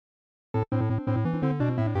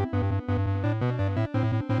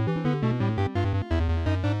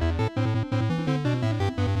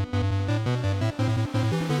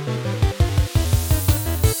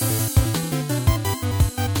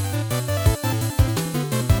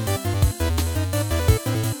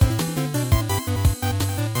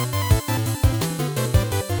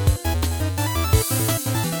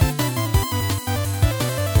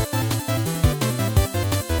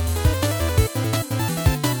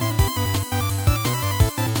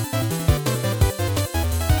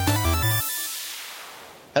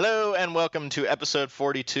and welcome to episode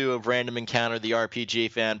 42 of Random Encounter, the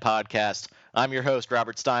RPG Fan Podcast. I'm your host,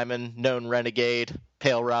 Robert Steinman, known Renegade,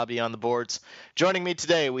 Pale Robbie on the boards. Joining me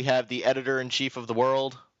today, we have the editor-in-chief of The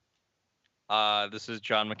World. This is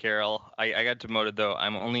John McCarroll. I got demoted, though.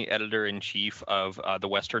 I'm only editor-in-chief of the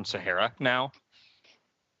Western Sahara now.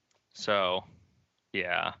 So,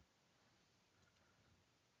 yeah.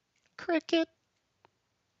 Cricket.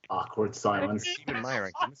 Awkward silence. Stephen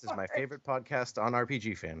Meyerink. This is my favorite podcast on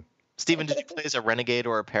RPG Fan. Stephen, did you play as a Renegade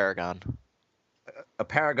or a Paragon? A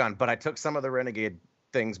Paragon, but I took some of the Renegade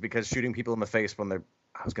things because shooting people in the face when they're...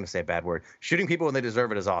 I was going to say a bad word. Shooting people when they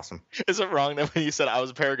deserve it is awesome. Is it wrong that when you said I was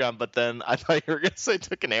a Paragon, but then I thought you were going to say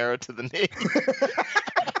took an arrow to the knee?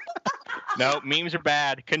 No, memes are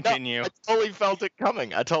bad. Continue. No, I totally felt it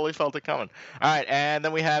coming. All right, and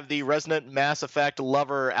then we have the resident Mass Effect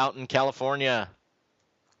lover out in California.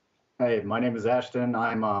 Hey, my name is Ashton.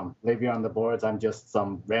 I'm Le'Veon on the boards. I'm just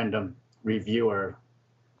some random reviewer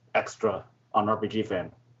extra on RPG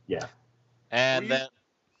Fan. Yeah. And then...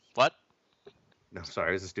 What? No, sorry,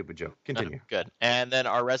 it was a stupid joke. Continue. Good. And then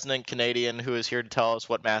our resident Canadian who is here to tell us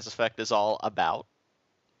what Mass Effect is all about.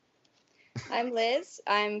 I'm Liz.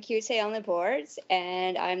 I'm QC on the boards,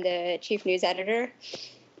 and I'm the chief news editor.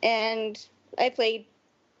 And I played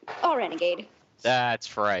all Renegade.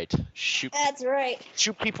 That's right. That's right.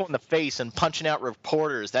 Shoot people in the face and punching out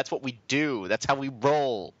reporters. That's what we do. That's how we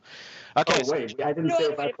roll. Okay. Oh wait, I didn't say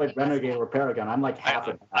if I played Renegade or Paragon. I'm like half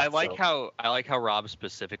and half. I like how Rob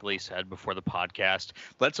specifically said before the podcast,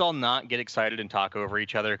 let's all not get excited and talk over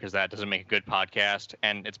each other because that doesn't make a good podcast.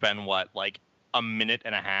 And it's been like a minute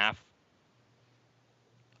and a half.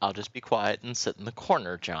 I'll just be quiet and sit in the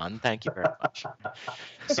corner, John. Thank you very much.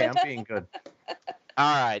 Okay, I'm being good.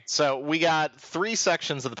 All right, so we got 3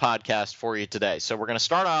 sections of the podcast for you today. So we're going to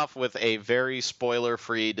start off with a very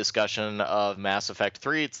spoiler-free discussion of Mass Effect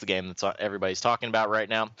 3. It's the game that everybody's talking about right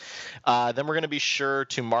now. Then we're going to be sure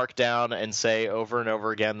to mark down and say over and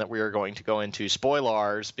over again that we are going to go into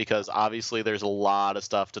spoilers because obviously there's a lot of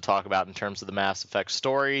stuff to talk about in terms of the Mass Effect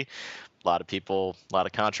story. A lot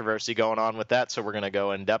of controversy going on with that, so we're going to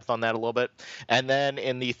go in depth on that a little bit. And then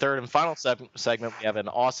in the third and final segment, we have an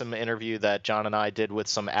awesome interview that John and I did with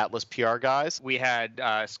some Atlas PR guys. We had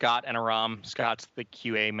Scott and Aram. Scott's the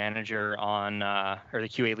QA manager on, or the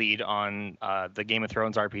QA lead on the Game of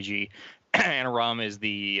Thrones RPG, and Aram is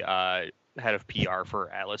the head of PR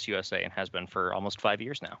for Atlas USA and has been for almost 5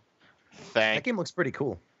 years now. That game looks pretty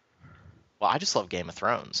cool. Well, I just love Game of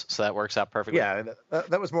Thrones, so that works out perfectly. Yeah,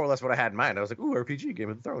 that was more or less what I had in mind. I was like, ooh, RPG, Game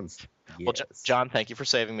of Thrones. Yes. Well, John, thank you for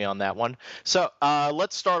saving me on that one. So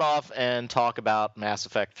let's start off and talk about Mass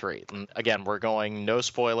Effect 3. And again, we're going no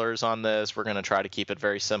spoilers on this. We're going to try to keep it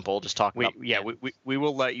very simple. Just talk about... We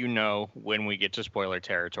will let you know when we get to spoiler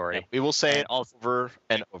territory. Yeah, we will say it over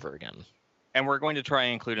and over again. And we're going to try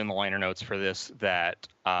and include in the liner notes for this that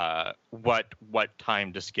what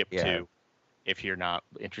time to skip to if you're not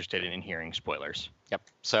interested in hearing spoilers. Yep.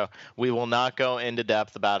 So we will not go into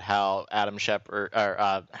depth about how Adam Shepard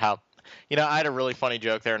or how, I had a really funny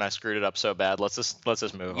joke there and I screwed it up so bad. Let's just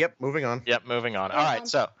move on. Yep, moving on. Yep, moving on. All right.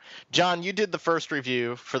 So, John, you did the first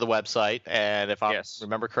review for the website, and if I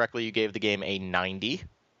remember correctly, you gave the game a 90.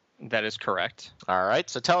 That is correct. All right.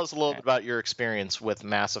 So tell us a little bit about your experience with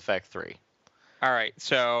Mass Effect 3. All right.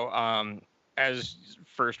 So, as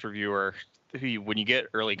first reviewer, when you get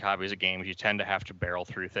early copies of games, you tend to have to barrel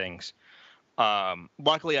through things.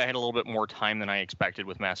 Luckily, I had a little bit more time than I expected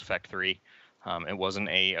with Mass Effect 3. It wasn't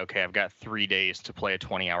I've got 3 days to play a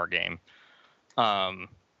 20-hour game.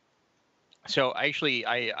 So actually,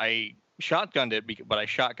 I shotgunned it, but I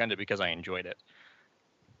shotgunned it because I enjoyed it.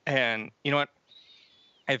 And you know what?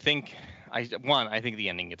 I think the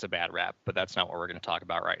ending gets a bad rap, but that's not what we're going to talk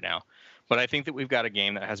about right now. But I think that we've got a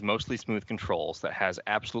game that has mostly smooth controls, that has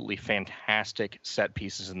absolutely fantastic set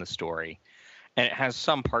pieces in the story. And it has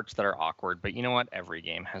some parts that are awkward, but you know what? Every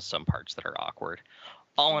game has some parts that are awkward.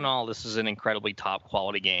 All in all, this is an incredibly top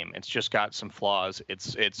quality game. It's just got some flaws.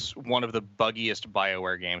 It's one of the buggiest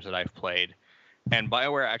BioWare games that I've played. And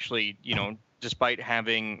BioWare actually, despite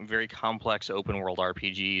having very complex open world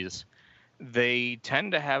RPGs, they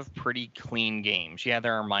tend to have pretty clean games. Yeah,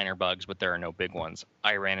 there are minor bugs, but there are no big ones.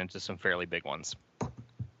 I ran into some fairly big ones.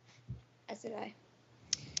 As did I.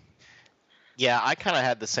 Yeah, I kind of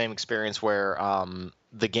had the same experience where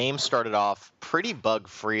the game started off pretty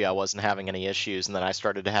bug-free. I wasn't having any issues, and then I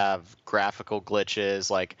started to have graphical glitches.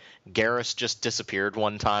 Like, Garrus just disappeared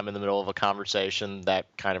one time in the middle of a conversation. That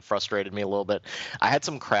kind of frustrated me a little bit. I had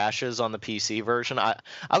some crashes on the PC version. I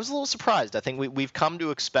was a little surprised. I think we've come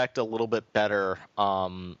to expect a little bit better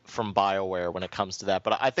from BioWare when it comes to that.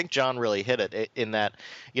 But I think John really hit it in that,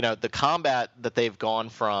 the combat that they've gone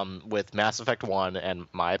from with Mass Effect 1, and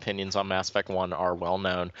my opinions on Mass Effect 1 are well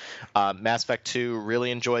known. Mass Effect 2,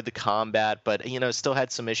 really enjoyed the combat, but still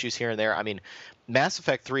had some issues here and there. I mean, Mass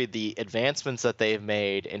Effect 3, the advancements that they've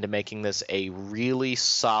made into making this a really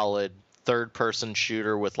solid third-person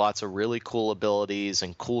shooter with lots of really cool abilities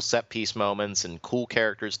and cool set-piece moments and cool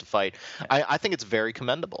characters to fight, I think it's very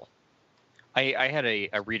commendable. I had a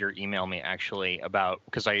reader email me actually about,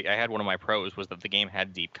 because I had one of my pros was that the game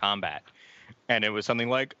had deep combat, and it was something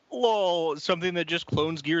like, lol, something that just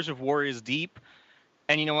clones Gears of War is deep.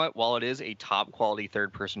 And you know what? While it is a top quality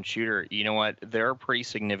third person shooter, you know what? There are pretty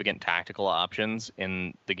significant tactical options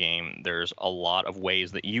in the game. There's a lot of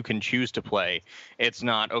ways that you can choose to play. It's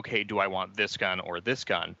not, okay, do I want this gun or this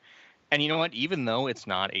gun? And you know what? Even though it's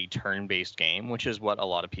not a turn-based game, which is what a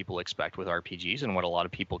lot of people expect with RPGs and what a lot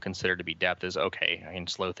of people consider to be depth is, okay, I can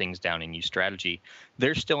slow things down and use strategy,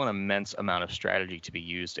 there's still an immense amount of strategy to be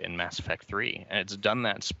used in Mass Effect 3, and it's done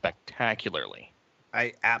that spectacularly.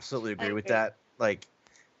 I absolutely agree with that.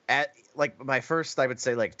 At my first, I would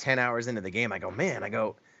say 10 hours into the game, I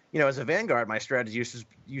go, as a Vanguard, my strategy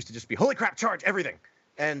used to just be, holy crap, charge everything.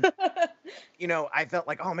 And, I felt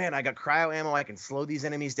like, oh man, I got cryo ammo, I can slow these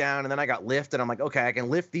enemies down. And then I got lift, and I'm like, okay, I can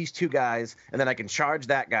lift these two guys, and then I can charge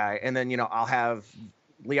that guy. And then, I'll have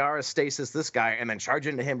Liara stasis this guy, and then charge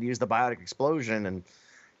into him to use the biotic explosion. And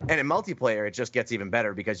in multiplayer, it just gets even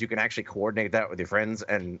better because you can actually coordinate that with your friends.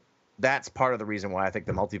 And that's part of the reason why I think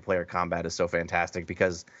the multiplayer combat is so fantastic,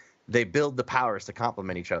 because they build the powers to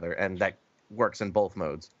complement each other, and that works in both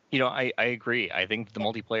modes. I agree. I think the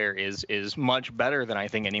multiplayer is much better than I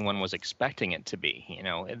think anyone was expecting it to be.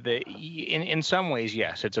 In some ways,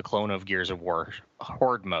 yes, it's a clone of Gears of War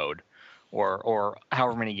Horde mode, or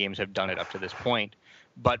however many games have done it up to this point.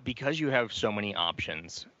 But because you have so many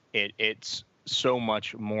options, it's so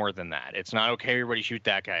much more than that. It's not, okay, everybody shoot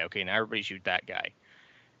that guy. Okay, now everybody shoot that guy.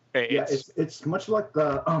 It's much like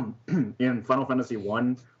the in Final Fantasy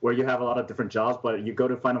 1, where you have a lot of different jobs, but you go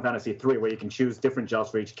to Final Fantasy 3 where you can choose different jobs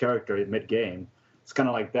for each character in mid-game. It's kind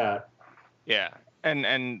of like that. Yeah,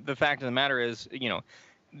 and the fact of the matter is,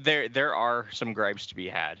 there are some gripes to be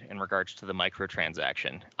had in regards to the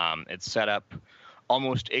microtransaction. It's set up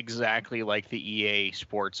almost exactly like the EA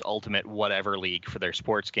Sports Ultimate whatever league for their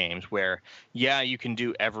sports games, where, yeah, you can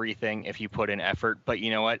do everything if you put in effort, but you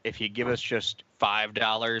know what? If you give us just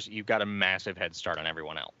 $5, you've got a massive head start on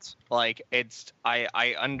everyone else.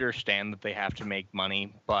 I understand that they have to make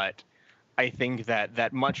money, but I think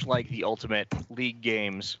that much like the Ultimate League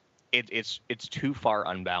games, it's too far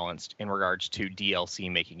unbalanced in regards to DLC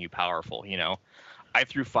making you powerful, I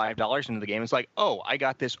threw $5 into the game. It's like, oh, I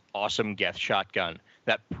got this awesome Geth shotgun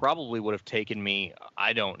that probably would have taken me,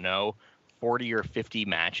 I don't know, 40 or 50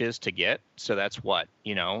 matches to get. So that's what,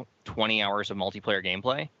 20 hours of multiplayer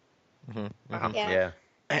gameplay. Mm-hmm. Mm-hmm. Yeah.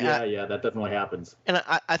 Yeah, that definitely happens. And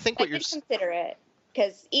I think what I consider it,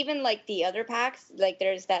 because even the other packs,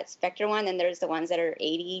 there's that Spectre one, and there's the ones that are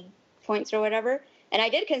 80 points or whatever. And I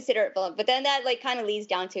did consider it, but then that kind of leads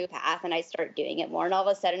down to a path, and I start doing it more. And all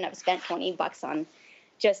of a sudden, I've spent $20 on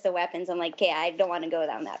just the weapons. I'm like, okay, I don't want to go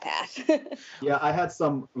down that path. Yeah, I had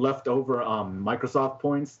some leftover Microsoft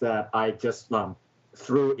points that I just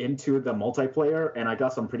threw into the multiplayer, and I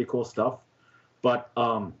got some pretty cool stuff. But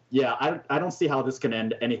I don't see how this can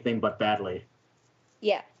end anything but badly.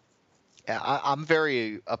 Yeah. I'm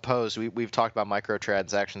very opposed. We've talked about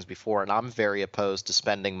microtransactions before, and I'm very opposed to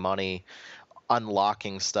spending money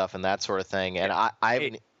unlocking stuff and that sort of thing. And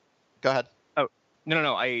go ahead. Oh,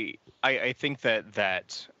 no. I think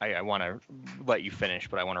that I want to let you finish,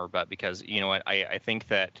 but I want to rebut, because you know what? I think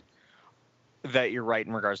that you're right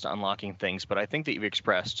in regards to unlocking things, but I think that you've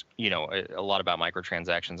expressed, a lot about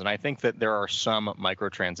microtransactions, and I think that there are some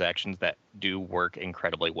microtransactions that do work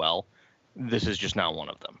incredibly well. This is just not one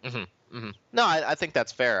of them. Mm-hmm. Mm-hmm. No, I think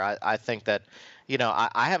that's fair. I think that,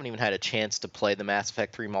 I haven't even had a chance to play the Mass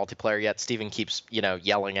Effect 3 multiplayer yet. Steven keeps,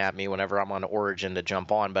 yelling at me whenever I'm on Origin to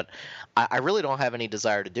jump on, but I really don't have any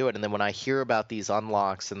desire to do it. And then when I hear about these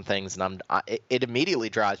unlocks and things, and it immediately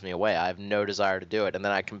drives me away. I have no desire to do it. And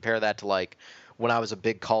then I compare that to when I was a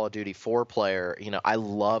big Call of Duty 4 player, I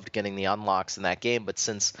loved getting the unlocks in that game, but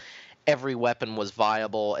since every weapon was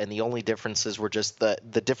viable and the only differences were just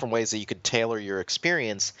the different ways that you could tailor your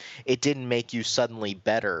experience, it didn't make you suddenly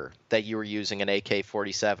better that you were using an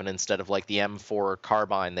AK-47 instead of like the M4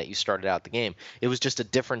 carbine that you started out the game. It was just a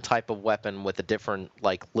different type of weapon with a different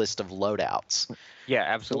like list of loadouts. Yeah,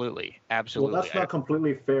 absolutely. Absolutely. Well, that's not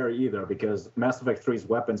completely fair either, because Mass Effect 3's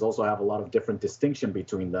weapons also have a lot of different distinction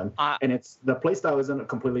between them, and it's the playstyle isn't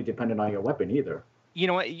completely dependent on your weapon either. You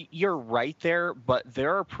know what? You're right there, but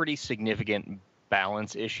there are pretty significant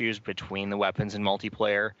balance issues between the weapons in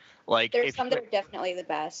multiplayer. Like, There's some that are definitely the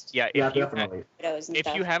best. Yeah, definitely.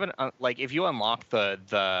 If you unlock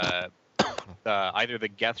the either the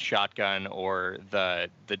Geth shotgun or the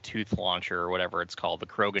tooth launcher or whatever it's called, the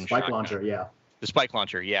Krogan Spike shotgun. launcher, yeah. The spike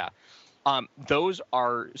launcher, yeah. Those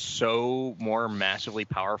are so more massively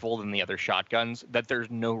powerful than the other shotguns that there's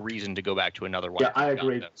no reason to go back to another one. Yeah, I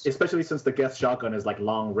agree. Especially since the Geth shotgun is like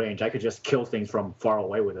long range. I could just kill things from far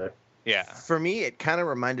away with it. Yeah. For me, it kind of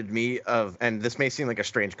reminded me of, and this may seem like a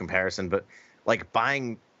strange comparison, but like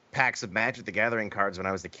buying packs of Magic the Gathering cards when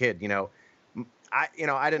I was a kid. I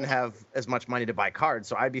didn't have as much money to buy cards,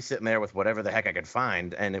 so I'd be sitting there with whatever the heck I could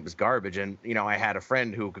find, and it was garbage. And I had a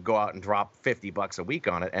friend who could go out and drop $50 a week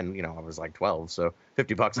on it, and I was like 12, so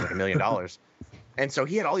 $50 is like $1 million. And so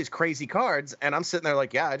he had all these crazy cards, and I'm sitting there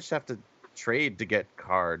like, yeah, I just have to trade to get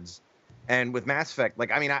cards. And with Mass Effect,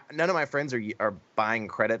 none of my friends are buying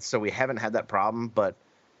credits, so we haven't had that problem. But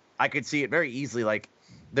I could see it very easily. Like,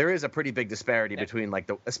 there is a pretty big disparity between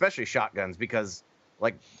especially shotguns, because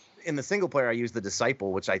like. In the single player, I use the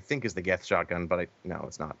Disciple, which I think is the Geth shotgun, but no,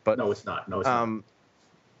 it's not. But no, it's not. But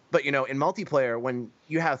in multiplayer, when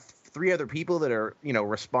you have 3 other people that are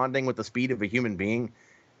responding with the speed of a human being,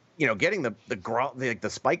 getting the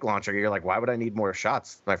spike launcher, you're like, why would I need more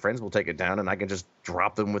shots? My friends will take it down, and I can just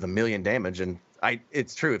drop them with 1 million damage. And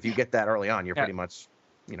it's true, if you get that early on, you're pretty much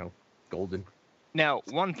golden. Now,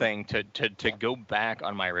 one thing to go back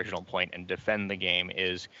on my original point and defend the game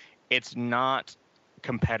is it's not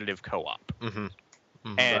competitive co-op. Mm-hmm.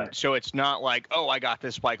 Mm-hmm. And so it's not like, oh, I got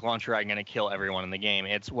this spike launcher, I'm going to kill everyone in the game.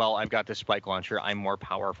 It's, well, I've got this spike launcher, I'm more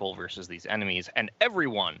powerful versus these enemies, and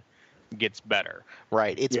everyone gets better.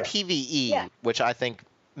 Right. It's PvE, which I think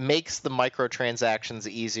makes the microtransactions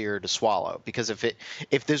easier to swallow, because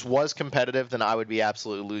if this was competitive, then I would be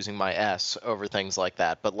absolutely losing my S over things like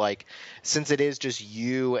that. But like, since it is just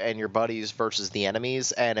you and your buddies versus the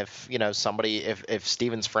enemies, and if if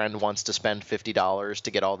Steven's friend wants to spend $50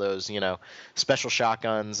 to get all those special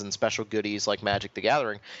shotguns and special goodies like Magic the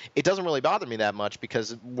Gathering, it doesn't really bother me that much,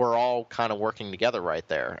 because we're all kind of working together right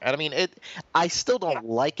there. And I mean, I still don't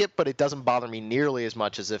like it, but it doesn't bother me nearly as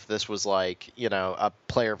much as if this was like a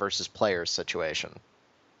player versus player situation.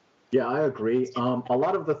 Yeah, I agree. A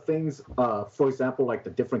lot of the things, for example, like the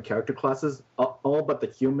different character classes, all but the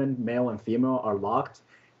human, male and female, are locked,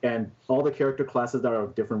 and all the character classes that are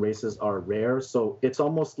of different races are rare. So it's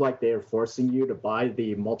almost like they're forcing you to buy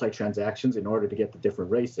the multi-transactions in order to get the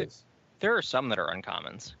different races. There are some that are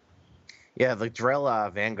uncommons. Yeah, the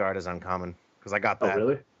Drell Vanguard is uncommon, because I got that. Oh,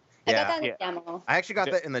 really? I got that in the demo. I actually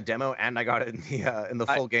got that in the demo, and I got it in the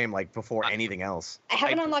full game, like before anything else. I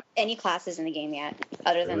haven't unlocked any classes in the game yet,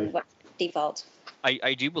 other than what default.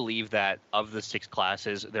 I do believe that of the 6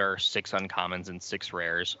 classes, there are 6 uncommons and 6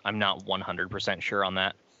 rares. I'm not 100% sure on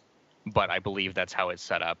that, but I believe that's how it's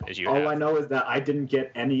set up. All I know is that I didn't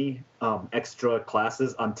get any extra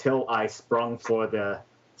classes until I sprung for the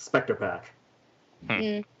Spectre pack.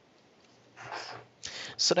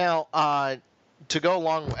 So now, to go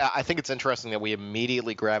along, I think it's interesting that we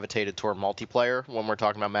immediately gravitated toward multiplayer when we're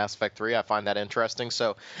talking about Mass Effect 3. I find that interesting.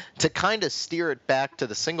 So to kind of steer it back to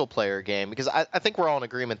the single-player game, because I think we're all in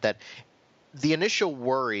agreement that the initial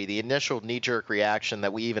worry, the initial knee-jerk reaction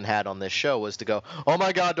that we even had on this show was to go, oh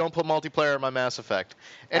my god, don't put multiplayer in my Mass Effect.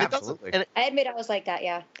 And Absolutely. It doesn't. I admit I was like that,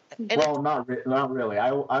 yeah. Well, not really. I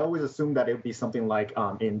always assumed that it would be something like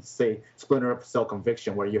in, say, Splinter Cell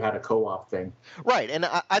Conviction, where you had a co-op thing. Right, and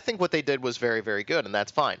I think what they did was very, very good, and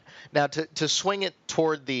that's fine. Now, to swing it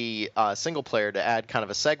toward the single player, to add kind of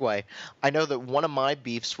a segue, I know that one of my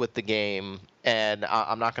beefs with the game, and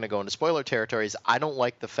I'm not going to go into spoiler territories, I don't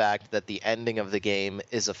like the fact that the ending of the game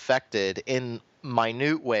is affected in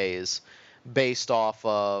minute ways based off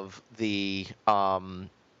of the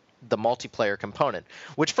multiplayer component,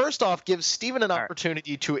 which first off gives Steven an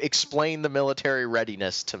opportunity to explain the military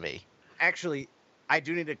readiness to me. Actually, I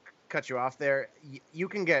do need to cut you off there. You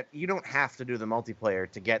don't have to do the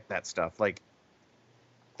multiplayer to get that stuff. Like,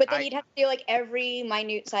 but then you'd have to do like every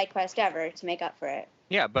minute side quest ever to make up for it.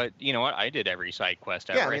 Yeah, but you know what? I did every side quest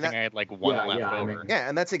ever. Yeah, I mean, I think I had like one Yeah, left yeah, I over. mean- Yeah,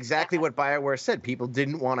 and that's exactly what BioWare said. People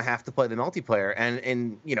didn't want to have to play the multiplayer, and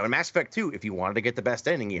in Mass Effect 2, if you wanted to get the best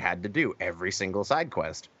ending, you had to do every single side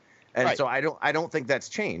quest, and Right. so I don't think that's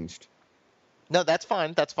changed. No, that's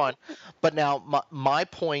fine. That's fine. But now my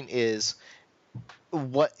point is,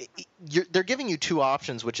 they're giving you two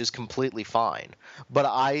options, which is completely fine. But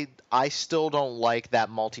I still don't like that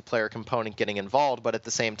multiplayer component getting involved. But at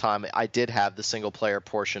the same time, I did have the single player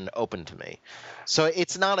portion open to me, so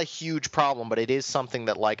it's not a huge problem. But it is something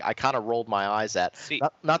that like I kind of rolled my eyes at. See,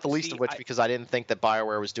 Not the least see, of which because I didn't think that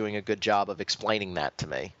BioWare was doing a good job of explaining that to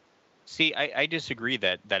me. See, I disagree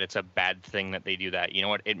that it's a bad thing that they do that. You know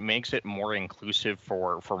what? It makes it more inclusive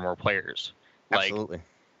for more players. Like, Absolutely.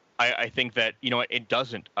 I think that, you know what, it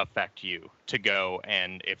doesn't affect you to go,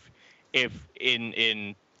 and if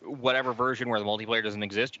in whatever version where the multiplayer doesn't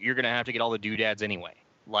exist, you're going to have to get all the doodads anyway.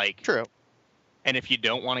 Like, True. and if you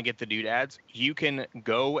don't want to get the doodads, you can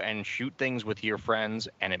go and shoot things with your friends,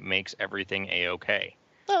 and it makes everything A-okay.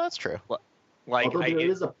 Oh, that's true. Like, Although there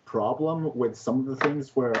is a problem with some of the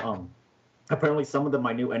things where apparently some of the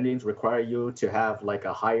minute endings require you to have like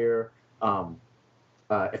a higher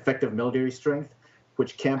effective military strength,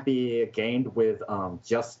 which can't be gained with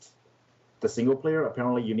just the single player.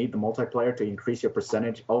 Apparently you need the multiplayer to increase your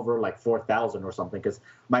percentage over like 4,000 or something, because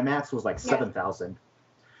my max was like 7,000.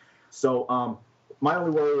 So my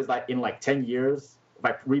only worry is that in like 10 years, if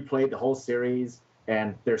I replayed the whole series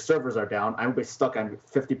and their servers are down, I would be stuck on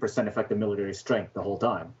 50% effective military strength the whole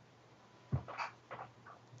time.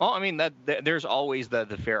 well, I mean, that there's always the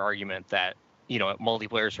fair argument that, you know,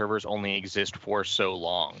 multiplayer servers only exist for so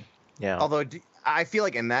long. Yeah. Although I feel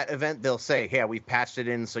like in that event they'll say, "Yeah, we've patched it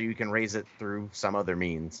in so you can raise it through some other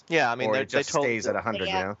means." Yeah, I mean, or they it just totally stays at 100.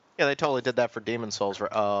 Yeah. You know. Yeah, they totally did that for Demon Souls.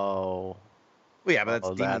 Well, yeah, but that's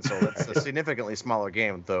Oh, Demon that- Souls. That's a significantly smaller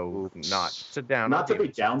game, though. Not to down. Not to Demon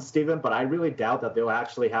be down, Steven, but I really doubt that they'll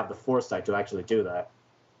actually have the foresight to actually do that.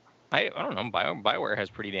 I don't know. BioWare has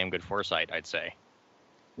pretty damn good foresight, I'd say.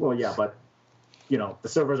 Well, yeah, but the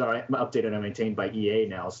servers are updated and maintained by EA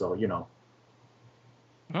now, so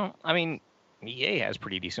Well, I mean, EA has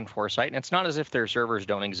pretty decent foresight, and it's not as if their servers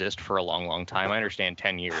don't exist for a long, long time. I understand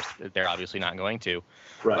 10 years. They're obviously not going to.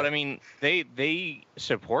 right. But, I mean, they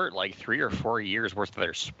support like 3 or 4 years worth of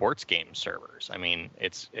their sports game servers. I mean,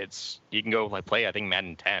 it's you can go like play, I think,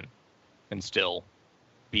 Madden 10 and still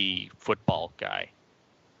be football guy.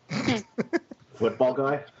 Football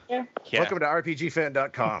guy. Yeah. Welcome to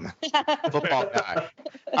RPGFan.com. Football guy.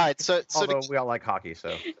 All right, so Although we all like hockey,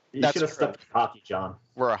 so You That's should have true. stuck to hockey, John.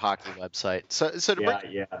 we're a hockey website. So to bring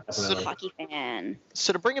Yeah, definitely. Hockey fan.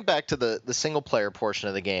 so to bring it back to the single player portion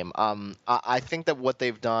of the game, I think that what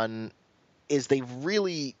they've done is they've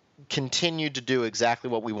really continued to do exactly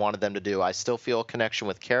what we wanted them to do. I still feel a connection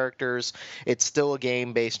with characters. It's still a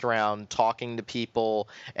game based around talking to people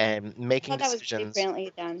and I making thought that was decisions.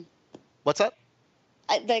 brilliantly done. What's that?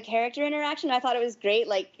 The character interaction, I thought it was great.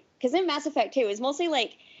 Like, because in Mass Effect 2, it was mostly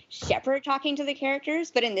like Shepard talking to the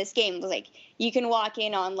characters, but in this game, it was like you can walk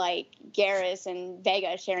in on like Garrus and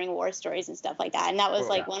Vega sharing war stories and stuff like that, and that was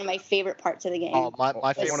like one of my favorite parts of the game. Oh,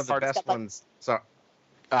 my favorite one of the part. best stuff like- ones. So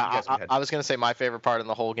guys go ahead. I was going to say my favorite part in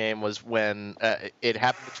the whole game was when it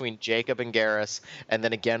happened between Jacob and Garrus, and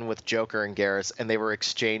then again with Joker and Garrus, and they were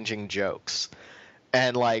exchanging jokes.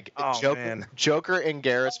 And like Oh, man. Joker and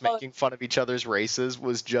Garrus Oh. making fun of each other's races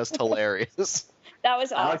was just hilarious. That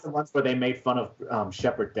was I like the awesome. ones where they made fun of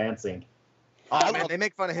Shepard dancing. Oh man, they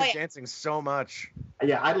make fun of his Oh, yeah. dancing so much.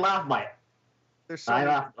 Yeah, I laughed There's so I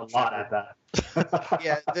many laughed a lot at that.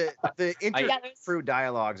 Yeah, the Yeah, there's- inter-crew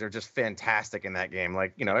dialogues are just fantastic in that game.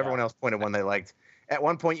 Like, everyone else pointed one they liked. At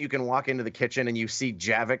one point, you can walk into the kitchen and you see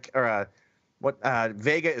Javik or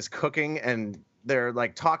Vega is cooking, and they're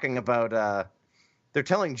like talking about they're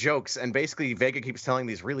telling jokes, and basically Vega keeps telling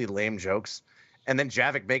these really lame jokes, and then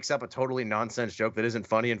Javik makes up a totally nonsense joke that isn't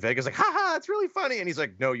funny, and Vega's like, "Ha ha, it's really funny," and he's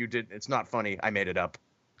like, "No, you didn't. It's not funny. I made it up."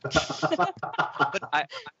 But I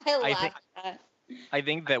think- laughed at that. I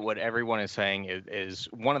think that what everyone is saying is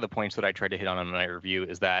one of the points that I tried to hit on in my review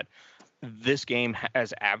is that this game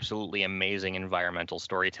has absolutely amazing environmental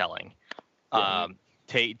storytelling. Yeah.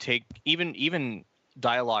 Take even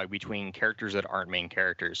dialogue between characters that aren't main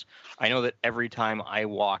characters. I know that every time I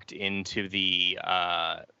walked into the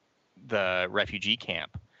refugee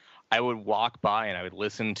camp, I would walk by and I would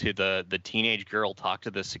listen to the teenage girl talk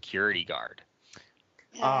to the security guard.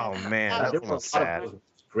 Oh man, That that's There almost were a lot sad. of those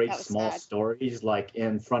great That was small sad. stories, like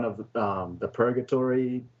in front of the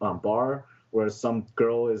Purgatory bar, where some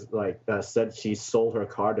girl is like said she sold her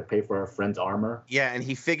car to pay for her friend's armor. Yeah, and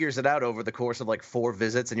he figures it out over the course of like 4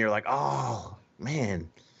 visits, and you're like, oh man.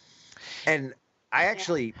 And I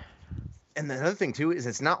actually, and the other thing too is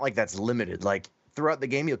it's not like that's limited. Like throughout the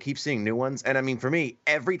game, you'll keep seeing new ones. And I mean, for me,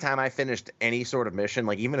 every time I finished any sort of mission,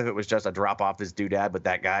 like even if it was just a drop off this doodad with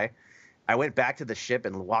that guy, I went back to the ship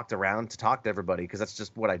and walked around to talk to everybody because that's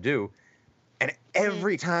just what I do. And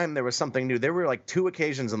every time there was something new, there were like 2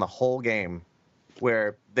 occasions in the whole game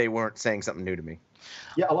where they weren't saying something new to me.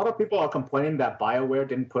 Yeah, a lot of people are complaining that BioWare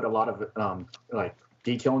didn't put a lot of like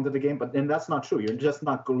detail into the game, but then that's not true. You're just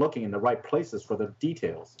not looking in the right places for the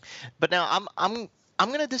details. But now I'm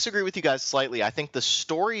going to disagree with you guys slightly. I think the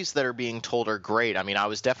stories that are being told are great. I mean, I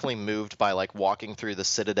was definitely moved by like walking through the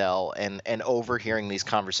Citadel and overhearing these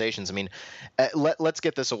conversations. I mean, let's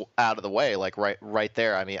get this out of the way, like right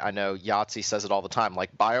there. I mean, I know Yahtzee says it all the time.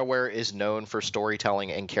 Like BioWare is known for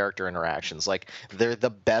storytelling and character interactions. Like they're the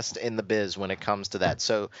best in the biz when it comes to that.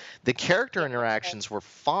 So the character interactions were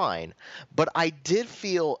fine, but I did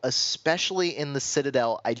feel, especially in the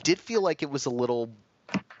Citadel, I did feel like it was a little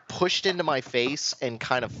pushed into my face and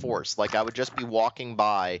kind of forced. Like I would just be walking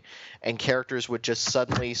by and characters would just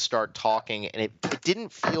suddenly start talking, and it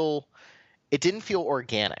didn't feel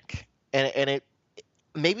organic. And it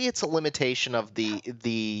maybe it's a limitation of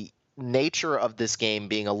the nature of this game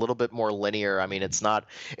being a little bit more linear. I mean, it's not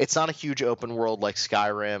a huge open world like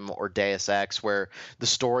Skyrim or Deus Ex where the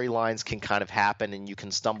storylines can kind of happen and you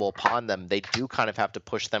can stumble upon them. They do kind of have to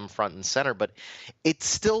push them front and center, but it's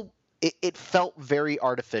still it felt very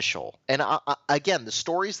artificial. And again, the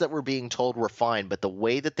stories that were being told were fine, but the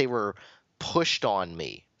way that they were pushed on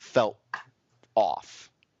me felt off.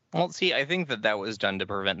 Well, see, I think that was done to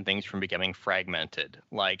prevent things from becoming fragmented,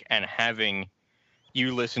 like, and having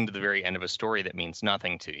you listen to the very end of a story that means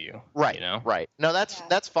nothing to you. Right. You know? Right. No, that's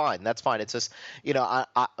fine. That's fine. It's just,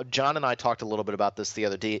 John and I talked a little bit about this the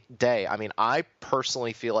other day. I mean, I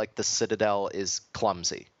personally feel like the Citadel is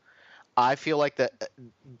clumsy. I feel like that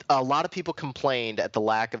a lot of people complained at the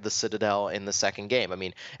lack of the Citadel in the second game. I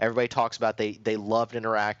mean, everybody talks about they loved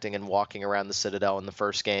interacting and walking around the Citadel in the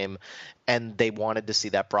first game, and they wanted to see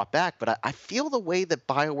that brought back. But I feel the way that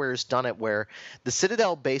BioWare has done it, where the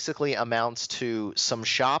Citadel basically amounts to some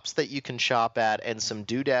shops that you can shop at and some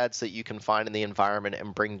doodads that you can find in the environment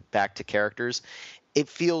and bring back to characters. It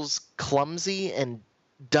feels clumsy and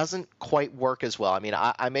doesn't quite work as well. I mean,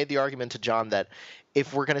 I made the argument to John that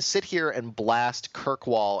if we're going to sit here and blast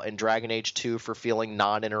Kirkwall and Dragon Age 2 for feeling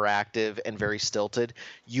non-interactive and very stilted,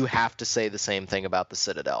 you have to say the same thing about the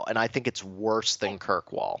Citadel. And I think it's worse than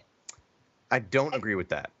Kirkwall. I don't agree with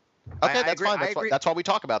that. Okay, that's fine. That's why we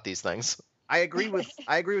talk about these things. I agree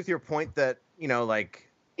with your point that,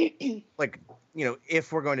 if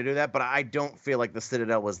we're going to do that, but I don't feel like the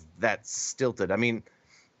Citadel was that stilted. I mean,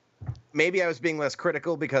 maybe I was being less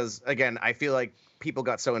critical because, again, I feel like people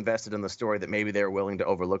got so invested in the story that maybe they were willing to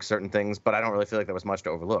overlook certain things, but I don't really feel like there was much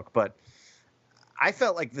to overlook. But I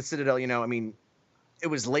felt like the Citadel, it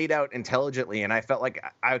was laid out intelligently, and I felt like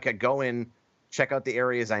I could go in, check out the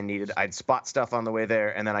areas I needed, I'd spot stuff on the way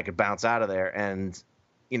there, and then I could bounce out of there and,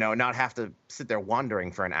 not have to sit there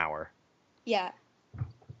wandering for an hour. Yeah.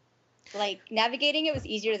 Like, navigating it was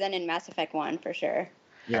easier than in Mass Effect 1, for sure.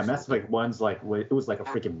 Yeah, Mass Effect 1's it was like a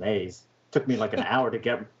freaking maze. Took me like an hour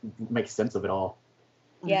to make sense of it all.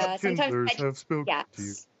 Yeah, sometimes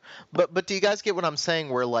But do you guys get what I'm saying?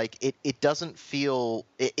 Where like it doesn't feel,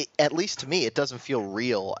 at least to me, it doesn't feel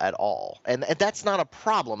real at all, and that's not a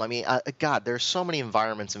problem. I mean, God, there's so many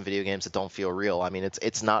environments in video games that don't feel real. I mean,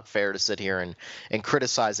 it's not fair to sit here and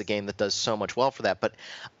criticize a game that does so much well for that. But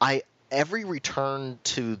every return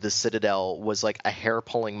to the Citadel was like a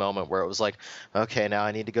hair-pulling moment where it was like, okay, now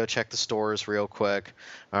I need to go check the stores real quick.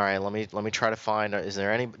 All right, let me try to find. Is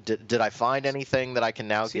there any? Did I find anything that I can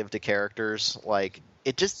now give to characters? Like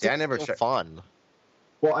it just didn't feel fun.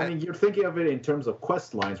 Well, I mean, you're thinking of it in terms of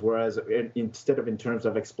quest lines, whereas instead of in terms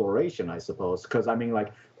of exploration, I suppose. Because I mean,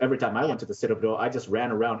 like every time I went to the Citadel, I just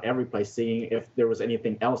ran around every place, seeing if there was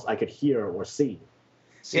anything else I could hear or see.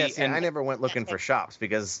 I never went looking for shops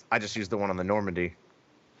because I just used the one on the Normandy.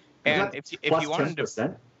 And if you wanted 10%?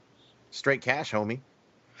 to straight cash, homie.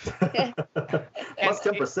 Plus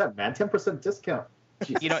 10%, man, 10% discount.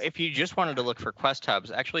 Jesus. If you just wanted to look for quest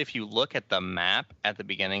hubs, actually, if you look at the map at the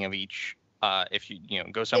beginning of each, if you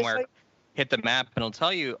go somewhere, hit the map, and it'll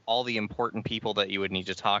tell you all the important people that you would need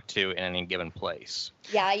to talk to in any given place.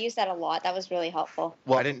 Yeah, I use that a lot. That was really helpful.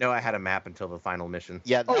 Well, I didn't know I had a map until the final mission.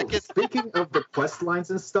 Yeah. Speaking of the quest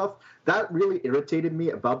lines and stuff, that really irritated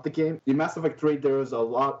me about the game. In Mass Effect 3, there's a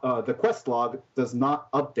lot. The quest log does not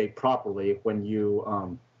update properly when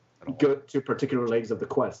you go to particular legs of the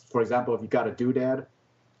quest. For example, if you got a doodad,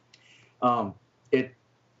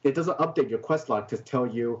 it doesn't update your quest log to tell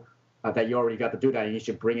you that you already got the doodad and you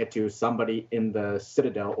should bring it to somebody in the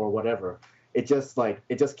Citadel or whatever. It just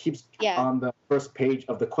keeps on the first page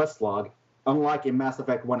of the quest log. Unlike in Mass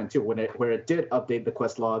Effect 1 and 2, where it did update the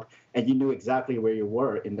quest log and you knew exactly where you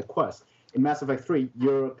were in the quest. In Mass Effect 3,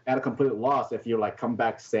 you're at a complete loss if you like come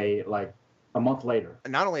back, say, like a month later.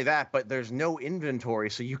 Not only that, but there's no inventory,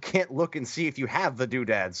 so you can't look and see if you have the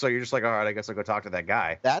doodad. So you're just like, all right, I guess I'll go talk to that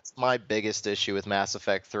guy. That's my biggest issue with Mass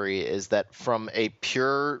Effect 3 is that from a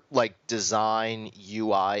pure like design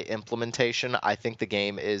UI implementation, I think the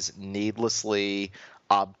game is needlessly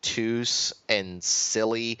obtuse and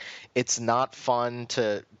silly. It's not fun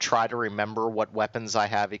to try to remember what weapons I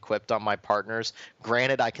have equipped on my partners.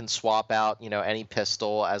 Granted, I can swap out, any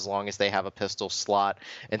pistol as long as they have a pistol slot,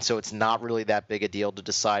 and so it's not really that big a deal to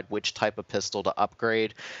decide which type of pistol to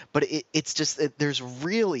upgrade. But it's just there's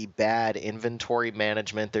really bad inventory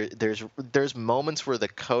management. There's moments where the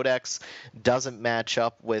codex doesn't match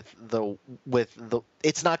up with the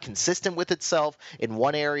it's not consistent with itself. In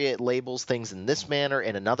one area, it labels things in this manner.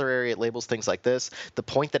 In another area, it labels things like this. The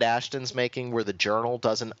point that Ashton's making where the journal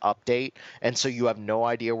doesn't update, and so you have no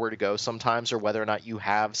idea where to go sometimes or whether or not you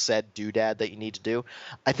have said doodad that you need to do.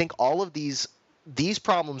 I think all of these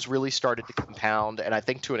problems really started to compound, and I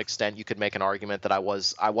think to an extent you could make an argument that I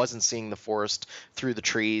wasn't seeing the forest through the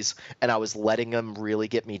trees, and I was letting them really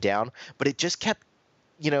get me down. But it just kept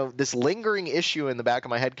this lingering issue in the back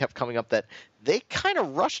of my head kept coming up that they kind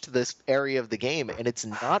of rushed this area of the game, and it's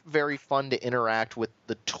not very fun to interact with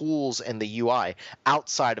the tools and the UI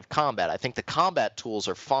outside of combat. I think the combat tools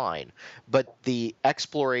are fine, but the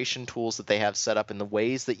exploration tools that they have set up and the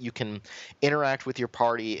ways that you can interact with your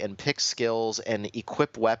party and pick skills and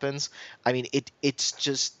equip weapons, I mean, it's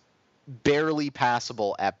just barely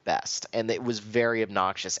passable at best, and it was very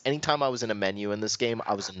obnoxious. Anytime I was in a menu in this game,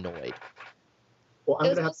 I was annoyed. Well, I'm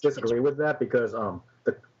going to have to disagree with that because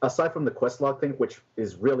aside from the quest log thing, which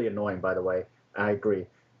is really annoying, by the way, I agree.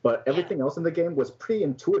 But everything else in the game was pretty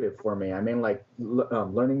intuitive for me. I mean, like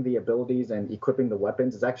learning the abilities and equipping the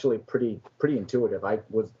weapons is actually pretty intuitive. I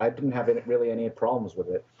didn't have really any problems with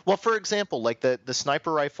it. Well, for example, like the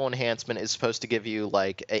sniper rifle enhancement is supposed to give you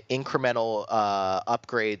like incremental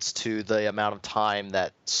upgrades to the amount of time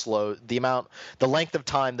that the length of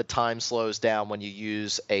time the time slows down when you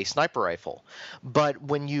use a sniper rifle. But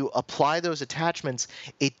when you apply those attachments,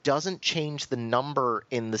 it doesn't change the number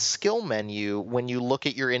in the skill menu when you look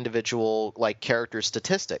at your individual like character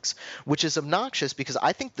statistics, which is obnoxious because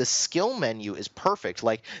I think the skill menu is perfect.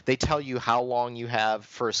 Like they tell you how long you have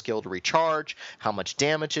for a skill to recharge, how much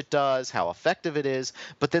damage it does, how effective it is,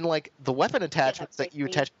 but then like the weapon attachments that you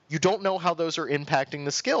attach, you don't know how those are impacting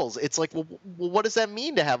the skills. It's like, well, what does that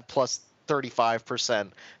mean to have plus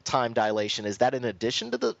 35% time dilation? Is that in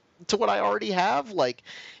addition to what I already have? Like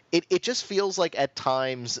it just feels like at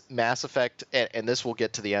times Mass Effect, and this will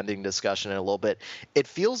get to the ending discussion in a little bit, it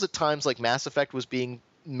feels at times like Mass Effect was being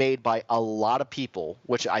made by a lot of people,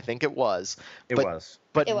 which I think it was.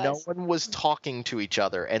 But no one was talking to each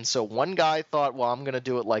other. And so one guy thought, well, I'm going to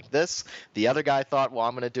do it like this. The other guy thought, well,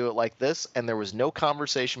 I'm going to do it like this. And there was no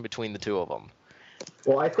conversation between the two of them.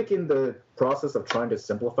 Well, I think in the process of trying to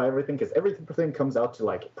simplify everything, because everything comes out to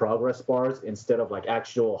like progress bars instead of like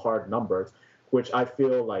actual hard numbers, which I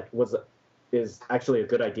feel like is actually a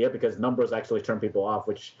good idea because numbers actually turn people off,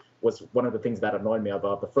 which was one of the things that annoyed me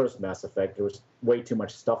about the first Mass Effect. There was way too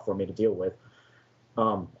much stuff for me to deal with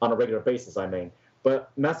on a regular basis, I mean.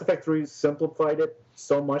 But Mass Effect 3 simplified it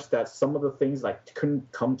so much that some of the things like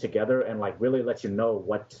couldn't come together and like really let you know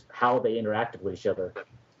how they interacted with each other.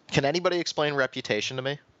 Can anybody explain reputation to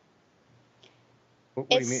me? What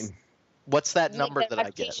do you mean? What's that number that I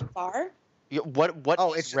get? Reputation bar?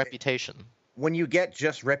 What is reputation? When you get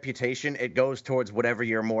just reputation, it goes towards whatever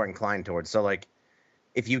you're more inclined towards. So like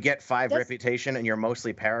if you get 5 reputation and you're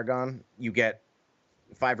mostly Paragon, you get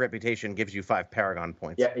 5 reputation gives you 5 Paragon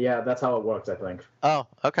points. Yeah, that's how it works, I think. Oh,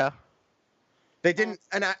 okay. They didn't,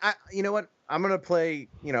 and I you know what? I'm gonna play.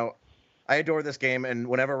 I adore this game, and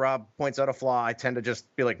whenever Rob points out a flaw, I tend to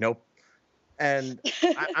just be like, nope. And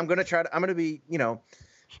I'm gonna try to. I'm gonna be,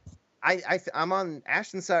 I'm on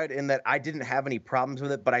Ashton's side in that I didn't have any problems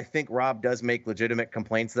with it, but I think Rob does make legitimate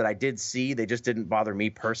complaints that I did see. They just didn't bother me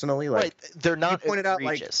personally. Like right, they're not. You pointed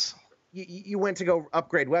egregious. out like. You went to go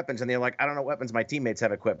upgrade weapons, and they're like, I don't know what weapons my teammates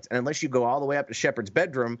have equipped. And unless you go all the way up to Shepard's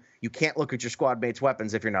bedroom, you can't look at your squad mates'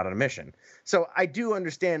 weapons if you're not on a mission. So I do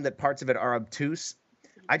understand that parts of it are obtuse.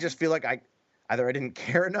 I just feel like either I didn't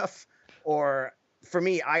care enough, or for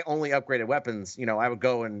me, I only upgraded weapons. I would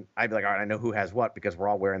go and I'd be like, all right, I know who has what because we're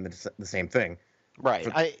all wearing the same thing.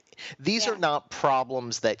 Right. These are not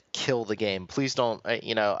problems that kill the game. Please don't.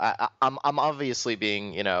 I'm obviously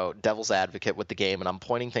being devil's advocate with the game, and I'm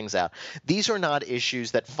pointing things out. These are not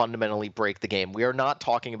issues that fundamentally break the game. We are not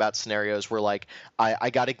talking about scenarios where like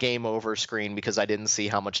I got a game over screen because I didn't see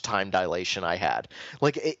how much time dilation I had.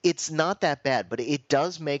 Like it's not that bad, but it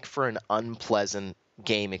does make for an unpleasant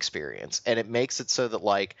game experience, and it makes it so that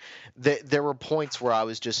like there were points where I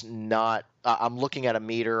was just not I'm looking at a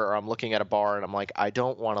meter or I'm looking at a bar and I'm like, I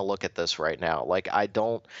don't want to look at this right now. Like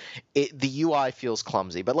the UI feels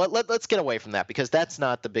clumsy. But let's get away from that because that's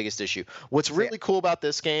not the biggest issue. What's really cool about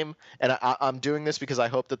this game, and I'm doing this because I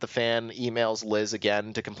hope that the fan emails Liz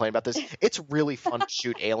again to complain about this, it's really fun to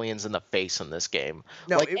shoot aliens in the face in this game.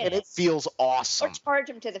 And it feels awesome. Or charge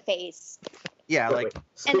them to the face. Yeah, like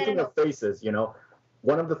speaking of faces,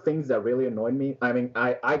 one of the things that really annoyed me, I mean,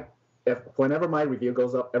 if whenever my review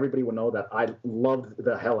goes up, everybody will know that I loved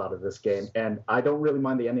the hell out of this game, and I don't really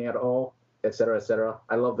mind the ending at all, et cetera, et cetera.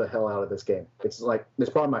 I love the hell out of this game. It's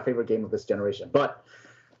probably my favorite game of this generation. But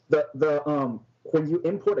when you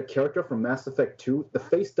import a character from Mass Effect 2, the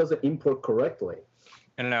face doesn't import correctly.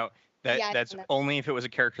 I don't know. That's only if it was a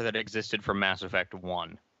character that existed from Mass Effect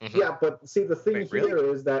 1. Mm-hmm. Yeah, but see, the thing here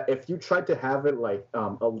is that if you tried to have it like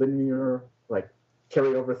a linear, like,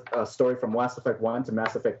 carry over story from Mass Effect 1 to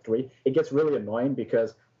Mass Effect 3, it gets really annoying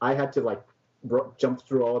because I had to like jump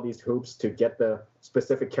through all these hoops to get the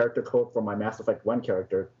specific character code for my Mass Effect 1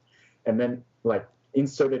 character and then like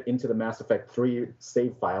insert it into the Mass Effect 3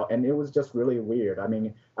 save file, and it was just really weird. I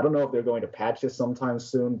mean, I don't know if they're going to patch this sometime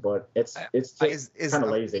soon, but it's just kind of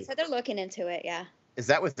lazy. They said they're looking into it, yeah. Is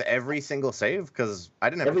that with every single save? Because I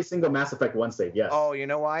didn't have every single Mass Effect 1 save, yes. Oh, you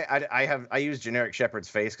know why? I use generic Shepard's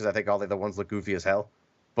face because I think all the other ones look goofy as hell.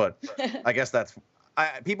 But I guess that's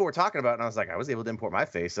people were talking about it, and I was like, I was able to import my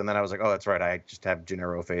face, and then I was like, oh, that's right, I just have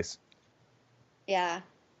Gennaro face. Yeah,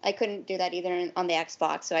 I couldn't do that either on the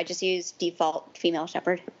Xbox, so I just used default female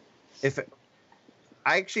Shepard.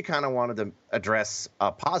 I actually kind of wanted to address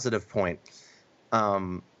a positive point.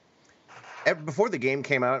 Before the game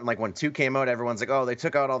came out, and like when 2 came out, everyone's like, oh, they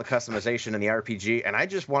took out all the customization in the RPG, and I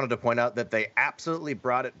just wanted to point out that they absolutely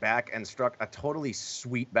brought it back and struck a totally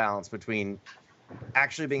sweet balance between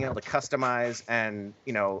actually being able to customize and,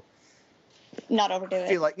 not overdo it.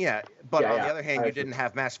 Feel like, but on the other hand, you didn't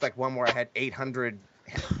have Mass Effect 1 where I had 800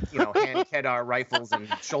 hand Kedar rifles and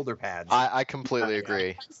shoulder pads. I completely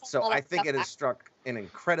agree. So I think it has struck an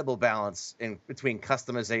incredible balance in between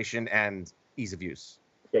customization and ease of use.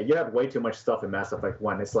 Yeah, you had way too much stuff in Mass Effect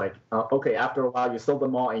 1. It's like, okay, after a while, you sold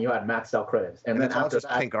them all and you had maxed out credits. And then after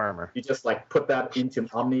that, pink armor. You just like put that into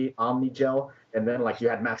Omni Gel, and then like you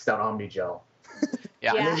had maxed out Omni Gel.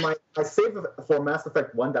 Yeah. And then my save for Mass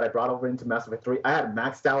Effect 1 that I brought over into Mass Effect 3, I had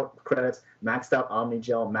maxed out credits, maxed out Omni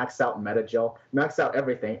Gel, maxed out Meta Gel, maxed out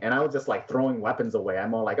everything, and I was just like throwing weapons away.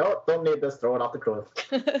 I'm all like, oh, don't need this, throw it off the cliff.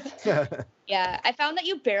 Yeah, I found that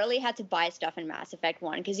you barely had to buy stuff in Mass Effect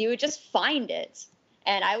 1 because you would just find it.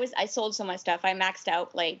 And I sold so much stuff. I maxed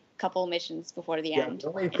out like a couple missions before the end. The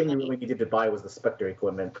only thing you really needed to buy was the Spectre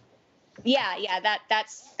equipment. Yeah,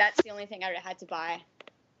 that's the only thing I had to buy.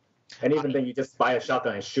 And even then, you just buy a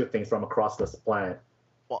shotgun and shoot things from across this planet.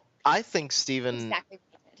 Well, I think Steven's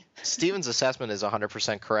assessment is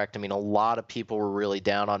 100% correct. I mean, a lot of people were really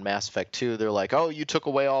down on Mass Effect 2. They're like, oh, you took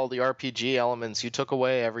away all the RPG elements. You took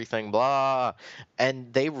away everything, blah.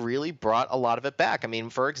 And they really brought a lot of it back. I mean,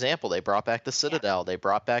 for example, they brought back the Citadel. Yeah. They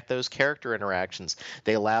brought back those character interactions.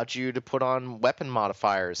 They allowed you to put on weapon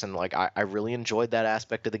modifiers. And, like, I really enjoyed that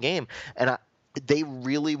aspect of the game. And they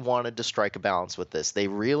really wanted to strike a balance with this. They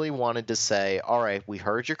really wanted to say, all right, we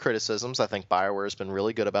heard your criticisms. I think BioWare has been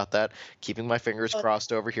really good about that, keeping my fingers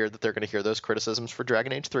crossed over here that they're going to hear those criticisms for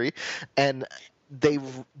Dragon Age 3. And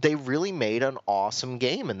they really made an awesome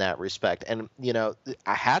game in that respect. And,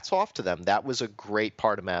 hats off to them. That was a great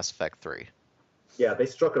part of Mass Effect 3. Yeah, they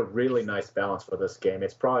struck a really nice balance for this game.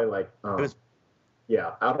 It's probably like, out of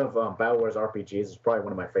BioWare's RPGs, it's probably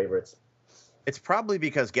one of my favorites. It's probably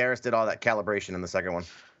because Garrus did all that calibration in the second one.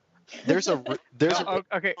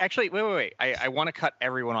 Okay, actually, wait. I want to cut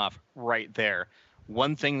everyone off right there.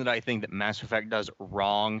 One thing that I think that Mass Effect does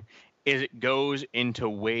wrong is it goes into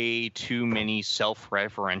way too many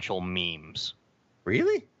self-referential memes.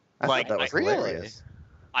 Really? I thought that was hilarious.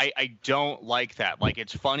 I don't like that. Like,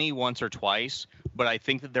 it's funny once or twice, but I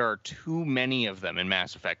think that there are too many of them in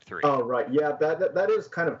Mass Effect 3. Oh, right. Yeah, that is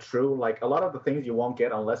kind of true. Like, a lot of the things you won't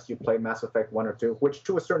get unless you play Mass Effect 1 or 2, which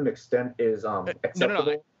to a certain extent is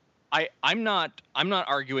acceptable. No. I'm not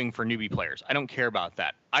arguing for newbie players. I don't care about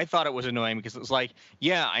that. I thought it was annoying because it was like,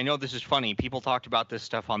 yeah, I know this is funny. People talked about this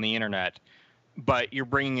stuff on the internet, but you're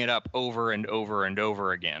bringing it up over and over and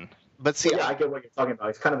over again. But see, I get what you're talking about.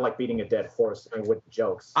 It's kind of like beating a dead horse with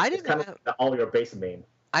jokes. It's kind of all your base main.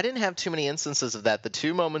 I didn't have too many instances of that. The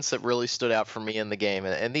two moments that really stood out for me in the game,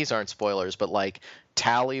 and these aren't spoilers, but like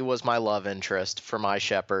Tally was my love interest for my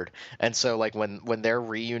Shepherd, and so like when they're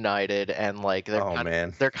reunited and like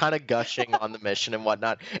they're kind of gushing on the mission and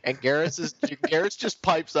whatnot, and Garrus just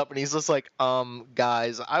pipes up and he's just like,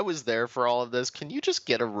 guys, I was there for all of this. Can you just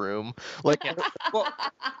get a room? Like, well,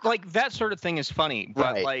 like that sort of thing is funny,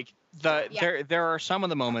 but right. like. There are some of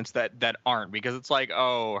the moments that aren't, because it's like,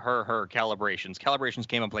 oh, her calibrations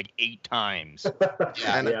came up like 8 times.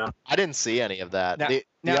 Yeah. I didn't see any of that. Then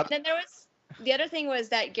there was the other thing was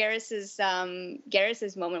that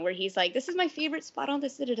Garrus's moment where he's like, this is my favorite spot on the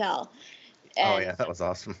Citadel. And oh yeah, that was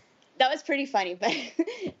awesome. That was pretty funny, but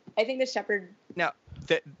I think the Shepherd. Now,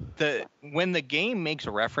 when the game makes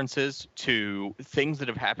references to things that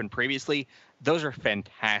have happened previously, those are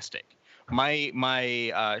fantastic.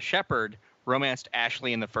 My Shepherd romanced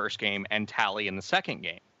Ashley in the first game and Tally in the second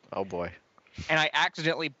game. Oh boy! And I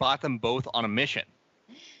accidentally bought them both on a mission,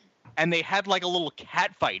 and they had like a little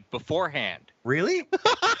cat fight beforehand. Really?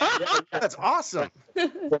 That's awesome.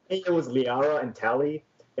 For me, it was Liara and Tally,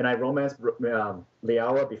 and I romanced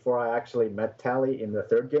Liara before I actually met Tally in the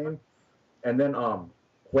third game, and then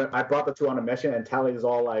when I brought the two on a mission, and Tally is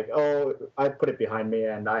all like, "Oh, I put it behind me,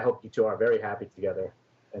 and I hope you two are very happy together,"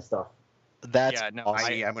 and stuff. That's I'm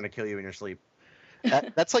going to kill you in your sleep.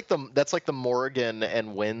 That's like the Morgan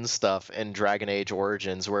and Wynn stuff in Dragon Age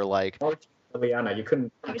Origins, where like Liliana, you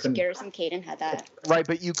couldn't. Garrus and Caden had that. Right,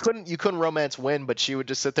 but you couldn't romance Wynn, but she would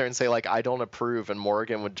just sit there and say like, I don't approve, and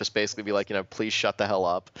Morgan would just basically be like, please shut the hell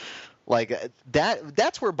up. Like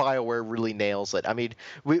that's where BioWare really nails it. I mean,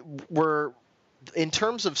 we're in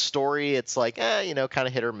terms of story, it's like, kind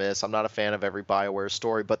of hit or miss. I'm not a fan of every BioWare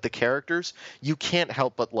story, but the characters, you can't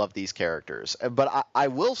help but love these characters. But I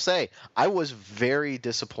will say, I was very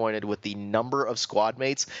disappointed with the number of squad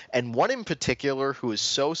mates, and one in particular who is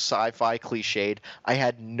so sci-fi cliched. I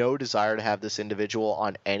had no desire to have this individual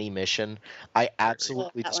on any mission. I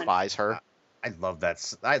absolutely despise her. I love that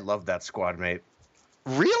squad mate.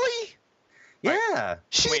 Really? Yeah.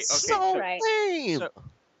 She's so lame.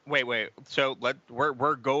 Wait. So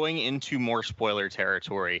we're going into more spoiler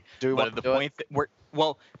territory.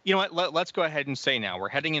 Well, you know what? Let's go ahead and say now we're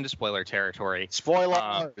heading into spoiler territory.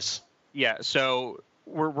 Spoilers. Yeah. So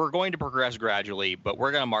we're going to progress gradually, but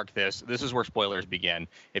we're going to mark this. This is where spoilers begin.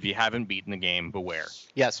 If you haven't beaten the game, beware.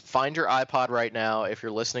 Yes. Find your iPod right now. If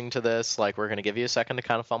you're listening to this, we're going to give you a second to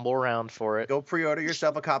kind of fumble around for it. Go pre-order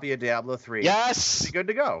yourself a copy of Diablo 3. Yes. Be good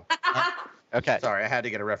to go. Okay. Sorry, I had to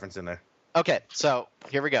get a reference in there. Okay, so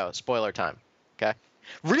here we go. Spoiler time. Okay.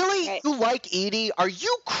 Really? Okay. You like Edie? Are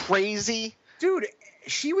you crazy? Dude,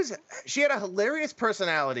 she had a hilarious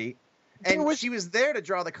personality, and she was there to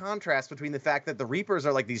draw the contrast between the fact that the Reapers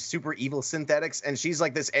are like these super evil synthetics, and she's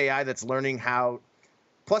like this AI that's learning how.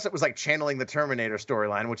 Plus, it was like channeling the Terminator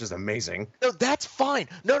storyline, which is amazing. No, that's fine.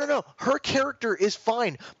 No. Her character is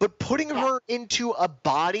fine. But putting her into a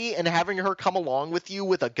body and having her come along with you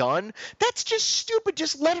with a gun, that's just stupid.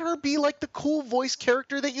 Just let her be like the cool voice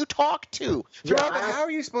character that you talk to. Yeah, but how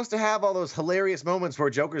are you supposed to have all those hilarious moments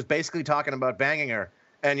where Joker's basically talking about banging her,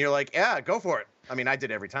 and you're like, yeah, go for it. I mean, I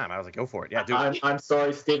did every time. I was like, go for it. Yeah, do it. I'm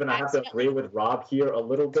sorry, Steven. I have to agree with Rob here a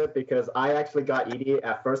little bit, because I actually got Edie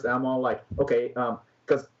at first, and I'm all like, okay,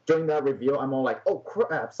 because during that reveal, I'm all like, oh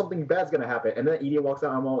crap, something bad's gonna happen, and then Edie walks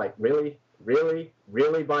out. I'm all like, really,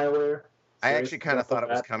 BioWare? I actually kind of thought it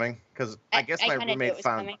was coming, because I guess my roommate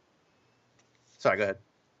found. Coming. Sorry, go ahead.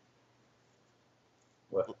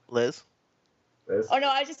 What? Liz? Oh no,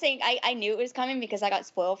 I was just saying I knew it was coming because I got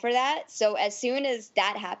spoiled for that. So as soon as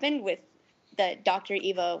that happened with the Dr.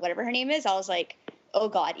 Eva, whatever her name is, I was like, oh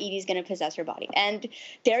god, Edie's gonna possess her body, and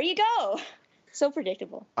there you go. So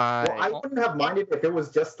predictable. Well, I wouldn't have minded if it was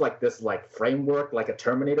just like this framework, like a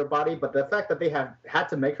Terminator body, but the fact that they had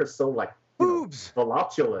to make her so boobs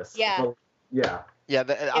voluptuous. Yeah. Yeah,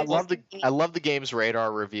 I love the game's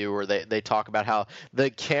radar review where they talk about how the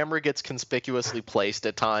camera gets conspicuously placed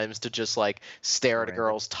at times to just stare at a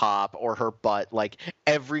girl's top or her butt. Like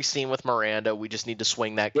every scene with Miranda, we just need to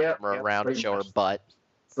swing that camera around and show her butt.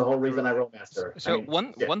 It's the whole reason I wrote Master. So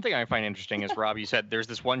one thing I find interesting is, Rob, you said there's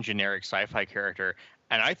this one generic sci-fi character,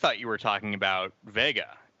 and I thought you were talking about Vega,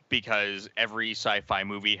 because every sci-fi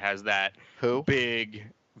movie has that big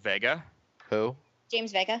Vega. Who?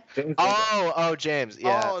 James Vega. Oh, James.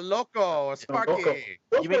 Yeah. Oh, Loco, Sparky.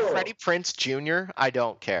 You mean Freddie Prinze Jr.? I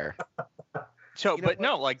don't care. So, You know but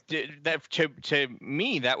no, like that to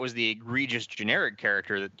me, that was the egregious generic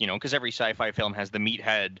character that because every sci-fi film has the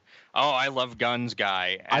meathead. Oh, I love guns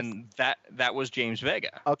guy, and that was James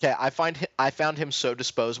Vega. Okay, I found him so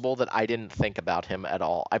disposable that I didn't think about him at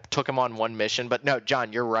all. I took him on one mission, but no,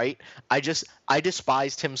 John, you're right. I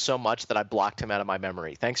despised him so much that I blocked him out of my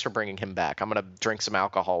memory. Thanks for bringing him back. I'm gonna drink some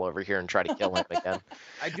alcohol over here and try to kill him again.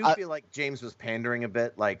 I do feel like James was pandering a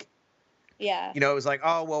bit. Like, Yeah. it was like,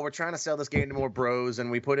 oh, well, we're trying to sell this game to more bros, and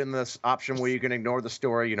we put in this option where you can ignore the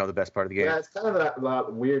story, the best part of the game. Yeah, it's kind of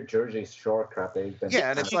that weird Jersey Shore crap they've been. Yeah,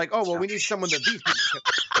 and it's like, oh, well, we need someone that these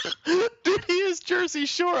people Dude, he is Jersey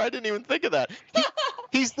Shore. I didn't even think of that.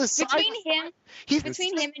 He's the size.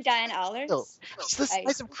 Between him and Diane Allers. He's the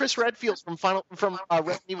size of Chris Redfield from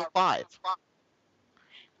Resident Evil 5.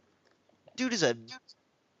 Dude is a.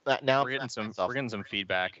 Now We're getting some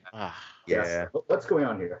feedback. Yeah. What's going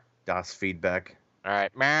on here? DOS feedback. All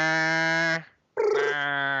right.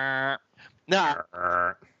 No,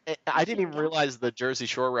 I didn't even realize the Jersey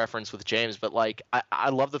Shore reference with James, but like I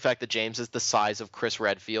love the fact that James is the size of Chris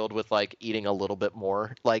Redfield with like eating a little bit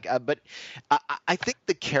more. Like, but I think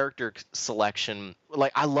the character selection,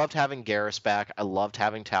 like I loved having Garrus back, I loved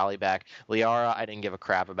having Tali back. Liara, I didn't give a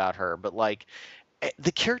crap about her, but like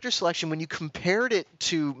the character selection when you compared it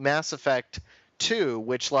to Mass Effect 2,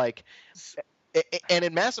 which like. And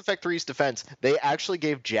in Mass Effect 3's defense, they actually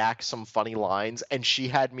gave Jack some funny lines, and she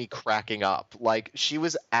had me cracking up. Like, she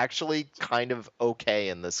was actually kind of okay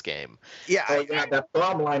in this game. Yeah, that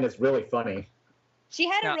prom line is really funny. She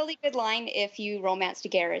had a really good line if you romanced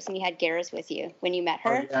Garrus and you had Garrus with you when you met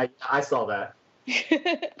her. Oh, yeah, I saw that.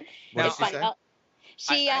 What did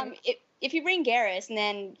she say? If you bring Garrus and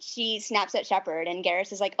then she snaps at Shepard and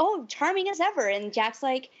Garrus is like, oh, charming as ever. And Jack's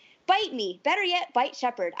like, bite me. Better yet, bite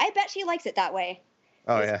Shepard. I bet she likes it that way.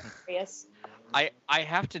 Oh, yeah. Hilarious. I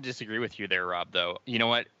have to disagree with you there, Rob, though. You know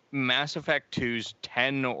what? Mass Effect 2's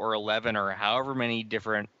 10 or 11 or however many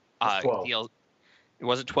different 12.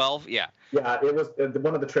 Was it 12? Yeah. Yeah, it was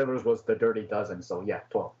one of the trailers was the Dirty Dozen, so yeah,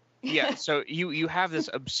 12. Yeah, so you have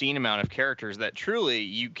this obscene amount of characters that truly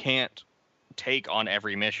you can't take on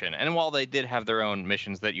every mission. And while they did have their own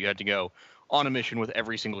missions that you had to go on a mission with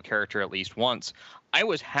every single character at least once, I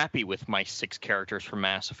was happy with my 6 characters from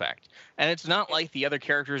Mass Effect. And it's not like the other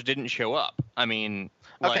characters didn't show up. I mean,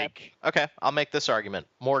 like... Okay, I'll make this argument.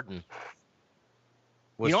 Mordin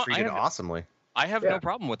was treated awesomely. I have no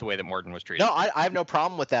problem with the way that Mordin was treated. No, I have no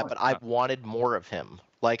problem with that, but I wanted more of him.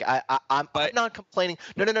 Like, I'm not complaining.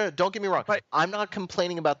 No, don't get me wrong. I'm not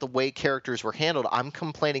complaining about the way characters were handled. I'm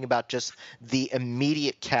complaining about just the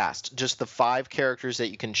immediate cast, just the 5 characters that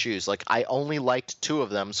you can choose. Like, I only liked 2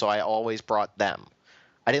 of them, so I always brought them.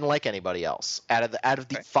 I didn't like anybody else out of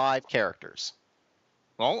the 5 characters.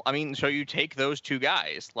 Well, I mean, so you take those 2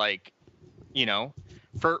 guys, like,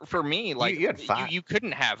 for me, like, you had 5. You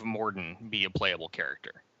couldn't have Mordin be a playable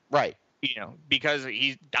character. Right. Because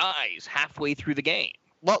he dies halfway through the game.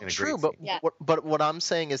 Well, true, but what I'm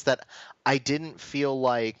saying is that I didn't feel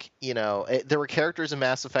like, there were characters in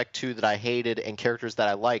Mass Effect 2 that I hated and characters that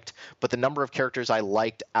I liked, but the number of characters I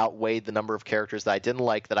liked outweighed the number of characters that I didn't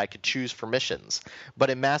like that I could choose for missions.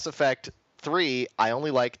 But in Mass Effect 3, I only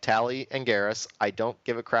like Tali and Garrus. I don't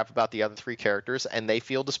give a crap about the other 3 characters, and they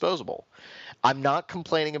feel disposable. I'm not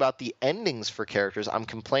complaining about the endings for characters. I'm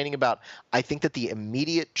complaining about, I think that the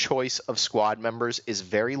immediate choice of squad members is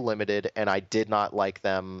very limited, and I did not like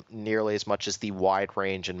them nearly as much as the wide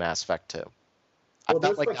range in Mass Effect 2. Well,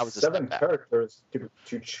 there's like 7 characters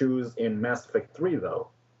to choose in Mass Effect 3, though.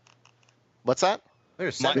 What's that?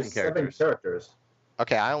 There's 7 characters. 7 characters.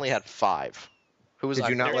 Okay, I only had 5. Who was Did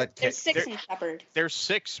you not let? There's 6 in Shepard. There's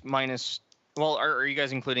 6 minus. Well, are you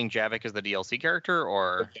guys including Javik as the DLC character,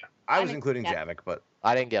 or? I was including Javik, but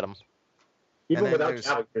I didn't get him. Even without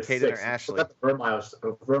Javik, there's Kaden 6. or Ashley. That's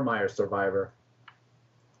Vermeer Survivor.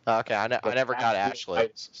 Okay, I never got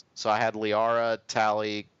Ashley. So I had Liara,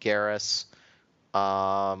 Tali, Garrus,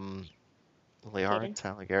 Liara,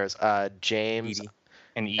 Tali, Garrus, James, Edie.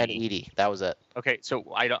 And Edie. That was it. Okay,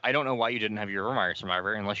 so I don't know why you didn't have your Vermeer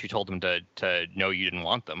Survivor unless you told them to know you didn't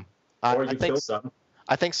want them. Or you killed them.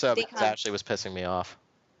 I think so, because Ashley was pissing me off.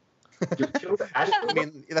 You killed Ashley? I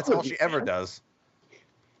mean, that's all she ever does.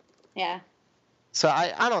 Yeah. So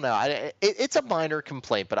I don't know. It's a minor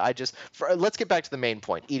complaint, but let's get back to the main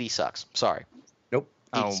point. Edie sucks. Sorry. Nope.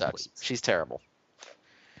 Edie sucks. Please. She's terrible.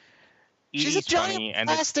 Edie's She's a giant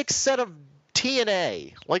plastic set of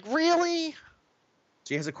TNA. Like, really?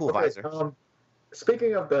 She has a cool visor.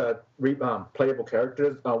 Speaking of the playable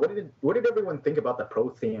characters, what did everyone think about the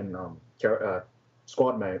Prothean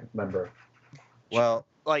squad member? Well,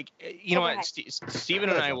 like you know Go what, ahead. Steven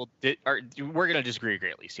and I we're gonna disagree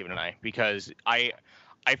greatly, Steven and I, because I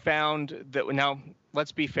found that now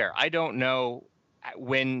let's be fair. I don't know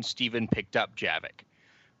when Steven picked up Javik.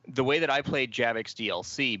 The way that I played Javik's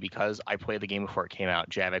DLC, because I played the game before it came out,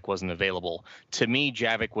 Javik wasn't available. To me,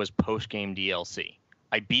 Javik was post-game DLC.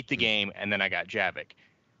 I beat the game and then I got Javik.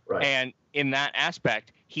 Right. And in that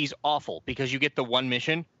aspect, he's awful because you get the one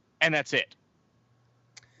mission and that's it.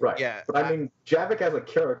 Right. Yeah, But I mean, Javik as a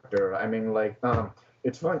character, I mean, like,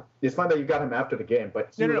 it's fun. It's fun that you got him after the game,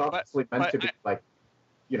 but he was obviously meant to be like,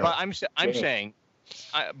 you know. But I'm saying,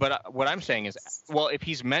 what I'm saying is, well, if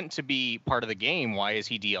he's meant to be part of the game, why is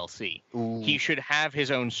he DLC? Ooh. He should have his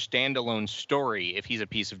own standalone story if he's a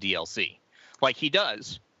piece of DLC. Like he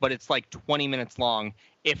does, but it's like 20 minutes long,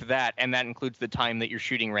 if that, and that includes the time that you're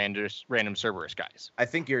shooting random Cerberus guys.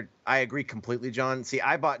 I agree completely, John. See,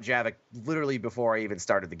 I bought Javik literally before I even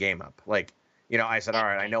started the game up. Like, you know, I said, all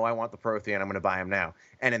right, I know I want the Prothean, I'm going to buy him now.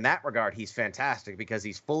 And in that regard, he's fantastic because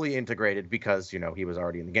he's fully integrated because, you know, he was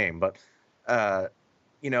already in the game. But,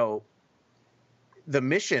 you know, the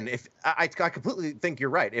mission, if I completely think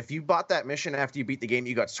you're right. If you bought that mission after you beat the game,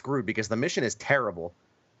 you got screwed because the mission is terrible.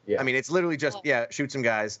 Yeah. I mean, it's literally just, shoot some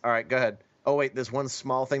guys. All right, go ahead. Oh, wait, there's one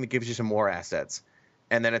small thing that gives you some more assets.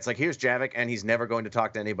 And then it's like, here's Javik, and he's never going to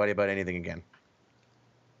talk to anybody about anything again.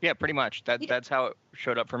 Yeah, pretty much. That's how it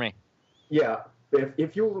showed up for me. Yeah,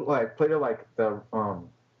 if you like played it like the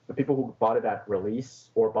people who bought it at release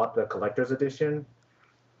or bought the collector's edition,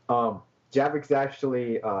 Javik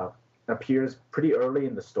actually appears pretty early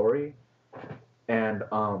in the story, and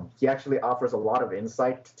he actually offers a lot of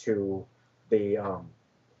insight to the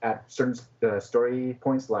at certain story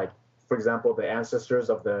points, like for example the ancestors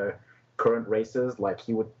of the current races. Like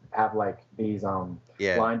he would have like these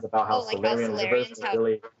lines about how Solarian livers were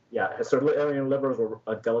really Solarian livers were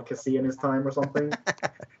a delicacy in his time or something.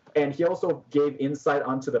 And he also gave insight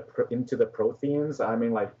into the Protheans. I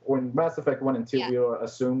mean, like when Mass Effect 1 and 2, we were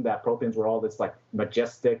assumed that Protheans were all this like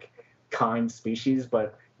majestic, kind species,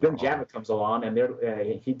 but then Javik comes along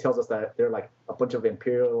and he tells us that they're like a bunch of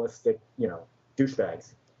imperialistic, you know,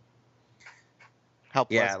 douchebags. How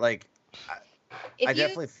pleasant. Yeah, like I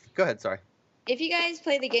definitely go ahead. Sorry. If you guys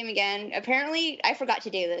play the game again, apparently I forgot to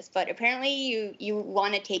do this, but apparently you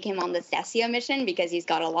want to take him on the Cessia mission because he's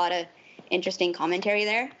got a lot of interesting commentary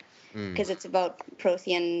there because it's about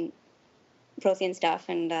Prothean stuff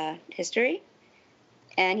and history.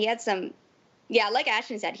 And he had some, like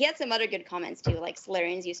Ashton said, he had some other good comments too, like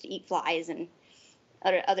Solarians used to eat flies and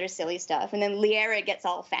other silly stuff. And then Liara gets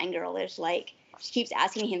all fangirlish, like she keeps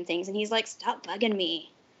asking him things, and he's like, "Stop bugging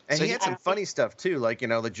me." And So he had some funny stuff too, like, you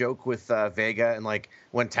know, the joke with Vega, and like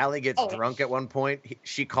when Tali gets drunk at one point,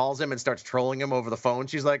 she calls him and starts trolling him over the phone.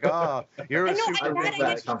 She's like, "Oh, you're a super." I love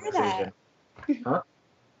that conversation. Huh?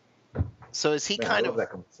 So is he I kind love of that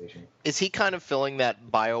conversation. filling that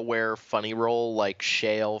BioWare funny role like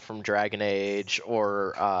Shale from Dragon Age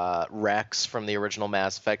or Rex from the original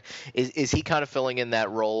Mass Effect? Is he kind of filling in that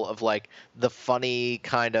role of like the funny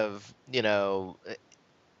kind of, you know?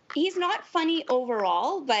 He's not funny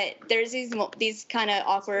overall, but there's these kind of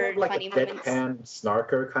awkward, like funny a moments. deadpan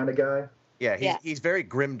snarker kind of guy. Yeah, he's very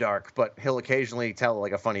grimdark, but he'll occasionally tell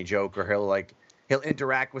like a funny joke, or he'll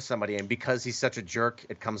interact with somebody, and because he's such a jerk,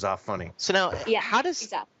 it comes off funny. So now, how does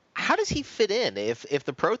he fit in? If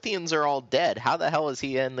the Protheans are all dead, how the hell is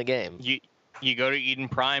he in the game? You go to Eden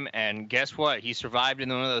Prime, and guess what? He survived in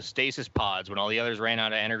one of those stasis pods when all the others ran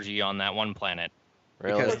out of energy on that one planet.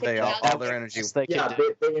 Really? Because they all their energy.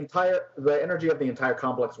 The energy of the entire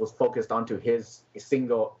complex was focused onto his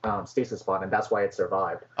single stasis pod, and that's why it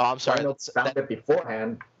survived. Oh, I'm sorry. Rhino found it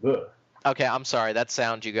beforehand. Ugh. Okay, I'm sorry. That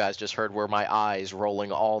sound you guys just heard were my eyes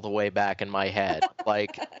rolling all the way back in my head.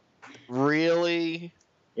 Like, really?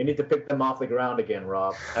 You need to pick them off the ground again,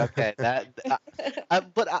 Rob. Okay,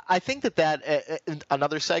 but I think that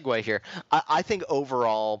another segue here. I think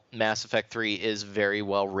overall Mass Effect 3 is very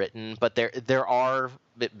well written, but there are,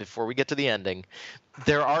 before we get to the ending,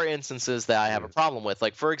 there are instances that I have a problem with.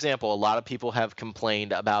 Like, for example, a lot of people have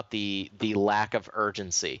complained about the lack of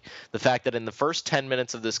urgency. The fact that in the first 10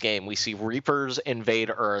 minutes of this game, we see Reapers invade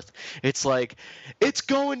Earth. It's like, it's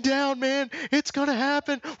going down, man. It's going to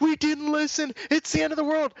happen. We didn't listen. It's the end of the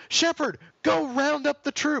world. Shepard, go round up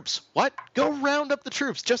the troops. What? Go round up the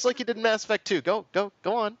troops, just like you did in Mass Effect 2. Go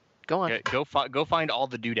on. Go on. Go find all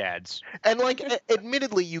the doodads. And like,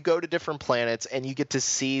 admittedly, you go to different planets and you get to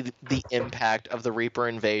see the impact of the Reaper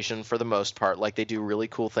invasion for the most part. Like, they do really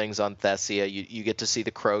cool things on Thessia. You get to see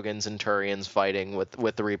the Krogans and Turians fighting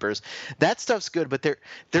with the Reapers. That stuff's good, but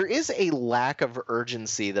there is a lack of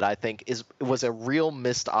urgency that I think was a real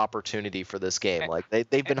missed opportunity for this game. Like,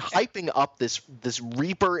 they've been hyping up this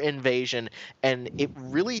Reaper invasion, and it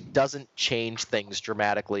really doesn't change things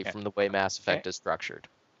dramatically from the way Mass Effect is structured.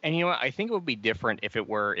 And you know what? I think it would be different if it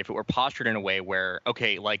were postured in a way where,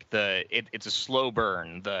 okay, like it's a slow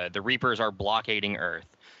burn. The Reapers are blockading Earth.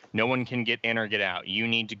 No one can get in or get out. You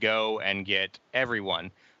need to go and get everyone.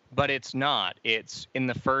 But it's not. It's in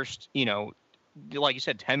the first, like you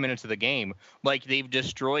said, 10 minutes of the game, like they've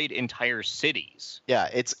destroyed entire cities. Yeah,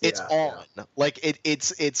 it's on. Yeah. Like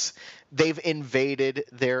it's they've invaded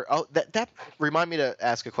their that remind me to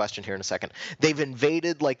ask a question here in a second. They've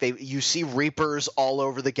invaded, like you see Reapers all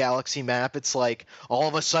over the galaxy map. It's like all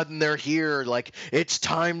of a sudden they're here, like it's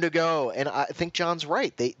time to go. And I think John's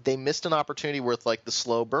right. They missed an opportunity with like the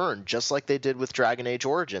slow burn, just like they did with Dragon Age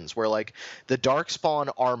Origins, where like the Darkspawn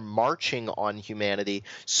are marching on humanity,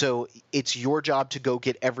 so it's your job to go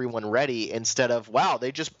get everyone ready instead of, wow,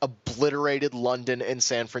 they just obliterated London and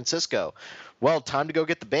San Francisco. Well, time to go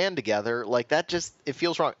get the band together. Like, that just, it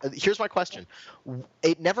feels wrong. Here's my question.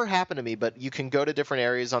 It never happened to me, but you can go to different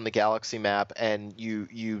areas on the galaxy map and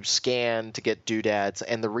you scan to get doodads,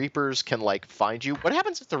 and the Reapers can, like, find you. What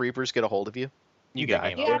happens if the Reapers get a hold of you? You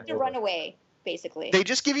have to run away, basically. They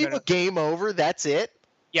just give you a game over? That's it?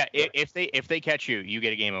 Yeah, if they catch you, you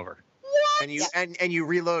get a game over. What? And you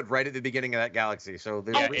reload right at the beginning of that galaxy. So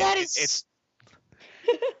there's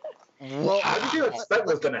Well, what did you expect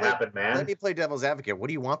was going to happen, man? Let me play devil's advocate. What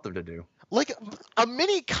do you want them to do? Like a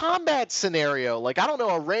mini combat scenario. Like, I don't know,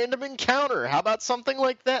 a random encounter. How about something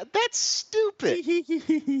like that? That's stupid.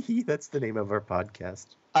 That's the name of our podcast.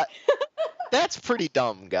 That's pretty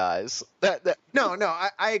dumb, guys. No,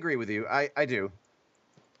 I agree with you. I do.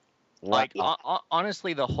 Like,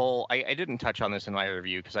 honestly, the whole... I didn't touch on this in my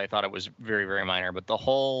review because I thought it was very, very minor, but the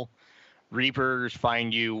whole Reapers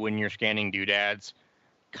find you when you're scanning doodads,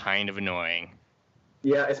 kind of annoying.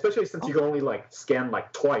 Yeah, especially since you can only like scan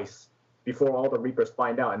like twice before all the Reapers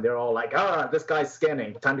find out, and they're all like, this guy's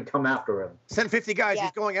scanning, time to come after him. Send 50 guys,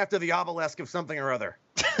 he's going after the obelisk of something or other.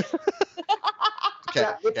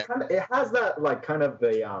 Yeah, it has that like kind of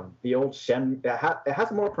the old Shen. It has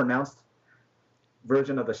a more pronounced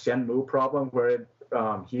version of the Shenmue problem where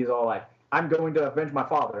he's all like, I'm going to avenge my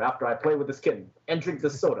father after I play with this kitten and drink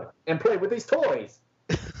this soda and play with these toys.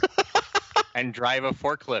 And drive a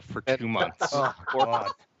forklift for 2 months. Oh,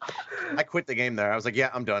 God. I quit the game there. I was like, yeah,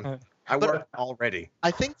 I'm done. I worked already.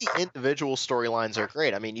 I think the individual storylines are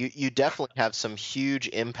great. I mean, you definitely have some huge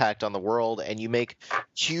impact on the world, and you make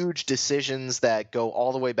huge decisions that go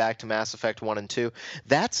all the way back to Mass Effect 1 and 2.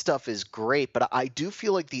 That stuff is great, but I do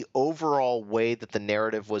feel like the overall way that the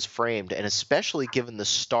narrative was framed, and especially given the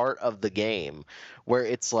start of the game, where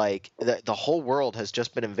it's like the whole world has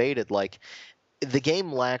just been invaded, like the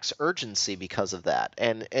game lacks urgency because of that.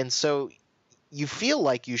 And so you feel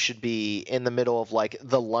like you should be in the middle of like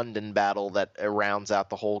the London battle that rounds out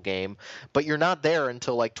the whole game, but you're not there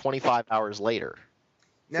until like 25 hours later.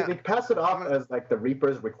 So they pass it off as like the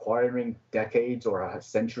Reapers requiring decades or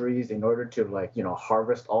centuries in order to like,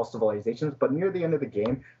 harvest all civilizations. But near the end of the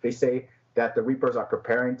game, they say that the Reapers are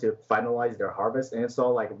preparing to finalize their harvest. And it's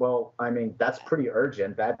all like, well, I mean, that's pretty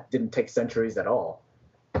urgent. That didn't take centuries at all.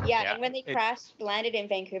 Yeah, and when they landed in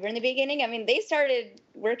Vancouver in the beginning, I mean, they started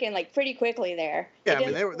working like pretty quickly there. Yeah, I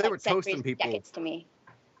mean, they were toasting people. Decades to me.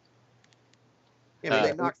 Yeah,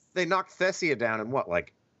 I mean, they knocked Thessia down in what,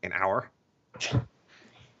 like an hour?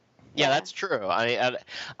 Yeah, that's true. I mean,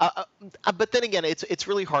 but then again, it's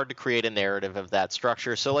really hard to create a narrative of that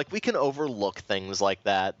structure. So like, we can overlook things like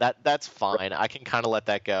that. That's fine. I can kind of let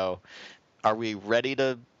that go. Are we ready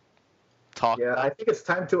to talk? Yeah, I think it's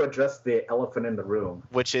time to address the elephant in the room.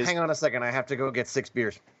 Which is, hang on a second, I have to go get 6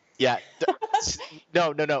 beers. Yeah,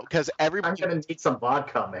 no, because everybody. I'm gonna need some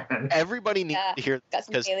vodka, man. Everybody needs to hear this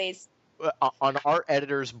because on our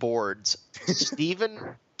editors' boards, Steven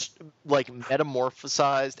like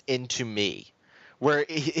metamorphosized into me, where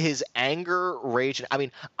his anger, rage. I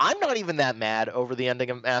mean, I'm not even that mad over the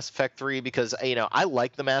ending of Mass Effect 3 because, I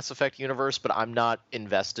like the Mass Effect universe, but I'm not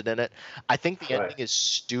invested in it. I think the ending is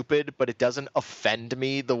stupid, but it doesn't offend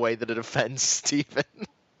me the way that it offends Steven.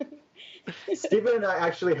 Steven and I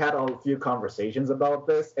actually had a few conversations about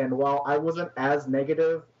this, and while I wasn't as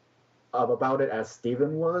negative about it as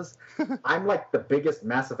Steven was. I'm like the biggest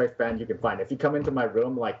Mass Effect fan you can find. If you come into my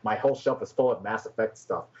room, like my whole shelf is full of Mass Effect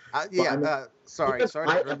stuff. Yeah. I mean, Sorry. because Sorry.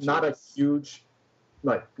 To I am interrupt not you. a huge,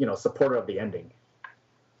 like, supporter of the ending.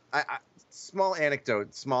 Small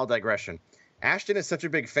anecdote, small digression. Ashton is such a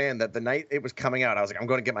big fan that the night it was coming out, I was like, I'm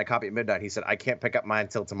going to get my copy at midnight. He said, I can't pick up mine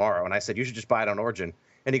until tomorrow. And I said, you should just buy it on Origin.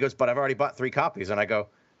 And he goes, but I've already bought 3 copies. And I go,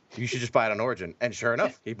 you should just buy it on Origin. And sure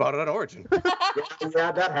enough, he bought it on Origin.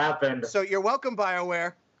 Yeah, that happened. So you're welcome,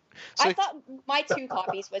 BioWare. So- I thought my 2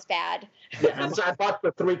 copies was bad. Yeah, and so I bought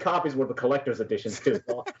the 3 copies were the collector's editions too.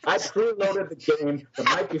 So I preloaded the game the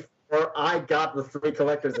night before I got the 3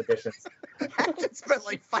 collector's editions. Ashton spent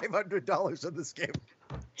like $500 on this game.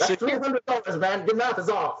 That's $300, man. Your math is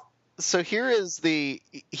off. So here's the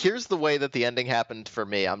way that the ending happened for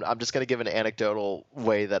me. I'm just going to give an anecdotal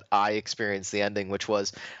way that I experienced the ending, which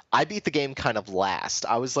was I beat the game kind of last.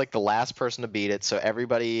 I was like the last person to beat it, so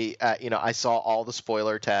everybody, I saw all the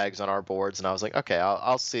spoiler tags on our boards, and I was like, okay,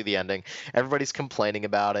 I'll see the ending. Everybody's complaining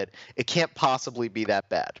about it. It can't possibly be that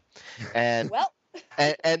bad. And Well,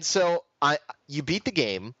 and so you beat the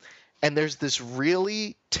game. And there's this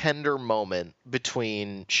really tender moment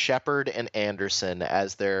between Shepard and Anderson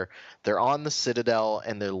as they're on the Citadel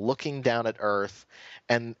and they're looking down at Earth,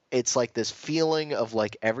 and it's like this feeling of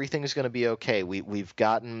like everything's going to be okay. We've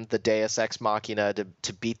gotten the Deus Ex Machina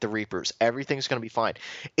to beat the Reapers. Everything's going to be fine.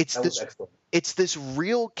 That was excellent. It's this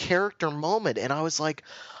real character moment, and I was like,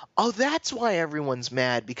 oh, that's why everyone's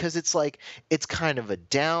mad, because it's like it's kind of a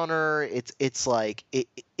downer. It's like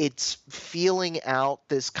it's feeling out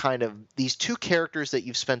this kind of these 2 characters that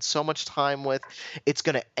you've spent so much time with. It's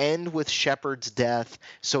going to end with Shepard's death,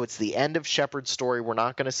 so it's the end of Shepard's story. We're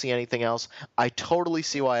not going to see anything else. I totally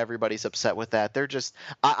see why everybody's upset with that. They're just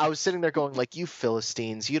I was sitting there going like, you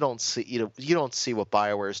Philistines, you don't see what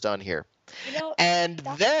BioWare's done here. And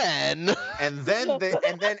then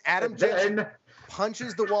Adam Jensen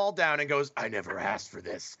punches the wall down and goes, I never asked for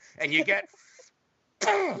this. And you get...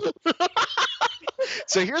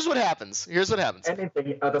 So here's what happens.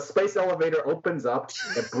 Anything. The space elevator opens up.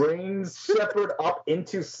 It brings Shepard up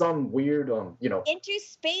into some weird, into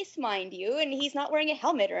space, mind you, and he's not wearing a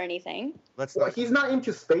helmet or anything. He's not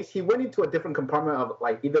into space. He went into a different compartment of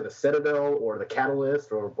like either the Citadel or the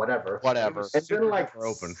Catalyst or whatever. Whatever. And then like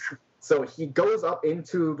open. So he goes up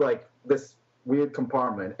into like this weird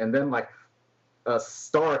compartment, and then like a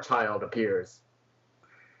Star Child appears.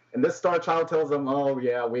 And this Star Child tells them, oh,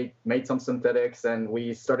 yeah, we made some synthetics and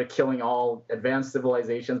we started killing all advanced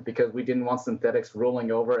civilizations because we didn't want synthetics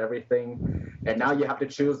ruling over everything. And now you have to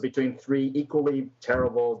choose between 3 equally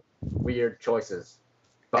terrible, weird choices.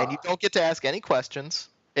 And you don't get to ask any questions.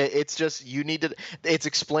 It's just it's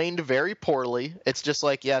explained very poorly. It's just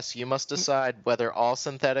like, yes, you must decide whether all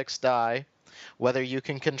synthetics die, whether you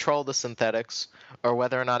can control the synthetics, or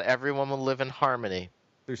whether or not everyone will live in harmony.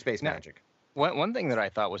 Through space Now- magic. One thing that I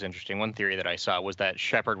thought was interesting, one theory that I saw was that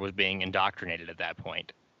Shepard was being indoctrinated at that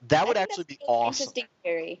point. That would I think actually be that's an awesome. Interesting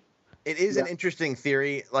theory. It is an interesting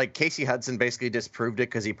theory. Like Casey Hudson basically disproved it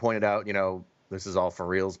because he pointed out, this is all for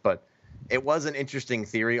reals. But it was an interesting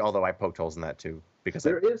theory, although I poked holes in that too. Because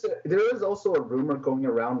there is also a rumor going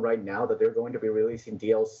around right now that they're going to be releasing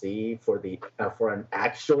DLC for an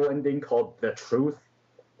actual ending called The Truth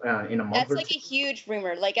in a month That's or like two. a huge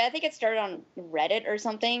rumor. Like, I think it started on Reddit or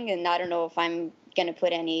something, and I don't know if I'm gonna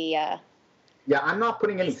put any. Yeah, I'm not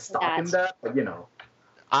putting any stock in that, but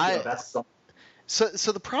that's something.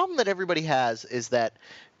 So the problem that everybody has is that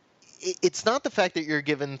it's not the fact that you're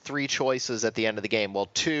given 3 choices at the end of the game. Well,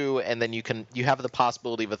 2, and then you have the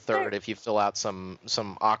possibility of a third if you fill out some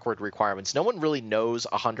awkward requirements. No one really knows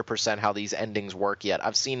 100% how these endings work yet.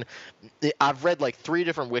 I've read like 3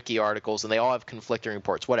 different wiki articles, and they all have conflicting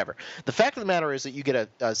reports. Whatever. The fact of the matter is that you get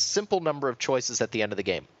a simple number of choices at the end of the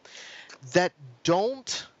game that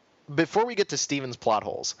don't. Before we get to Steven's plot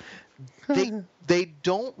holes, they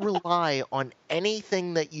don't rely on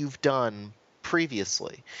anything that you've done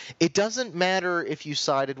previously. It doesn't matter if you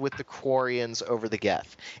sided with the Quarians over the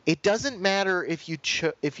Geth. It doesn't matter if you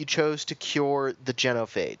chose to cure the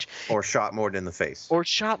Genophage. Or shot Morden in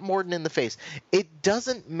the face. It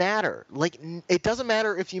doesn't matter. Like, it doesn't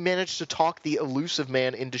matter if you manage to talk the elusive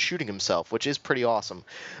man into shooting himself, which is pretty awesome.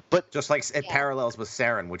 But just like it parallels with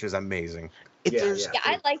Saren, which is amazing. Yeah,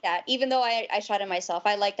 I like that. Even though I shot him myself,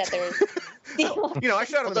 I like that there's. I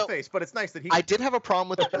shot him in the face, but it's nice that he. I did have a problem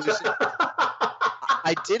with the elusive.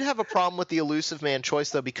 I did have a problem with the elusive man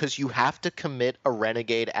choice though, because you have to commit a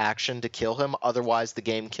renegade action to kill him. Otherwise, the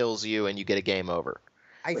game kills you and you get a game over.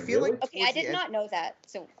 I Wait, feel really? like Okay, I towards the did end- not know that,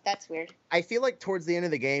 so that's weird. I feel like towards the end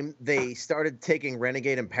of the game, they started taking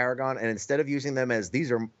Renegade and Paragon, and instead of using them as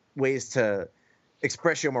these are ways to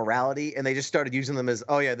express your morality, and they just started using them as,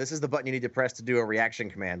 oh yeah, this is the button you need to press to do a reaction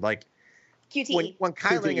command. Like QT. when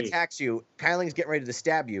Kailing QTE. attacks you, Kailing's getting ready to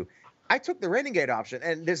stab you. I took the Renegade option,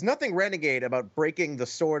 and there's nothing Renegade about breaking the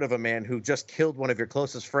sword of a man who just killed one of your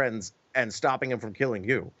closest friends and stopping him from killing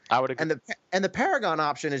you. I would agree. And the Paragon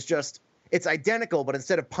option is just, it's identical, but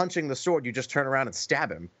instead of punching the sword, you just turn around and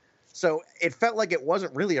stab him. So it felt like it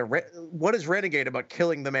wasn't really what is Renegade about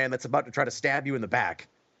killing the man that's about to try to stab you in the back?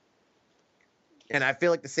 And I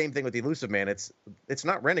feel like the same thing with Elusive Man. It's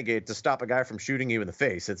not Renegade to stop a guy from shooting you in the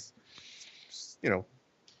face. It's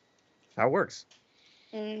how it works.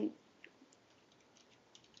 Mm,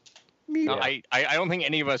 No, I don't think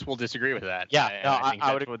any of us will disagree with that. Yeah, And no, think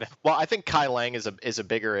I that's would. what Well, I think Kai Lang is a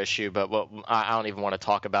bigger issue, but I don't even want to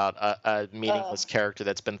talk about a meaningless character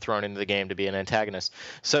that's been thrown into the game to be an antagonist.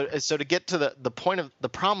 So to get to the point of the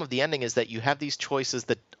problem of the ending is that you have these choices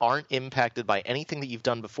that aren't impacted by anything that you've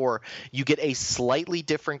done before. You get a slightly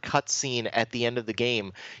different cutscene at the end of the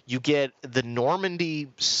game. You get the Normandy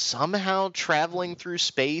somehow traveling through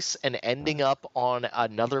space and ending up on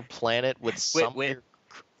another planet with some.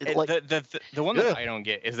 And the one that I don't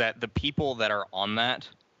get is that the people that are on that,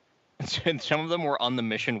 and some of them were on the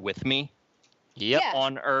mission with me Yep. Yeah.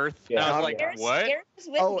 on Earth. Yeah. And I was like, Garrus, what? Garrus was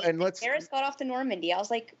with Oh, me. and let's- Garrus got off the Normandy. I was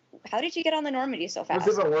like, how did you get on the Normandy so It fast?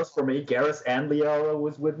 was even worse for me. Garrus and Liara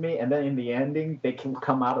was with me, and then in the ending, they can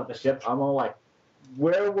come out of the ship. I'm all like,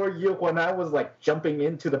 where were you when I was like jumping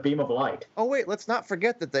into the beam of light? Oh wait, let's not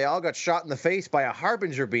forget that they all got shot in the face by a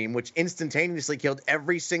Harbinger beam, which instantaneously killed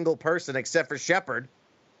every single person except for Shepard.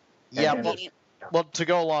 Yeah. And- Well, to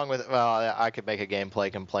go along with, I could make a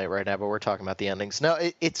gameplay complaint right now, but we're talking about the endings. No,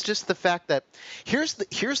 it's just the fact that here's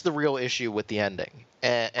the real issue with the ending,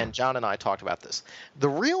 and John and I talked about this. The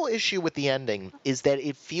real issue with the ending is that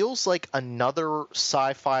it feels like another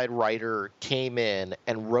sci-fi writer came in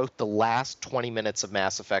and wrote the last 20 minutes of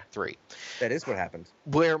Mass Effect 3. That is what happened.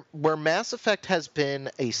 Where Mass Effect has been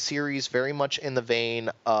a series very much in the vein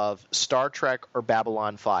of Star Trek or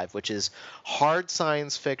Babylon 5, which is hard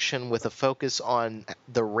science fiction with a focus on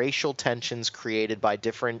the racial tensions created by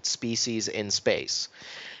different species in space.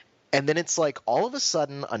 And then it's like all of a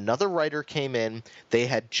sudden another writer came in, they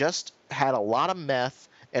had just had a lot of meth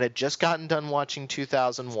and had just gotten done watching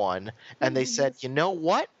 2001, and they said, you know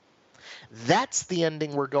what? That's the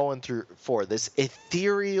ending we're going through for, this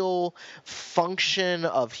ethereal function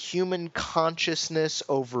of human consciousness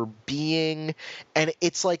over being. And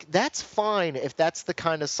it's like, that's fine if that's the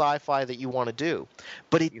kind of sci-fi that you want to do.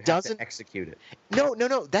 But it You have doesn't to execute it. No,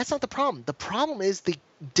 that's not the problem. The problem is the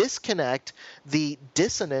disconnect, the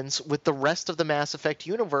dissonance with the rest of the Mass Effect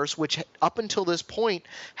universe, which up until this point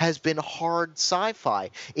has been hard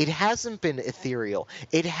sci-fi. It hasn't been ethereal.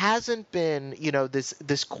 It hasn't been,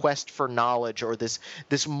 this quest for knowledge or this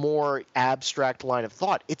more abstract line of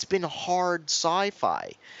thought. It's been hard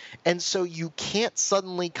sci-fi. And so you can't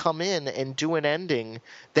suddenly come in and do an ending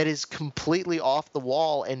that is completely off the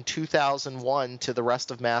wall in 2001 to the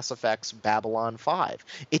rest of Mass Effect's Babylon 5.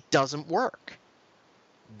 It doesn't work.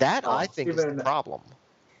 That, I think, is the problem.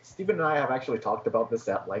 Stephen and I have actually talked about this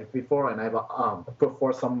at length before, and I've put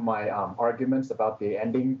forth some of my arguments about the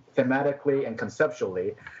ending thematically and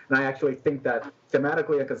conceptually. And I actually think that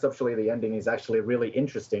thematically and conceptually, the ending is actually really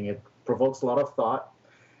interesting. It provokes a lot of thought,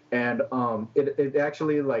 and it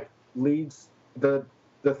actually leads the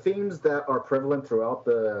themes that are prevalent throughout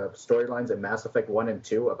the storylines in Mass Effect 1 and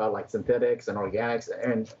 2 about synthetics and organics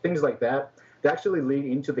and things like that. They actually lead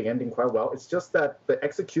into the ending quite well. It's just that the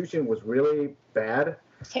execution was really bad.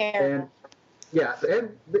 Terrible.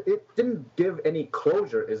 And it didn't give any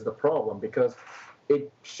closure is the problem, because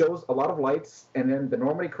it shows a lot of lights and then the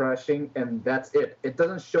Normandy crashing, and that's it. It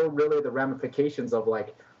doesn't show really the ramifications of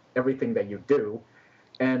everything that you do.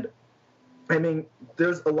 And I mean,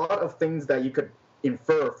 there's a lot of things that you could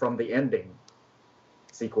infer from the ending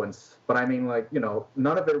sequence, but I mean,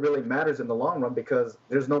 none of it really matters in the long run because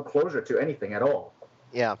there's no closure to anything at all.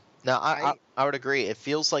 Yeah. No, I would agree. It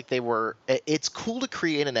feels like it's cool to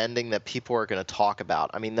create an ending that people are going to talk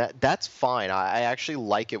about. I mean, that's fine. I actually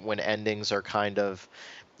like it when endings are kind of,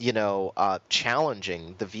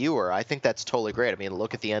 challenging the viewer. I think that's totally great. I mean,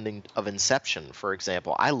 look at the ending of Inception, for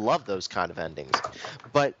example. I love those kind of endings.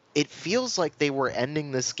 But it feels like they were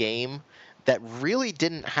ending this game that really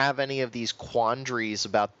didn't have any of these quandaries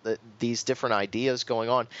about these different ideas going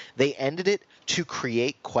on. They ended it to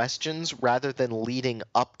create questions rather than leading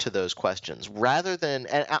up to those questions. Rather than,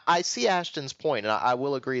 and I see Ashton's point, and I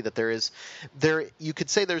will agree that you could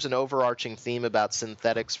say there's an overarching theme about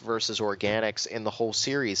synthetics versus organics in the whole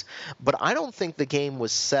series, but I don't think the game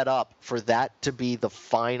was set up for that to be the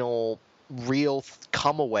final real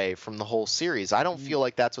come away from the whole series. I don't feel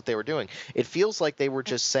like that's what they were doing. It feels like they were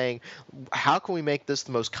just saying, how can we make this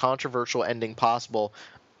the most controversial ending possible?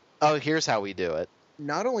 Oh, here's how we do it.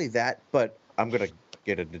 Not only that, but I'm going to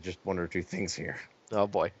get into just one or two things here. Oh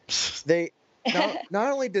boy. They not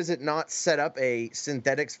only does it not set up a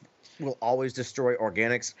synthetics will always destroy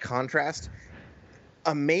organics contrast,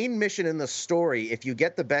 a main mission in the story, if you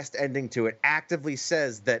get the best ending to it, actively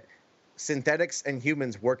says that synthetics and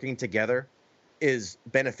humans working together is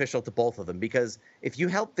beneficial to both of them, because if you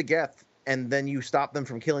help the Geth and then you stop them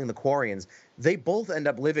from killing the Quarians, they both end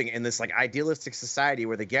up living in this like idealistic society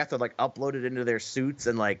where the Geth are like uploaded into their suits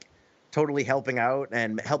and like totally helping out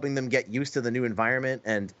and helping them get used to the new environment.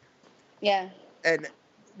 And yeah, and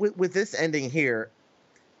with this ending here,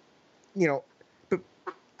 you know,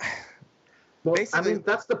 well, basically, I mean,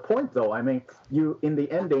 that's the point, though. I mean, you in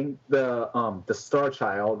the ending, the Star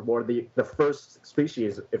Child, or the first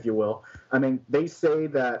species, if you will. I mean, they say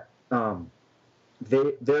that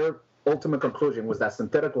their ultimate conclusion was that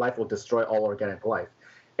synthetic life will destroy all organic life.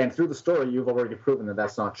 And through the story, you've already proven that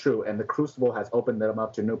that's not true. And the Crucible has opened them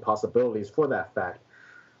up to new possibilities for that fact.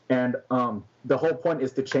 And the whole point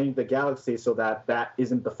is to change the galaxy so that that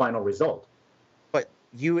isn't the final result.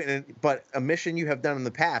 But a mission you have done in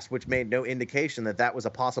the past, which made no indication that that was a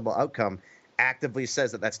possible outcome, actively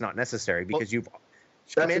says that that's not necessary, because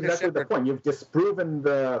That's exactly the point. You've disproven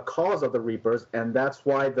the cause of the Reapers, and that's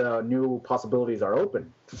why the new possibilities are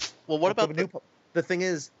open. Well, what about the thing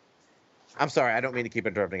is, I'm sorry, I don't mean to keep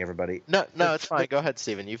interrupting everybody. No, it's fine. Go ahead,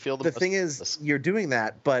 Steven. You feel the thing is, you're doing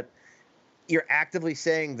that, but you're actively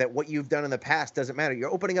saying that what you've done in the past doesn't matter.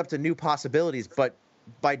 You're opening up to new possibilities, but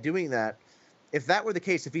by doing that, if that were the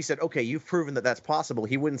case, if he said, okay, you've proven that that's possible,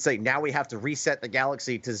 he wouldn't say, now we have to reset the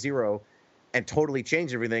galaxy to zero and totally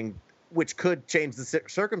change everything, which could change the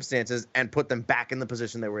circumstances and put them back in the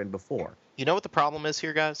position they were in before. You know what the problem is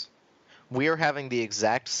here, guys? We are having the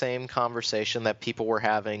exact same conversation that people were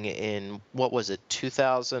having in, what was it,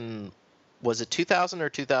 2000? Was it 2000 or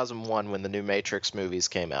 2001 when the new Matrix movies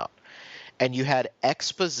came out? And you had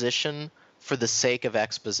exposition for the sake of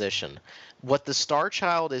exposition. What the Star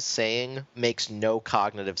Child is saying makes no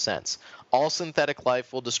cognitive sense. All synthetic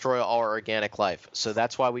life will destroy all organic life. So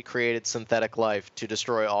that's why we created synthetic life, to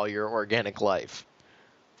destroy all your organic life.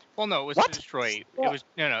 Well, no, it was to destroy.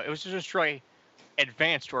 It was to destroy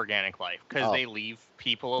advanced organic life, because they leave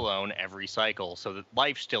people alone every cycle, so that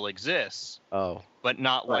life still exists. Oh. But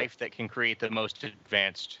not life that can create the most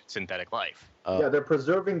advanced synthetic life. Yeah, they're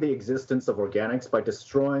preserving the existence of organics by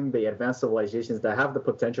destroying the advanced civilizations that have the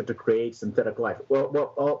potential to create synthetic life. Well,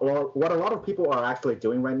 what a lot of people are actually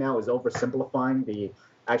doing right now is oversimplifying the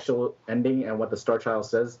actual ending and what the Star Child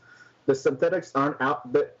says. The synthetics aren't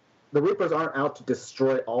out. The Reapers aren't out to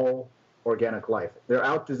destroy all organic life. They're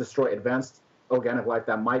out to destroy advanced organic life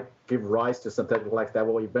that might give rise to synthetic life that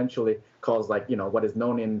will eventually cause, like, what is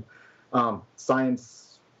known in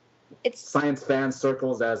science fan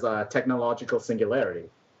circles as a technological singularity.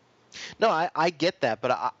 No, I get that,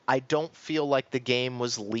 but I don't feel like the game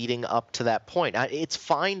was leading up to that point. It's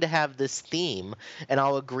fine to have this theme, and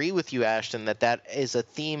I'll agree with you, Ashton, that is a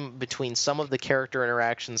theme between some of the character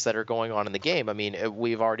interactions that are going on in the game. I mean,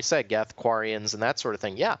 we've already said Geth, Quarians, and that sort of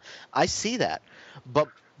thing. Yeah, I see that. But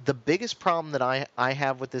the biggest problem that I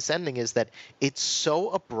have with this ending is that it's so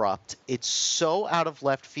abrupt, it's so out of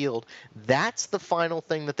left field. That's the final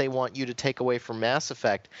thing that they want you to take away from Mass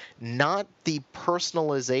Effect, not the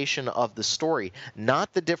personalization of the story,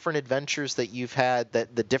 not the different adventures that you've had,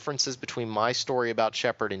 that the differences between my story about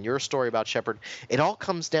Shepard and your story about Shepard. It all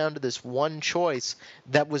comes down to this one choice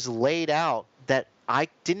that was laid out that I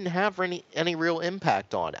didn't have any real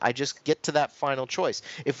impact on. I just get to that final choice.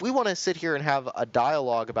 If we want to sit here and have a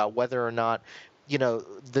dialogue about whether or not,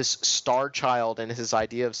 this Star Child and his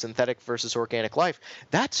idea of synthetic versus organic life,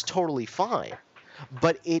 that's totally fine.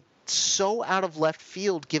 But it's so out of left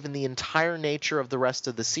field given the entire nature of the rest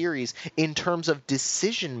of the series in terms of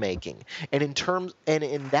decision making. And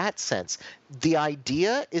in that sense, the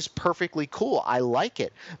idea is perfectly cool. I like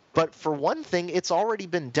it. But for one thing, it's already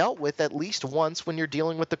been dealt with at least once when you're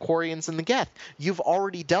dealing with the Quarians and the Geth. You've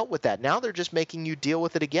already dealt with that. Now they're just making you deal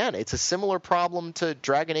with it again. It's a similar problem to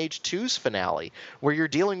Dragon Age 2's finale, where you're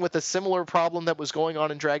dealing with a similar problem that was going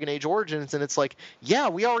on in Dragon Age Origins, and it's like, yeah,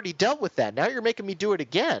 we already dealt with that. Now you're making me do it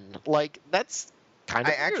again. Like, that's kind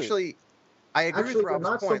of weird. I agree with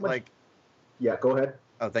Rob's point. Yeah, go ahead.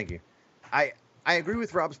 Oh, thank you. I agree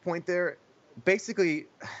with Rob's point there. Basically,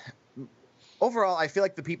 overall, I feel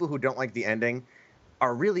like the people who don't like the ending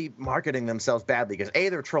are really marketing themselves badly because A,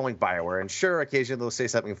 they're trolling BioWare, and sure, occasionally they'll say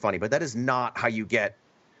something funny, but that is not how you get.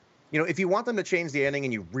 If you want them to change the ending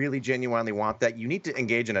and you really genuinely want that, you need to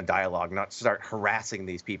engage in a dialogue, not start harassing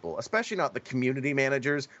these people, especially not the community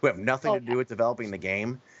managers who have nothing to do with developing the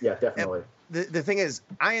game. Yeah, definitely. The thing is,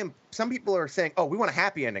 some people are saying, oh, we want a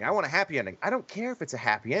happy ending. I want a happy ending. I don't care if it's a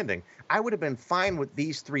happy ending. I would have been fine with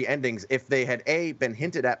these 3 endings if they had, A, been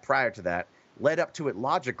hinted at prior to that, led up to it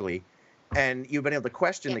logically, and you've been able to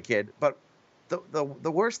question the kid. But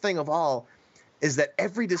the worst thing of all is that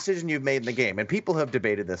every decision you've made in the game, and people have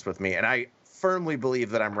debated this with me, and I firmly believe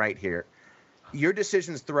that I'm right here, your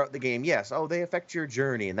decisions throughout the game, yes, they affect your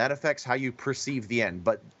journey, and that affects how you perceive the end.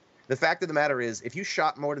 But the fact of the matter is, if you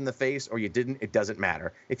shot Mort in the face or you didn't, it doesn't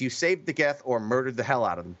matter. If you saved the Geth or murdered the hell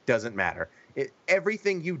out of them, doesn't matter.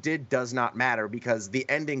 Everything you did does not matter because the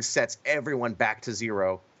ending sets everyone back to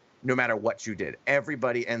zero no matter what you did.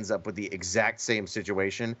 Everybody ends up with the exact same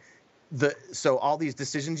situation. So all these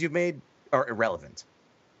decisions you've made are irrelevant.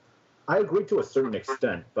 I agree to a certain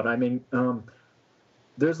extent, but I mean,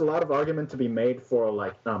 there's a lot of argument to be made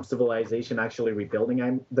for Civilization actually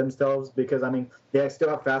rebuilding themselves because I mean they still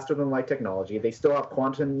have faster than light technology. They still have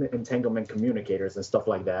quantum entanglement communicators and stuff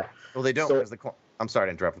like that. Well, they don't because I'm sorry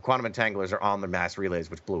to interrupt. The quantum entanglers are on the mass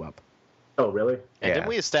relays, which blew up. Oh, really? And didn't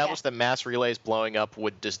we establish that mass relays blowing up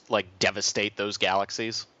would just devastate those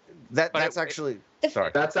galaxies? That's actually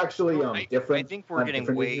different. I think we're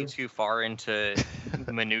getting way too far into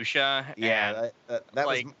minutia. Yeah, that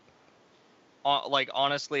was.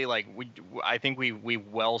 Honestly, I think we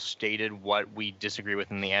well stated what we disagree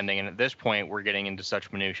with in the ending, and at this point, we're getting into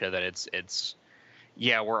such minutia that it's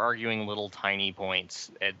we're arguing little tiny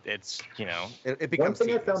points. It becomes. One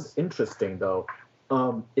thing I found interesting though,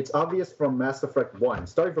 it's obvious from Mass Effect 1,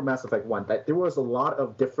 starting from Mass Effect 1, that there was a lot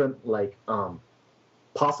of different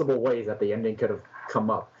possible ways that the ending could have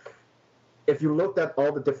come up. If you looked at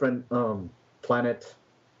all the different planet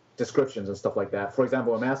descriptions and stuff like that, for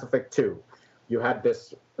example, in Mass Effect 2. You had the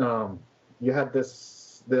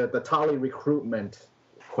Tali recruitment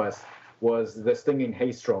quest was this thing in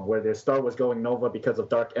Haystrom where their star was going nova because of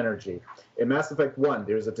dark energy. In Mass Effect 1,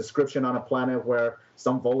 there's a description on a planet where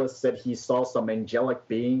some Volus said he saw some angelic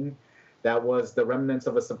being that was the remnants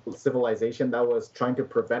of a civilization that was trying to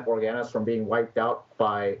prevent Organas from being wiped out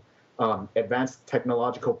by advanced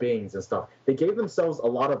technological beings and stuff. They gave themselves a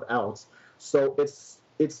lot of outs, so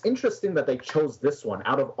it's interesting that they chose this one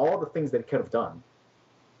out of all the things they could have done.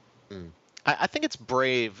 I think it's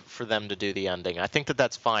brave for them to do the ending. I think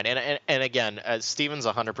that's fine. And again, as Steven's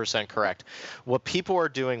 100% correct, what people are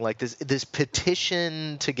doing, this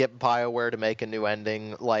petition to get BioWare to make a new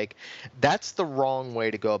ending, that's the wrong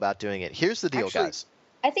way to go about doing it. Here's the deal, guys.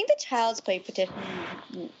 I think the Child's Play petition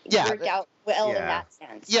worked out well in that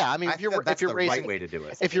sense. Yeah, I mean, if you're raising, right way to do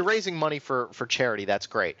it. If you're raising money for charity, that's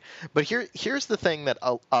great. But here's the thing that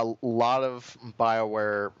a lot of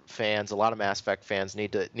BioWare fans, a lot of Mass Effect fans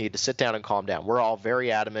need to sit down and calm down. We're all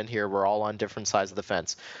very adamant here. We're all on different sides of the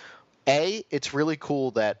fence. It's really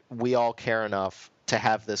cool that we all care enough to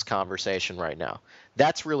have this conversation right now.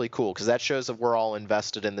 That's really cool because that shows that we're all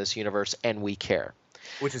invested in this universe and we care.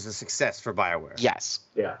 Which is a success for BioWare. Yes.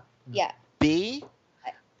 Yeah. Yeah. B,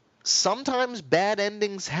 sometimes bad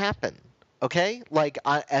endings happen. Okay?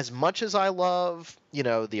 As much as I love,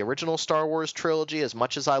 the original Star Wars trilogy, as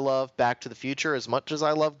much as I love Back to the Future, as much as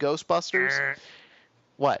I love Ghostbusters.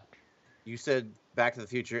 What? You said Back to the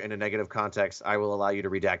Future in a negative context. I will allow you to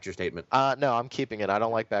redact your statement. No, I'm keeping it. I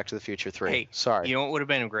don't like Back to the Future 3. Hey, sorry. You know what would have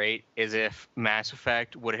been great is if Mass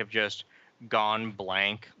Effect would have just gone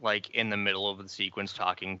blank in the middle of the sequence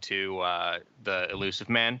talking to the Elusive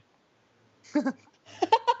Man.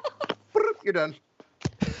 You're done.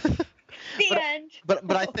 The end. But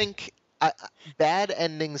I think bad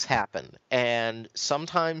endings happen, and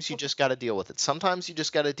sometimes you just got to deal with it. Sometimes you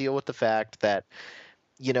just got to deal with the fact that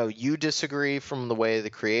you disagree from the way the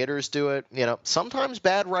creators do it. Sometimes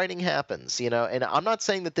bad writing happens, and I'm not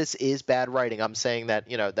saying that this is bad writing. I'm saying that,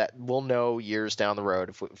 that we'll know years down the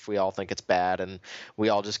road if we all think it's bad and we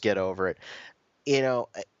all just get over it.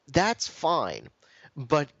 That's fine.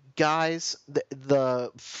 But guys,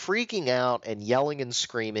 the freaking out and yelling and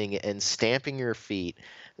screaming and stamping your feet,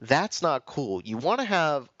 that's not cool. You want to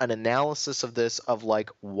have an analysis of this, of like,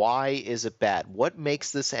 why is it bad? What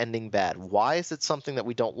makes this ending bad? Why is it something that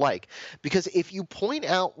we don't like? Because if you point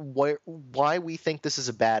out why we think this is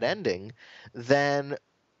a bad ending, then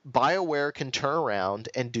BioWare can turn around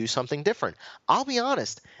and do something different. I'll be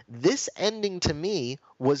honest, this ending to me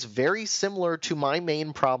was very similar to my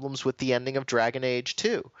main problems with the ending of Dragon Age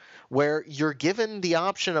 2, where you're given the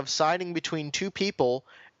option of siding between two people,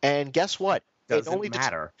 and guess what? Doesn't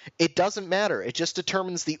matter. It doesn't matter. It just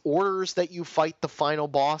determines the orders that you fight the final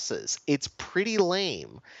bosses. It's pretty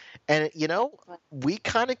lame. And, we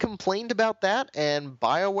kind of complained about that, and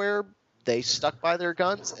BioWare, they stuck by their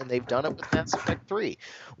guns, and they've done it with Mass Effect 3.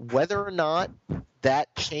 Whether or not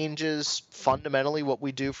that changes fundamentally what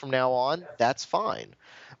we do from now on, that's fine.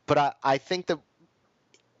 But I think that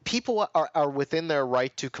people are within their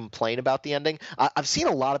right to complain about the ending. I've seen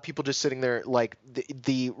a lot of people just sitting there like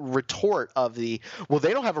the retort of well,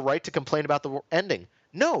 they don't have a right to complain about the ending.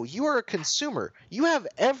 No, you are a consumer. You have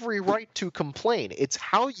every right to complain. It's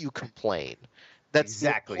how you complain. That's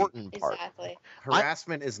Exactly. the important part. Exactly.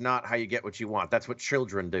 Harassment is not how you get what you want. That's what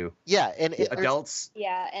children do. Yeah, and Adults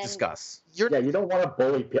Yeah, and discuss. You don't want to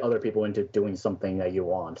bully other people into doing something that you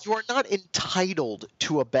want. You are not entitled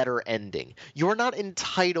to a better ending. You are not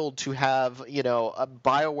entitled to have,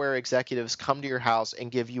 BioWare executives come to your house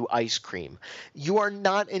and give you ice cream. You are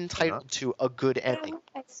not entitled to a good I ending. want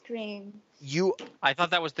ice cream. I thought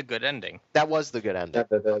that was the good ending. That was the good ending.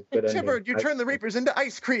 The good ending. Shepard, you turn the Reapers into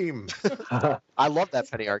ice cream. I love that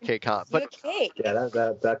Penny Arcade comic. But Okay. Yeah,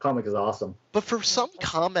 that comic is awesome. But for some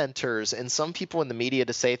commenters and some people in the media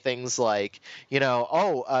to say things like,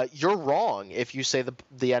 you're wrong if you say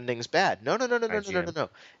the ending's bad. No.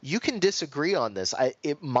 You can disagree on this.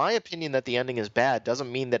 My opinion that the ending is bad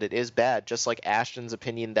doesn't mean that it is bad. Just like Ashton's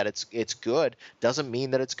opinion that it's good doesn't mean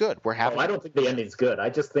that it's good. I don't think the ending's good. I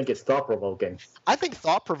just think it's thought-provoking. I think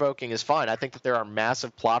thought-provoking is fine. I think that there are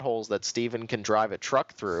massive plot holes that Steven can drive a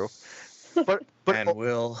truck through. But and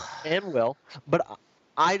will. But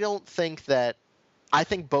I don't think that. I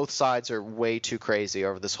think both sides are way too crazy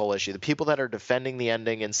over this whole issue. The people that are defending the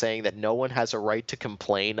ending and saying that no one has a right to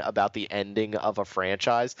complain about the ending of a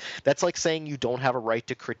franchise, that's like saying you don't have a right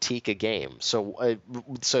to critique a game. So Right.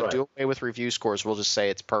 Do away with review scores. We'll just say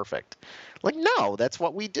it's perfect. Like, no, that's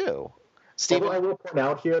what we do. Steven? Although I will point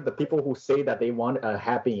out here, the people who say that they want a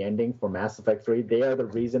happy ending for Mass Effect 3, they are the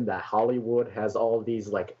reason that Hollywood has all these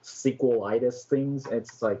like sequel-itis things.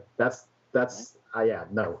 It's like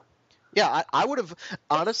no. Yeah, I would have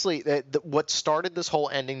honestly. What started this whole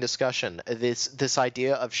ending discussion, this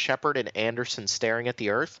idea of Shepard and Anderson staring at the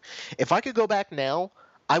Earth. If I could go back now,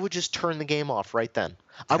 I would just turn the game off right then.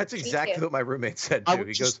 That's exactly what my roommate said I too. would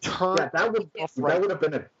He just goes, turn. Yeah, that would have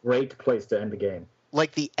been a great place to end the game.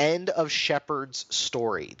 Like the end of Shepard's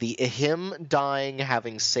story, him dying,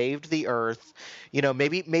 having saved the Earth.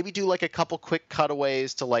 Maybe do like a couple quick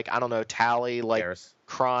cutaways to like, I don't know, Tali like Garrus.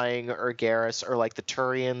 crying, or Garrus, or like the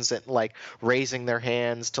Turians and like raising their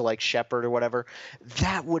hands to like Shepard or whatever.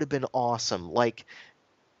 That would have been awesome. Like,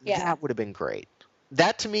 that would have been great.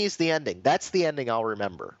 That to me is the ending. That's the ending I'll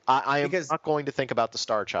remember. I am not going to think about the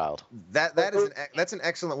Star Child. That's an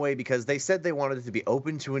excellent way, because they said they wanted it to be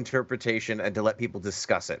open to interpretation and to let people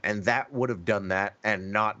discuss it, and that would have done that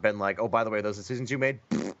and not been like, oh, by the way, those decisions you made.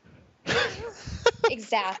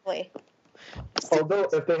 Exactly. Although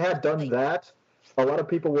if they had done that, a lot of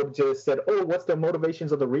people would have just said, "Oh, what's the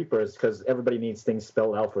motivations of the Reapers?" Because everybody needs things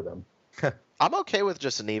spelled out for them. I'm okay with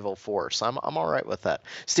just an evil force. I'm all right with that.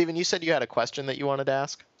 Steven, you said you had a question that you wanted to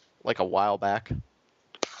ask, like a while back.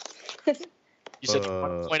 You said you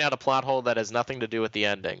want to point out a plot hole that has nothing to do with the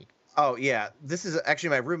ending. Oh yeah, this is actually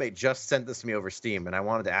my roommate just sent this to me over Steam, and I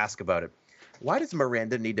wanted to ask about it. Why does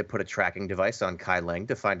Miranda need to put a tracking device on Kai Lang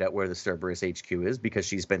to find out where the Cerberus HQ is? Because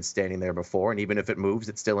she's been standing there before, and even if it moves,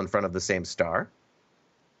 it's still in front of the same star.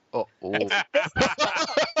 Oh.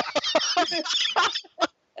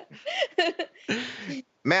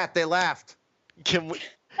 Matt, they laughed. Can we?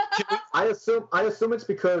 I assume it's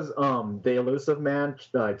because the Elusive Man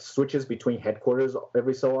switches between headquarters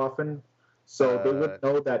every so often, so they would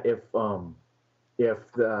know that if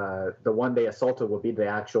the one they assaulted would be the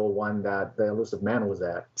actual one that the Elusive Man was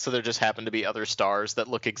at. So there just happen to be other stars that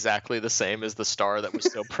look exactly the same as the star that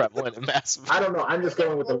was so prevalent in Mass Effect. I don't know. I'm just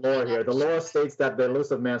going with the lore here. The lore states that the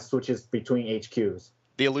Elusive Man switches between HQs.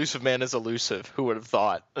 The Elusive Man is elusive. Who would have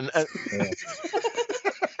thought?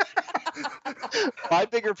 My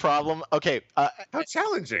bigger problem. Okay. How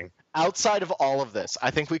challenging. Outside of all of this,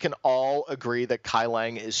 I think we can all agree that Kai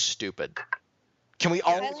Lang is stupid. Can we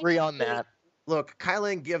all Kai Lang agree is on really- that? Look, Kai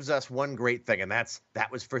Lang gives us one great thing, and that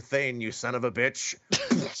was for Thane, you son of a bitch.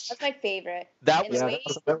 That's my favorite. That And was the Yeah, way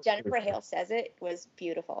that was Jennifer pretty Hale says it was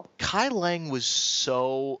beautiful. Kai Lang was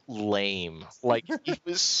so lame. Like he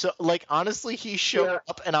was so like honestly, he showed Yeah.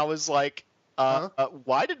 up and I was like,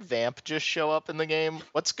 why did Vamp just show up in the game?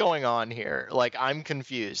 What's going on here? Like I'm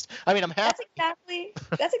confused. I mean, I'm happy.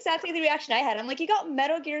 That's exactly the reaction I had. I'm like, you got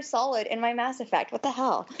Metal Gear Solid in my Mass Effect. What the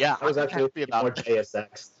hell? Yeah, I was I'm actually happy about more that.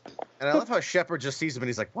 JSX. And I love how Shepard just sees him and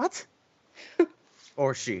he's like, "What?"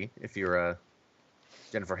 Or she, if you're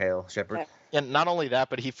Jennifer Hale Shepard. Yeah. And not only that,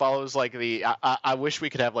 but he follows like the. I wish we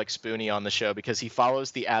could have like Spoonie on the show because he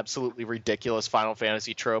follows the absolutely ridiculous Final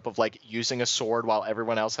Fantasy trope of like using a sword while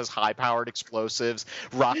everyone else has high-powered explosives,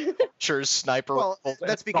 rocket launchers, sniper. Well, rifles,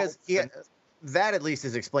 that's and because assault that at least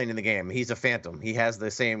is explained in the game. He's a phantom. He has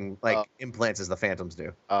the same like Oh. implants as the phantoms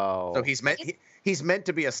do. Oh, So he's meant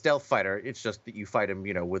to be a stealth fighter. It's just that you fight him,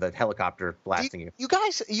 with a helicopter blasting you. You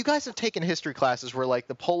guys have taken history classes where like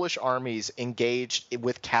the Polish armies engaged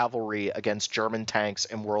with cavalry against German tanks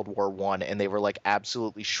in World War I, and they were like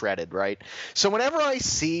absolutely shredded, right? So whenever I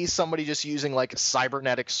see somebody just using like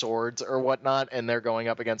cybernetic swords or whatnot, and they're going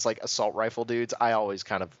up against like assault rifle dudes, I always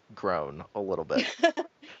kind of groan a little bit.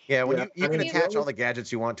 Yeah, when Yeah, you I can mean, attach all the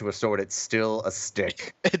gadgets you want to a sword, it's still a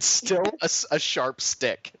stick. It's still a sharp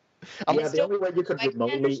stick. I'm Yeah, the only way you could Like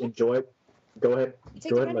remotely Anderson? enjoy it. Go ahead. It's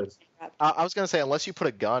Go like ahead, the Liz. I was going to say, unless you put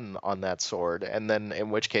a gun on that sword, and then in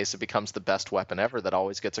which case it becomes the best weapon ever that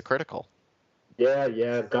always gets a critical.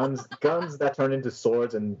 Yeah. Guns that turn into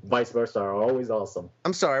swords and vice versa are always awesome.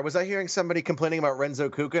 I'm sorry, was I hearing somebody complaining about Renzo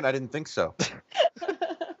Kukin? I didn't think so.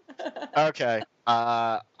 Okay.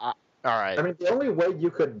 All right. I mean, the only way you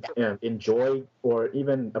could enjoy or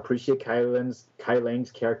even appreciate Kai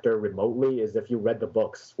Lang's character remotely is if you read the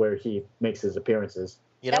books where he makes his appearances.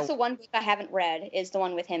 You That's know, the one book I haven't read. Is the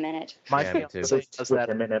one with him in it. my Yeah, me too. fiance does With that.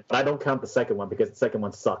 him in it, but I don't count the second one because the second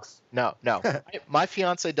one sucks. No. My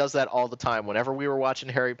fiance does that all the time. Whenever we were watching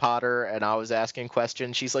Harry Potter and I was asking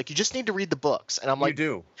questions, she's like, "You just need to read the books." And I'm You like,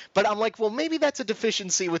 do. "But I'm like, well, maybe that's a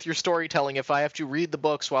deficiency with your storytelling if I have to read the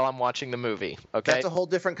books while I'm watching the movie." Okay. That's a whole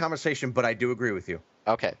different conversation, but I do agree with you.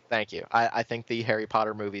 Okay. Thank you. I think the Harry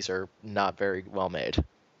Potter movies are not very well made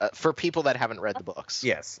for people that haven't read the books.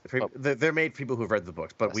 Yes, they're made for people who've read the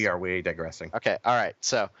books, but we are way digressing. Okay. All right.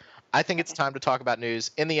 So I think it's time to talk about news.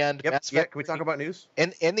 In the end, Yep. Mass Yeah. Effect Can we talk about news?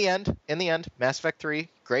 in the end, Mass Effect 3,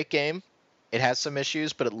 great game. It has some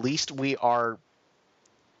issues, but at least we want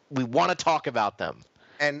to talk about them.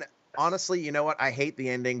 And honestly, you know what? I hate the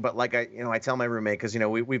ending, but like I tell my roommate because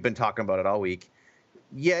we've been talking about it all week.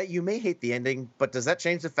 Yeah, you may hate the ending, but does that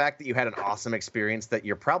change the fact that you had an awesome experience that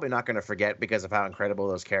you're probably not going to forget because of how incredible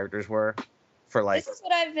those characters were? For like This is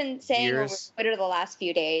what I've been saying years. over Twitter the last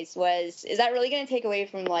few days. Is that really going to take away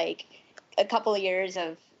from like a couple of years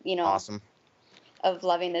of awesome. of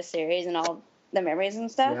loving this series and all the memories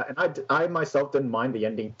and stuff? Yeah, and I myself didn't mind the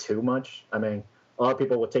ending too much. I mean, a lot of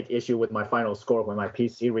people will take issue with my final score when my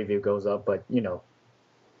PC review goes up, but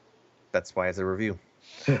That's why it's a review.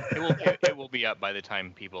 It will be up by the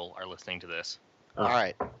time people are listening to this. All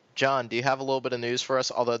right. John, do you have a little bit of news for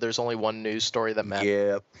us? Although there's only one news story that matters.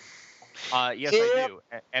 Yep. Yes, I do.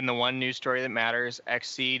 And the one news story that matters,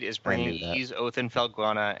 Xseed is bringing knew that. Ys, Oath, and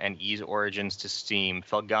Felghana and Ys Origins to Steam.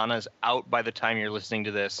 Felghana's out by the time you're listening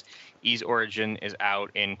to this. Ys Origin is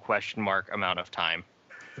out in question-mark amount of time.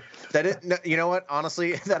 That is, no, you know what?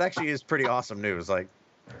 Honestly, that actually is pretty awesome news. Like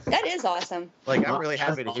That is awesome. I'm really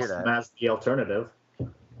happy to hear that. As the alternative.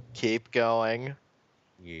 Keep going.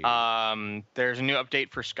 Yeah. There's a new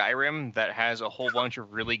update for Skyrim that has a whole bunch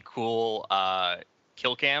of really cool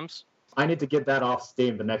kill cams. I need to get that off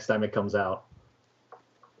Steam the next time it comes out.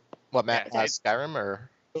 What, Matt? Yeah. Skyrim or?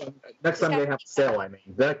 Next time they have a sale, I mean.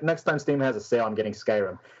 Next time Steam has a sale, I'm getting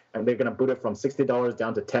Skyrim. And they're going to boot it from $60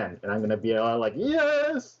 down to $10. And I'm going to be like,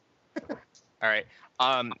 yes! All right.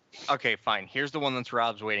 Okay, fine. Here's the one that's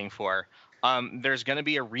Rob's waiting for. There's going to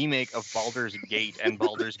be a remake of Baldur's Gate and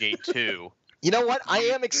Baldur's Gate 2. You know what? I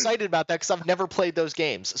am excited about that because I've never played those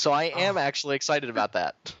games, so I am actually excited about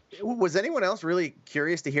that. Was anyone else really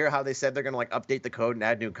curious to hear how they said they're going to update the code and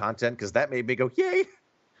add new content? Because that made me go, yay!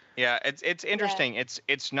 Yeah, it's interesting.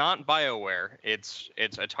 It's not BioWare. It's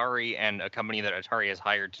Atari and a company that Atari has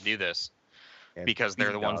hired to do this And because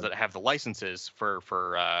they're the ones Dog. that have the licenses for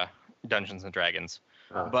Dungeons and Dragons.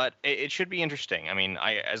 But it should be interesting. I mean,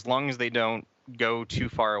 as long as they don't go too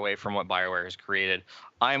far away from what BioWare has created,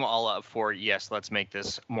 I'm all up for yes. Let's make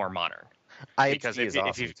this more modern. Because He is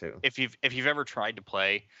awesome too. if you've ever tried to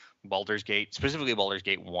play Baldur's Gate, specifically Baldur's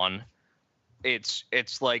Gate 1,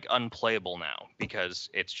 it's like unplayable now because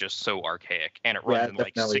it's just so archaic, and it Yeah, runs it in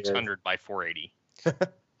like definitely is. 600 by 480.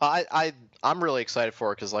 I'm really excited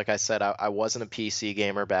for it because, like I said, I wasn't a PC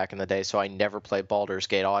gamer back in the day, so I never played Baldur's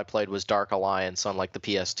Gate. All I played was Dark Alliance on like the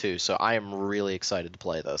PS2. So I am really excited to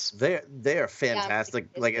play this. They are fantastic.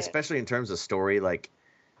 Yeah, Like especially in terms of story, like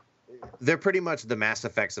they're pretty much the Mass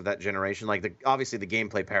Effects of that generation. Like obviously the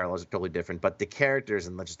gameplay parallels are totally different, but the characters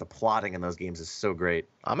and just the plotting in those games is so great.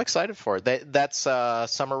 I'm excited for it. That's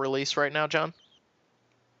summer release right now, John.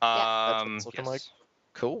 That's what it's looking like.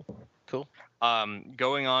 Cool.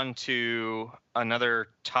 Going on to another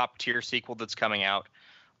top tier sequel that's coming out,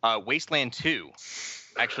 Wasteland 2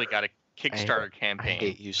 actually got a Kickstarter I campaign.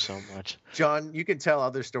 hate you so much. John, you can tell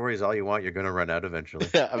other stories all you want. You're going to run out eventually.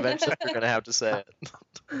 Yeah, eventually you're gonna have to say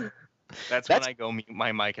it. That's when I go mute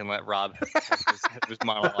my mic and let Rob have his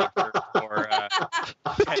monologue for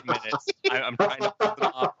 10 minutes. I'm trying to hold it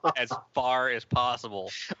off as far as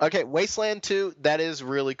possible. Okay, Wasteland 2, that is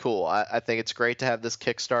really cool. I think it's great to have this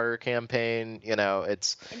Kickstarter campaign. You know,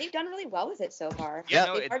 it's And they've done really well with it so far. Yeah, Yeah.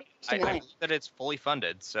 no, They've already reached I $2 million. believe that it's fully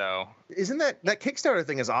funded, so Isn't that Kickstarter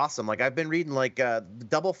thing is awesome? Like I've been reading like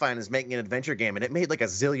Double Fine is making an adventure game and it made like $1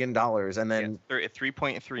 zillion and then yeah,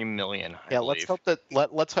 3.3 million. I yeah. Let's believe. hope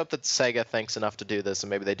that let's hope that Sega thinks enough to do this, and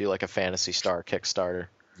maybe they do like a Phantasy Star Kickstarter.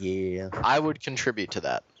 yeah. I would contribute to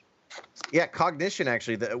that. Yeah, Cognition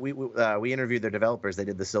actually. We interviewed their developers. They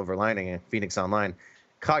did the Silver Lining at Phoenix Online.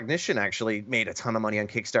 Cognition actually made a ton of money on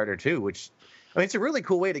Kickstarter too, which I mean it's a really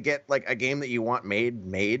cool way to get like a game that you want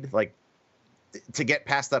made like to get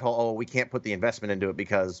past that whole we can't put the investment into it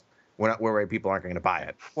because we're worried people aren't going to buy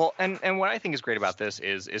it. Well, and what I think is great about this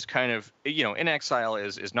is kind of, you know, In Exile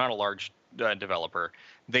is not a large developer.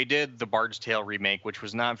 They did the Bard's Tale remake, which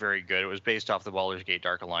was not very good. It was based off the Baldur's Gate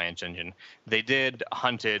Dark Alliance engine. They did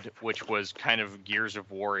Hunted, which was kind of Gears of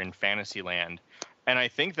War in Fantasyland. And I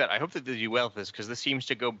hope that they do well with this because this seems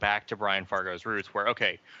to go back to Brian Fargo's roots where,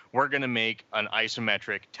 okay, we're going to make an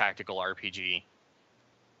isometric tactical RPG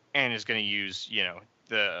and is going to use, you know,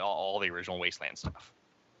 all the original Wasteland stuff.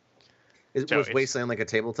 Was Wasteland like a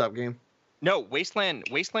tabletop game? No, Wasteland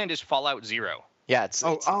is Fallout 0. Yeah, it's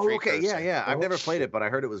Oh, it's a okay, precursor. yeah. I've never played it, but I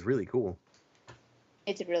heard it was really cool.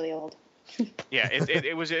 It's really old. Yeah,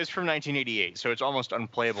 it was from 1988, so it's almost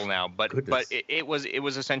unplayable now. But Goodness. it was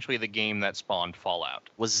essentially the game that spawned Fallout.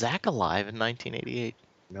 Was Zach alive in 1988?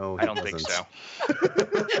 No, I don't think so.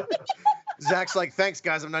 Zach's like, thanks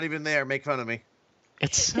guys, I'm not even there. Make fun of me.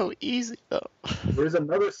 It's so easy though. There's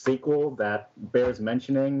another sequel that bears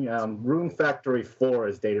mentioning. Rune Factory 4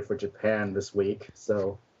 is dated for Japan this week.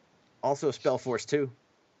 So Also, Spellforce 2.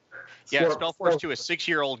 Yeah, Spell- Spellforce 2, a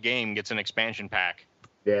 6-year-old game, gets an expansion pack.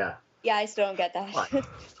 Yeah. Yeah, I still don't get that.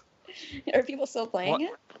 Are people still playing What? it?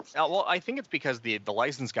 Well, I think it's because the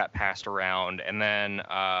license got passed around, and then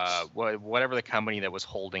whatever the company that was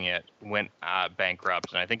holding it went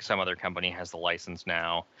bankrupt, and I think some other company has the license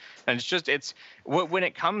now. And it's when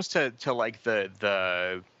it comes to like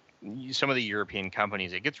the some of the European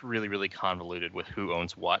companies, it gets really, really convoluted with who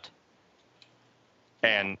owns what.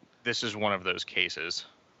 And this is one of those cases.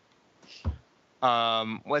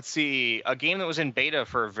 Let's see. A game that was in beta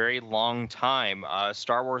for a very long time,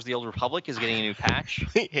 Star Wars The Old Republic, is getting a new patch.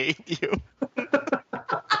 I hate you.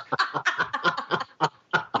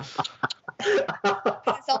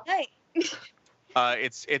 It's all night.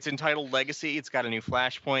 It's entitled Legacy. It's got a new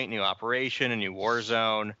Flashpoint, new operation, a new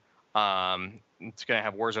Warzone. It's going to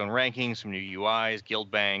have Warzone rankings, some new UIs, guild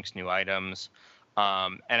banks, new items.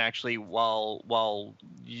 And actually, while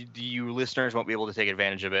you listeners won't be able to take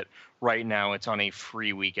advantage of it, right now it's on a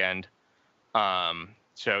free weekend.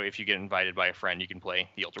 So if you get invited by a friend, you can play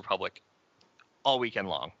The Old Republic all weekend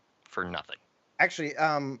long for nothing. Actually,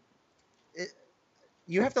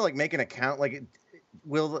 you have to like make an account. Like,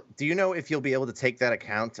 do you know if you'll be able to take that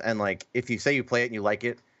account and like if you say you play it and you like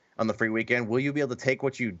it on the free weekend, will you be able to take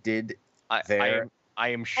what you did there? I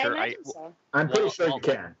am sure. I imagine so. I'm pretty Well, sure well, you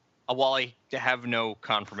can. While I have no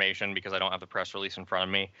confirmation because I don't have the press release in front of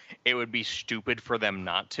me, it would be stupid for them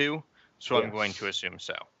not to. So Yeah. I'm going to assume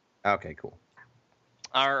so. Okay, cool.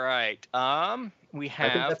 All right. We I think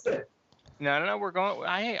have that's it. no. We're going.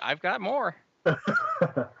 I've got more.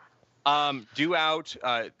 Due out.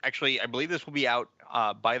 Actually, I believe this will be out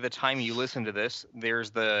by the time you listen to this.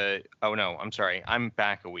 There's the. Oh no, I'm sorry. I'm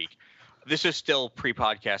back a week. This is still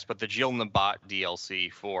pre-podcast, but the Jill and the Bot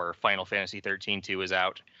DLC for Final Fantasy 13-2 is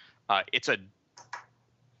out. It's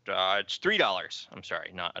 $3. I'm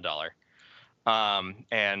sorry, not $1.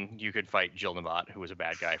 And you could fight Jill Nabat, who was a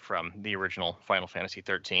bad guy from the original Final Fantasy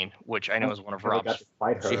 13, which I know is one of Never got Rob's. to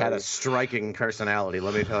fight her. She had a striking personality,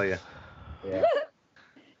 let me tell you. Yeah.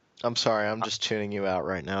 I'm sorry, I'm just tuning you out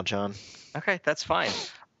right now, John. Okay, that's fine.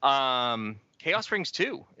 Chaos Rings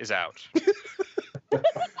 2 is out.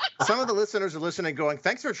 Some of the listeners are listening going,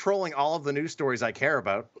 thanks for trolling all of the news stories I care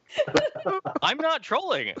about. I'm not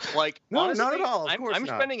trolling. Like, No, honestly, not at all. Of course I'm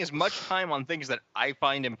not. spending as much time on things that I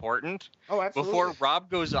find important Oh, absolutely. before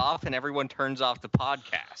Rob goes off and everyone turns off the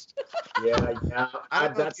podcast. Yeah, I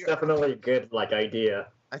don't know that's if you're- definitely a good idea.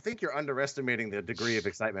 I think you're underestimating the degree of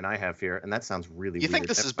excitement I have here, and that sounds really You weird. think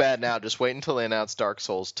this is bad now? Just wait until they announce Dark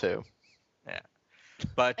Souls 2.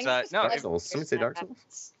 But I guess no, Dark Souls. Somebody say Dark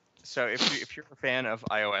Souls? so if you're a fan of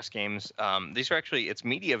iOS games, these are actually it's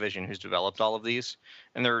MediaVision who's developed all of these,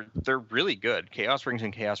 and they're really good. Chaos Rings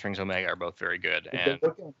and Chaos Rings Omega are both very good. You've And been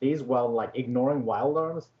looking at these while like ignoring Wild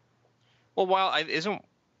Arms. well, isn't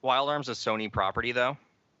Wild Arms a Sony property though?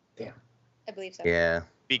 I believe so. Yeah.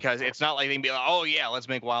 Because it's not like they can be like, oh yeah, let's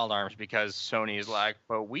make Wild Arms because Sony is like,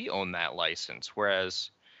 but we own that license, whereas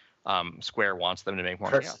Square wants them to make more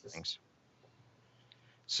Chaos Curses. Rings.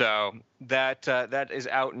 So that is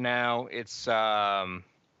out now. It's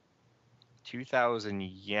 2,000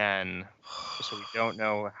 yen, so we don't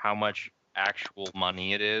know how much actual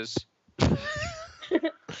money it is. How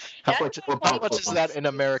That's much, what how I'm much is saying. that in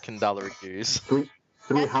American dollar dues?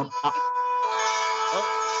 300.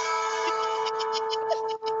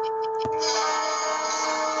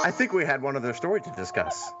 I think we had one other story to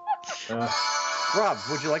discuss. Rob,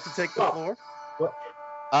 would you like to take the Oh. floor?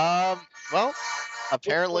 Well,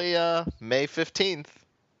 apparently, May 15th,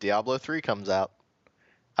 Diablo 3 comes out.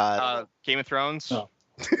 Game of Thrones. No.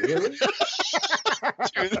 Really?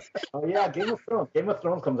 Oh yeah, Game of Thrones. Game of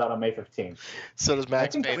Thrones comes out on May 15th. So does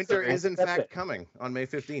Max think Payne. Winter 3. is in That's fact it. coming on May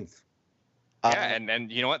 15th. Yeah,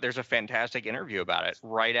 and you know what? There's a fantastic interview about it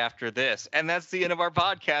right after this, and that's the end of our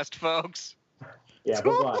podcast, folks. Yeah,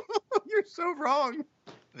 bye-bye. You're so wrong.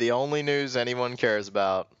 The only news anyone cares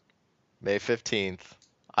about, May 15th,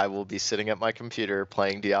 I will be sitting at my computer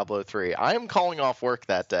playing Diablo 3. I am calling off work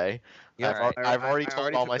that day. Yeah, I've already I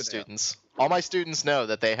told all took my the day off. students. All my students know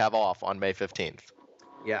that they have off on May 15th.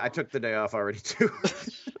 Yeah, I took the day off already too.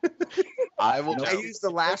 I will. No. I used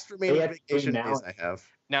the last remaining They actually vacation now- days I have.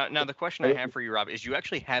 Now the question I have for you, Rob, is you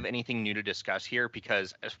actually have anything new to discuss here?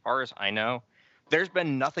 Because as far as I know, there's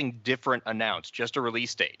been nothing different announced, just a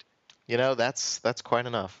release date. You know, that's quite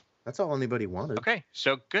enough. That's all anybody wanted. Okay,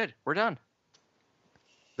 so good, we're done.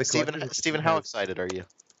 The collective Steven, how has- excited are you?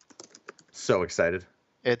 So excited.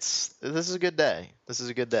 This is a good day. This is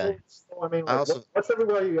a good day. So, I mean, I like, also- what's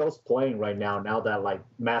everybody else playing right now? Now that like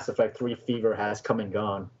Mass Effect 3 fever has come and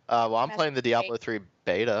gone. Well, I'm Mass playing the Effect Diablo 3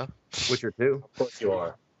 beta. Witcher 2. Of course you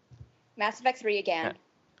are. Mass Effect 3 again.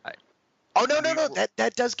 Oh no!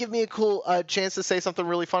 That does give me a cool chance to say something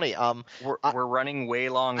really funny. We're running way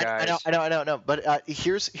long, guys. I know. But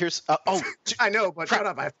here's I know, but shut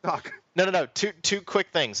up. I have to talk. No. Two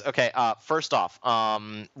quick things. Okay. First off,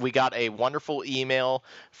 we got a wonderful email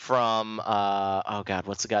from oh god,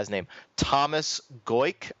 what's the guy's name? Thomas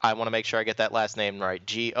Goik. I want to make sure I get that last name right.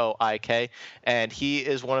 Goik. And he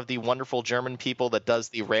is one of the wonderful German people that does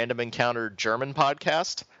the Random Encounter German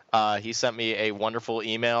podcast. He sent me a wonderful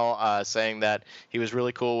email saying that he was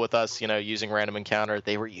really cool with us, using Random Encounter.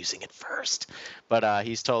 They were using it first, but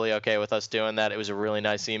he's totally okay with us doing that. It was a really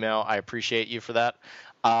nice email. I appreciate you for that.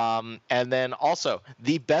 And then also,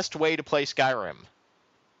 the best way to play Skyrim.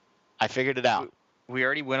 I figured it out. We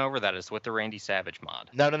already went over that. It's with the Randy Savage mod.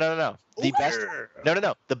 No. The best.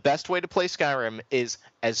 No. The best way to play Skyrim is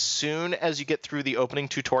as soon as you get through the opening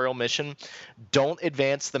tutorial mission, don't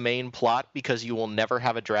advance the main plot because you will never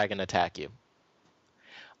have a dragon attack you.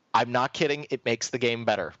 I'm not kidding. It makes the game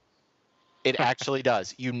better. It actually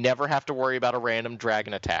does. You never have to worry about a random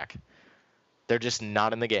dragon attack. They're just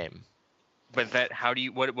not in the game. But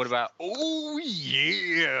what about, oh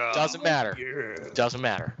yeah. Doesn't matter. Doesn't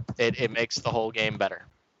matter. It makes the whole game better.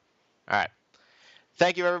 All right.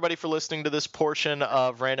 Thank you, everybody, for listening to this portion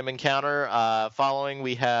of Random Encounter. Following,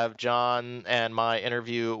 we have John and my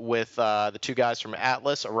interview with the two guys from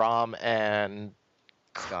Atlas, Aram and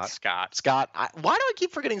Scott. Why do I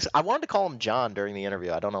keep forgetting? I wanted to call him John during the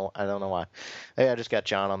interview. I don't know why. Maybe I just got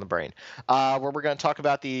John on the brain. Where we're going to talk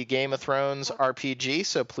about the Game of Thrones RPG,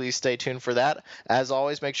 so please stay tuned for that. As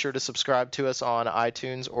always, make sure to subscribe to us on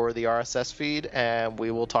iTunes or the RSS feed, and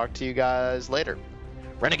we will talk to you guys later.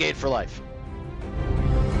 Renegade for life.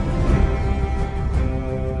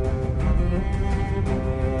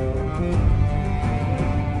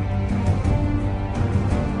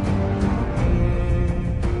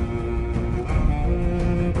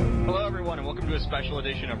 Hello, everyone, and welcome to a special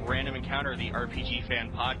edition of Random Encounter, the RPG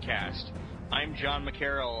fan podcast. I'm John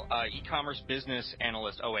McCarroll, e-commerce business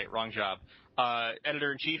analyst. Oh, wait, wrong job.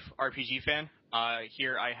 Editor-in-chief, RPG fan.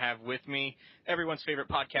 Here I have with me everyone's favorite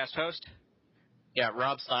podcast host. Yeah,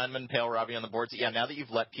 Rob Steinman, Pale Robbie on the boards. Yeah, now that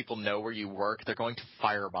you've let people know where you work, they're going to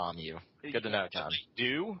firebomb you. Good to know, John.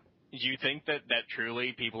 Do you think that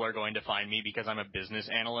truly people are going to find me because I'm a business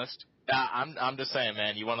analyst? I'm just saying,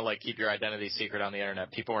 man, you want to, like, keep your identity secret on the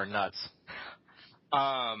internet. People are nuts.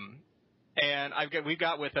 And we've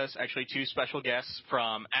got with us actually two special guests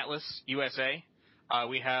from Atlas USA.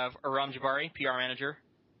 We have Aram Jabari, PR manager.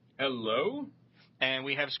 Hello. And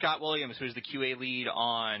we have Scott Williams, who's the QA lead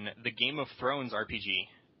on the Game of Thrones RPG.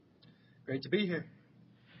 Great to be here.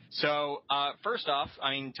 So, first off,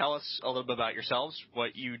 tell us a little bit about yourselves,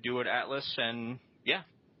 what you do at Atlas, and yeah.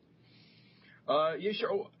 Yeah,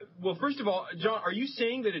 sure. Well, first of all, John, are you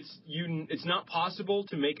saying that it's not possible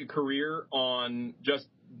to make a career on just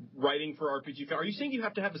writing for RPG? Are you saying you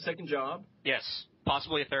have to have a second job? Yes,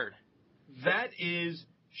 possibly a third. That is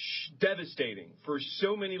devastating for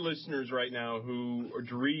so many listeners right now who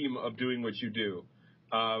dream of doing what you do.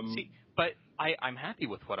 But I'm happy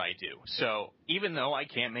with what I do. So even though I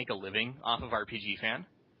can't make a living off of RPG Fan,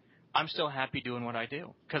 I'm still happy doing what I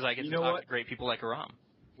do because I get to talk to great people like Aram.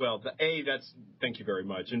 Well, thank you very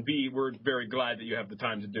much. And B, we're very glad that you have the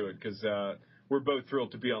time to do it because we're both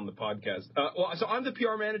thrilled to be on the podcast. So I'm the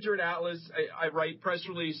PR manager at Atlas. I write press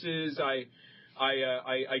releases. I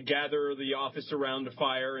gather the office around a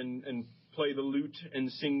fire and play the lute and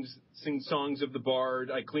sing songs of the bard.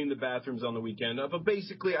 I clean the bathrooms on the weekend. But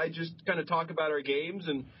basically, I just kind of talk about our games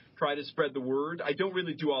and try to spread the word. I don't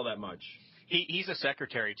really do all that much. He's a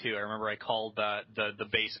secretary, too. I remember I called the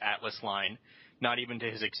base Atlas line, not even to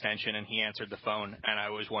his extension, and he answered the phone, and I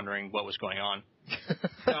was wondering what was going on.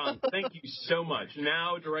 John, thank you so much.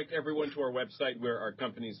 Now direct everyone to our website where our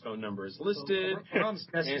company's phone number is listed. Rob's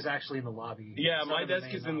desk is actually in the lobby. Yeah, my desk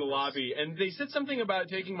is in the lobby. And they said something about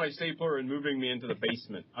taking my stapler and moving me into the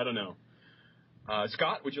basement. I don't know.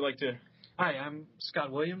 Scott, would you like to? Hi, I'm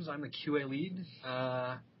Scott Williams. I'm the QA lead.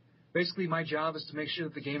 Basically, my job is to make sure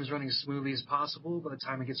that the game is running as smoothly as possible by the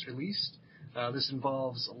time it gets released. This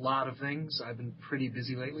involves a lot of things. I've been pretty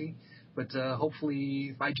busy lately. But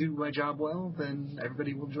hopefully, if I do my job well, then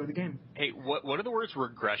everybody will enjoy the game. Hey, what do the words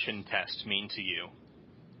regression test mean to you?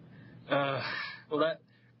 Well, that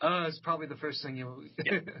is probably the first thing you'll...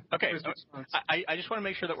 Yeah. Okay, I just want to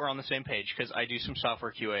make sure that we're on the same page, because I do some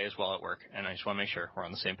software QA as well at work, and I just want to make sure we're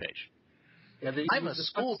on the same page. Yeah, I'm a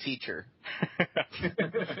school teacher.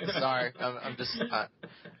 Sorry, I'm just...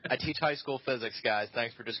 I teach high school physics, guys.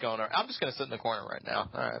 Thanks for just going over. I'm just going to sit in the corner right now.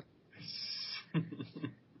 All right.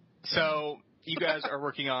 So, you guys are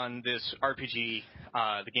working on this RPG,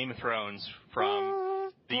 the Game of Thrones,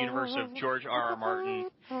 from the universe of George R.R.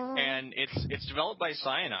 Martin, and it's developed by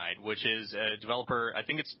Cyanide, which is a developer. I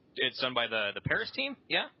think it's done by the Paris team.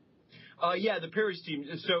 Yeah. Yeah, the Paris team.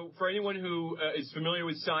 So for anyone who is familiar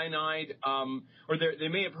with Cyanide, or they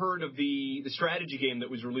may have heard of the strategy game that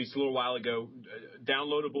was released a little while ago,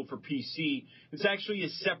 downloadable for PC. It's actually a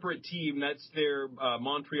separate team. That's their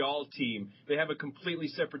Montreal team. They have a completely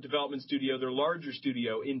separate development studio, their larger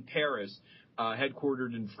studio in Paris,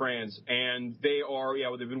 headquartered in France. And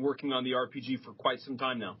they've been working on the RPG for quite some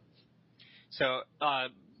time now. So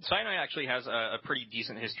Cyanide actually has a pretty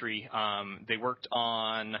decent history. They worked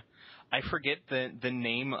on... I forget the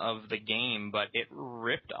name of the game, but it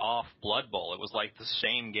ripped off Blood Bowl. It was like the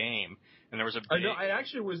same game, and there was a big... No, it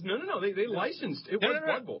actually was... No. They licensed. It was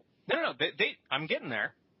Blood Bowl. No. I'm getting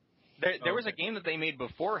there. There was a game that they made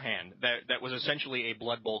beforehand that was essentially a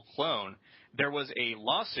Blood Bowl clone. There was a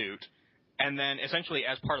lawsuit, and then essentially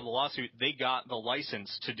as part of the lawsuit, they got the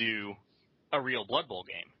license to do a real Blood Bowl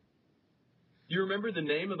game. Do you remember the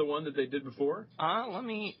name of the one that they did before? Let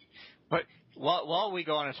me... But while we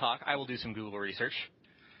go on and talk, I will do some Google research.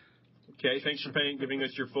 Okay, thanks for giving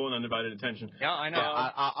us your full and undivided attention. Yeah, I know.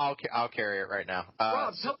 I'll carry it right now.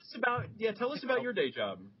 Rob, tell us about your day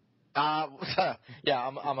job. Yeah,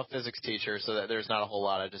 I'm a physics teacher, so there's not a whole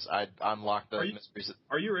lot. I unlocked the mysteries.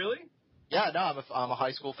 Are you really? Yeah, no, I'm a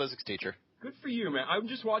high school physics teacher. Good for you, man. I'm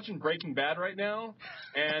just watching Breaking Bad right now,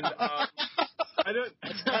 and I don't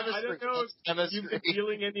know if you've been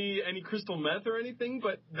dealing any crystal meth or anything,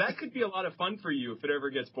 but that could be a lot of fun for you if it ever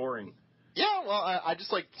gets boring. Yeah, well, I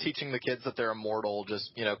just like teaching the kids that they're immortal, just,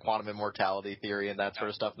 quantum immortality theory and that sort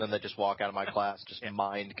of stuff, and then they just walk out of my class, just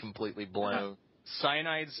mind completely blown.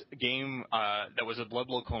 Cyanide's game that was a Blood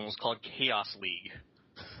Bowl clone was called Chaos League.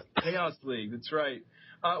 Chaos League, that's right.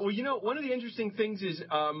 Well, one of the interesting things is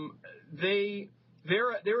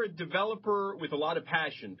they're a developer with a lot of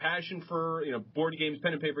passion for board games,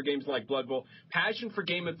 pen and paper games like Blood Bowl, passion for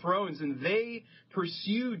Game of Thrones, and they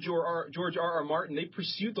pursued George R.R. Martin. They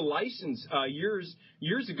pursued the license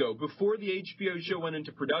years ago before the HBO show went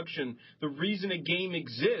into production. The reason a game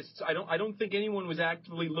exists, I don't think anyone was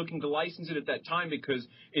actively looking to license it at that time because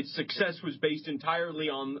its success was based entirely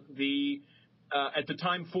on the at the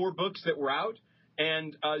time 4 books that were out,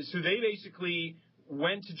 and so they basically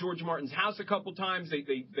went to George Martin's house a couple times.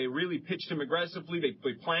 They really pitched him aggressively.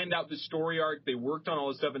 They planned out the story arc. They worked on all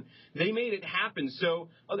this stuff, and they made it happen. So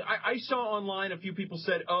I saw online a few people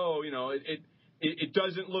said, it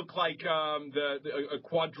doesn't look like a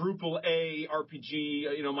quadruple A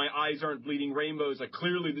RPG. My eyes aren't bleeding rainbows. Like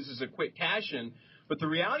clearly this is a quick cash in. But the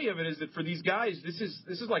reality of it is that for these guys, this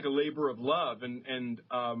is like a labor of love, and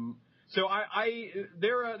so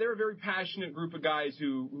they're a very passionate group of guys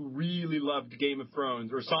who really loved Game of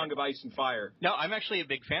Thrones or Song of Ice and Fire. No, I'm actually a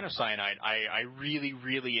big fan of Cyanide. I really,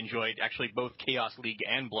 really enjoyed actually both Chaos League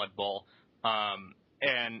and Blood Bowl.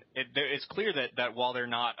 And it's clear that while they're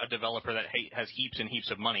not a developer that has heaps and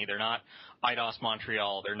heaps of money, they're not Eidos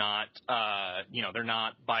Montreal, they're not they're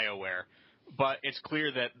not BioWare, but it's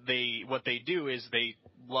clear that what they do is they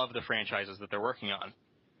love the franchises that they're working on.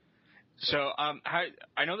 So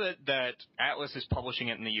I know that Atlas is publishing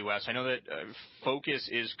it in the U.S. I know that Focus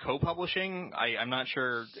is co-publishing. I'm not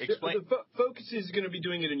sure. Explain. Focus is going to be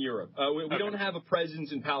doing it in Europe. We don't have a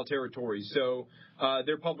presence in PAL territories, so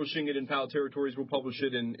they're publishing it in PAL territories. We'll publish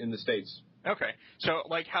it in the States. Okay. So,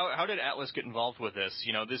 how did Atlas get involved with this?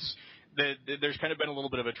 There's kind of been a little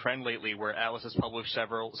bit of a trend lately where Atlas has published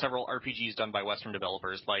several RPGs done by Western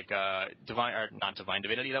developers, like not Divine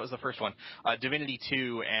Divinity, that was the first one, Divinity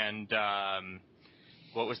 2, and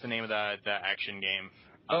what was the name of the action game?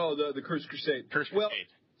 The Cursed Crusade. Cursed Crusade.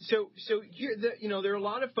 Well, so here, there are a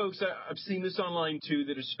lot of folks, I've seen this online too,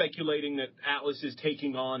 that are speculating that Atlas is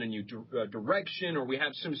taking on a new direction, or we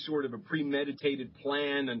have some sort of a premeditated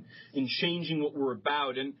plan in changing what we're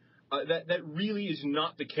about, and that really is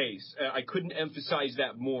not the case. I couldn't emphasize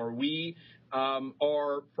that more. We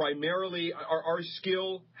are primarily, our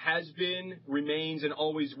skill has been, remains, and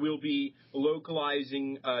always will be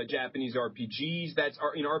localizing Japanese RPGs. That's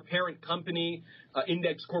our parent company,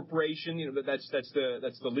 Index Corporation. That's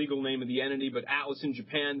the legal name of the entity. But Atlas in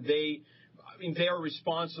Japan, they are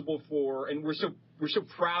responsible for, and we're so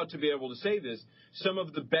proud to be able to say this, some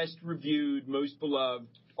of the best reviewed, most beloved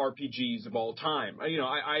RPGs of all time.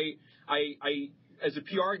 I as a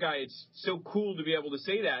PR guy, it's so cool to be able to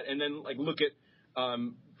say that, and then look at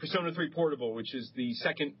Persona 3 Portable, which is the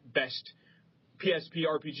second best PSP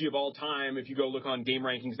RPG of all time if you go look on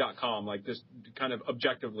GameRankings.com, just kind of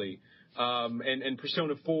objectively, and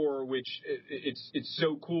Persona 4, which it's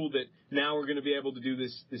so cool that now we're going to be able to do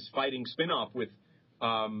this fighting spin-off with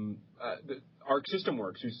Arc System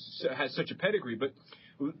Works, who has such a pedigree, but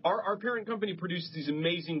our parent company produces these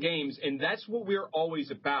amazing games, and that's what we're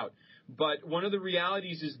always about. But one of the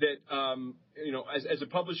realities is that, as a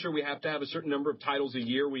publisher, we have to have a certain number of titles a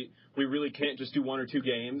year. We really can't just do 1 or 2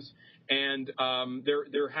 games. And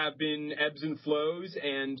there have been ebbs and flows.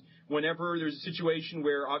 And whenever there's a situation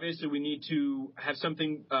where obviously we need to have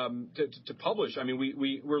something to publish,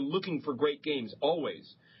 we're looking for great games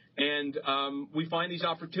always. And we find these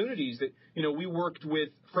opportunities that, we worked with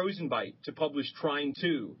Frozen Byte to publish Trine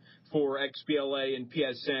 2 for XBLA and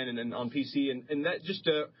PSN and then on PC. And that just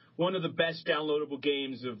one of the best downloadable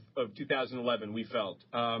games of 2011, we felt.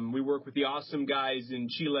 We work with the awesome guys in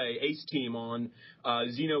Chile, Ace Team, on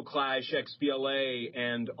Xenoclash XBLA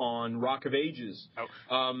and on Rock of Ages.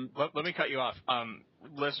 Let me cut you off.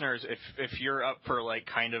 Listeners, if you're up for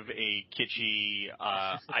kind of a kitschy,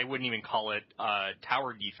 I wouldn't even call it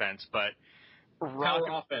tower defense, but tower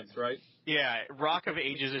offense, right? Yeah, Rock of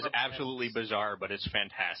Ages is absolutely bizarre, but it's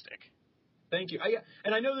fantastic. Thank you.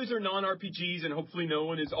 And I know these are non-RPGs, and hopefully no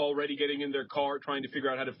one is already getting in their car trying to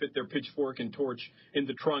figure out how to fit their pitchfork and torch in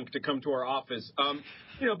the trunk to come to our office.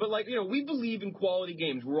 We believe in quality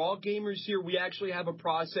games. We're all gamers here. We actually have a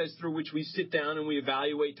process through which we sit down and we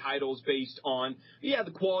evaluate titles based on,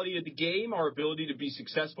 the quality of the game, our ability to be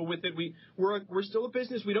successful with it. We're still a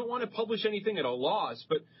business. We don't want to publish anything at a loss,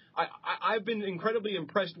 but I've been incredibly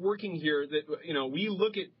impressed working here that, we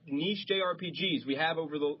look at niche JRPGs. We have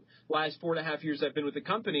over the last 4.5 years I've been with the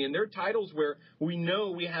company, and they're titles where we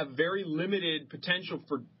know we have very limited potential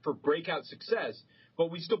for breakout success, but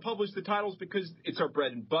we still publish the titles because it's our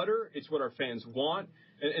bread and butter, it's what our fans want,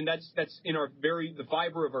 and that's in the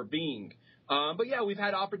fiber of our being. But yeah, we've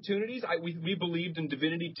had opportunities. We believed in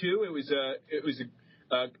Divinity 2. It was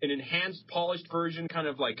an enhanced, polished version, kind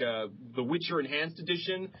of like the Witcher Enhanced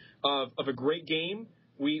Edition of a great game.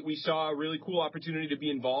 We saw a really cool opportunity to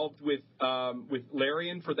be involved with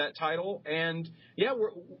Larian for that title, and yeah,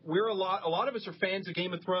 we're a lot of us are fans of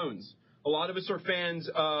Game of Thrones. A lot of us are fans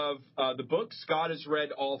of the books. Scott has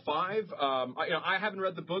read all 5. I haven't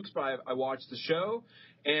read the books, but I watched the show,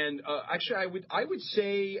 and actually, I would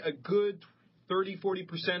say a good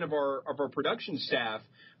 30-40% of our production staff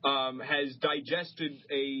has digested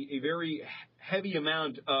a very heavy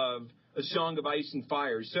amount of A Song of Ice and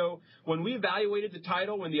Fire. So when we evaluated the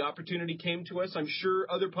title, when the opportunity came to us, I'm sure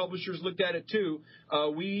other publishers looked at it too.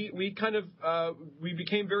 We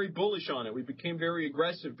became very bullish on it. We became very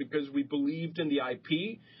aggressive because we believed in the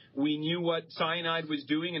IP. We knew what Cyanide was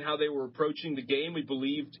doing and how they were approaching the game. We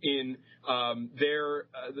believed in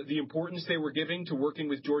the importance they were giving to working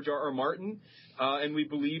with George R.R. Martin, and we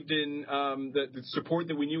believed in the support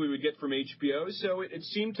that we knew we would get from HBO. So it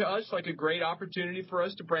seemed to us like a great opportunity for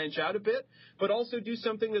us to branch out a bit, but also do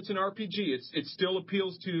something that's an RPG. It still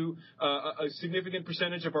appeals to a significant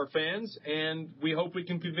percentage of our fans, and we hope we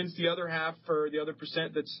can convince the other half, or the other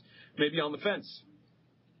percent that's maybe on the fence.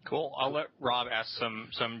 Cool. I'll let Rob ask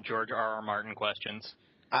some George R.R. Martin questions.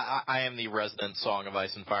 I am the resident Song of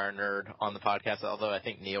Ice and Fire nerd on the podcast, although I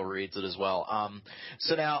think Neil reads it as well.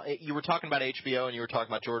 So now, you were talking about HBO and you were talking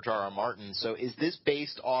about George R.R. Martin. So is this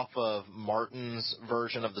based off of Martin's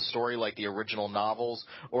version of the story, like the original novels,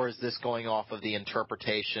 or is this going off of the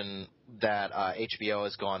interpretation that HBO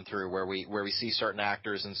has gone through, where we see certain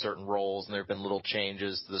actors in certain roles and there have been little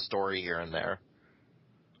changes to the story here and there?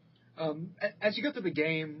 As you go through the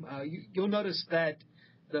game, you'll notice that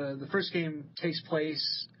the first game takes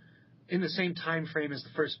place in the same time frame as the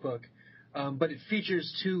first book, but it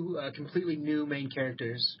features 2 completely new main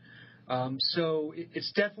characters. So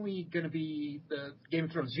it's definitely going to be the Game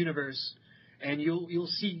of Thrones universe, and you'll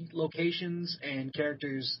see locations and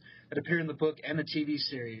characters that appear in the book and the TV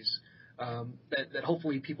series that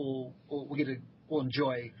hopefully people will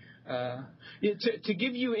enjoy. To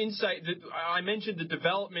give you insight, I mentioned the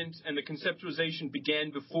development and the conceptualization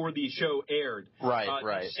began before the show aired. Right.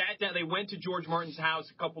 They sat down. They went to George Martin's house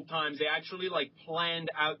a couple times. They actually planned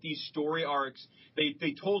out these story arcs.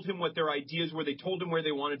 They told him what their ideas were. They told him where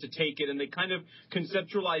they wanted to take it, and they kind of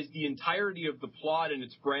conceptualized the entirety of the plot and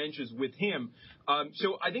its branches with him.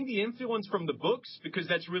 So I think the influence from the books, because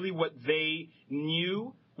that's really what they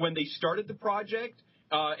knew when they started the project,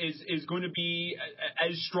 is going to be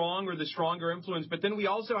as strong or the stronger influence. But then we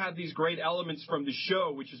also have these great elements from the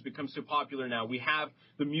show, which has become so popular now. We have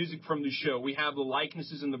the music from the show. We have the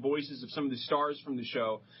likenesses and the voices of some of the stars from the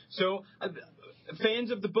show. So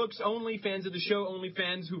fans of the books only, fans of the show only,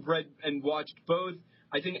 fans who've read and watched both,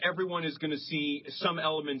 I think everyone is going to see some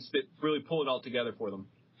elements that really pull it all together for them.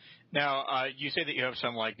 Now, you say that you have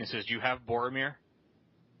some likenesses. Do you have Boromir?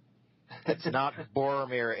 It's not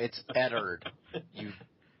Boromir, it's Eddard.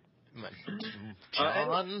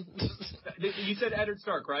 John? You said Eddard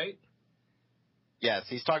Stark, right? Yes,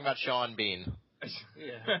 he's talking about Sean Bean.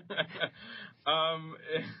 Yeah.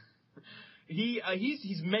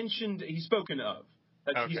 He's mentioned, he's spoken of.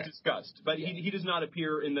 Okay. He's discussed, but he does not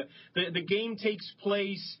appear in the game. Takes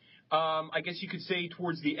place, I guess you could say,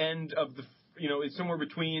 towards the end of it's somewhere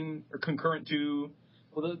between or concurrent to.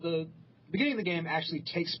 Well, the beginning of the game actually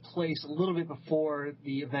takes place a little bit before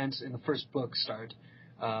the events in the first book start.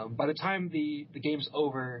 By the time the game's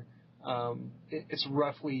over, it's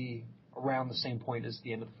roughly around the same point as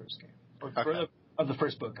the end of the first game. Okay. Of the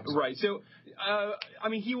first book. Right. So,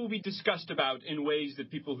 he will be discussed about in ways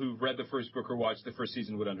that people who've read the first book or watched the first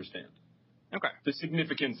season would understand. Okay. The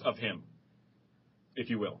significance of him, if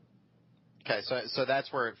you will. Okay, so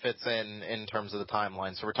that's where it fits in terms of the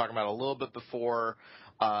timeline. So we're talking about a little bit before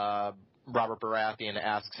Robert Baratheon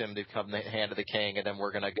asks him to become the Hand of the King, and then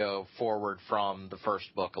we're going to go forward from the first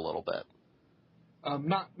book a little bit.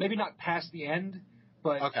 Maybe not past the end,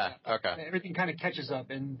 but okay. Everything kind of catches up,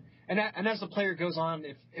 and as the player goes on,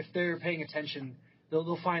 if they're paying attention,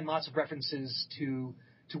 they'll find lots of references to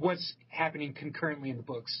what's happening concurrently in the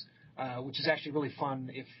books, which is actually really fun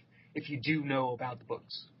if you do know about the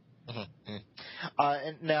books. Mm-hmm.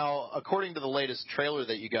 And now, according to the latest trailer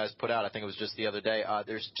that you guys put out, I think it was just the other day,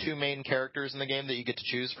 there's 2 main characters in the game that you get to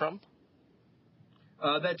choose from?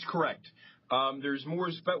 That's correct. There's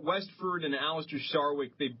Mors Westford and Alistair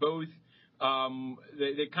Sarwyck. They both,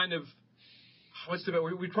 they kind of,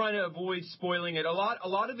 we're trying to avoid spoiling it. A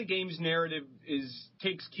lot of the game's narrative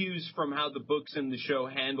takes cues from how the books and the show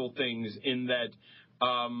handle things, in that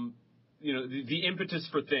the impetus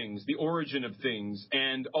for things, the origin of things,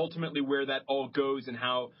 and ultimately where that all goes and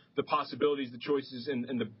how the possibilities, the choices,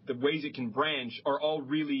 and the ways it can branch are all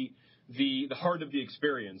really the heart of the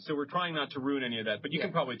experience. So we're trying not to ruin any of that, but you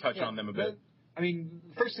can probably touch on them a bit. The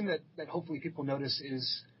first thing that hopefully people notice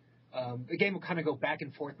is the game will kind of go back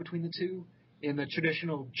and forth between the two in the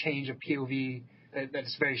traditional change of POV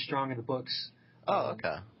that's very strong in the books. Oh,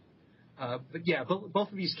 okay. But yeah,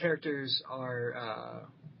 both of these characters are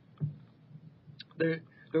they're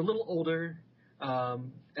a little older,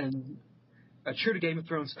 and true to Game of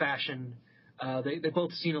Thrones fashion, they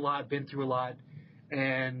both seen a lot, been through a lot,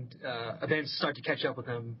 and events start to catch up with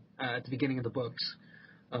them at the beginning of the books.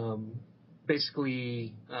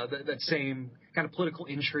 Basically, that same kind of political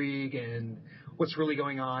intrigue and what's really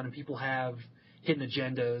going on, and people have hidden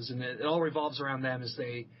agendas, and it all revolves around them as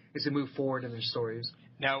they move forward in their stories.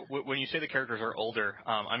 Now, when you say the characters are older,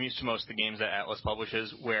 I'm used to most of the games that Atlas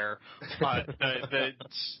publishes where the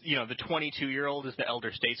 22-year-old is the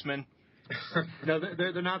elder statesman. No,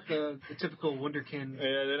 they're not the typical wunderkind.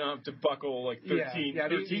 Yeah, they don't have to buckle like 13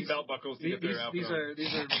 belt buckles to get their outfit on.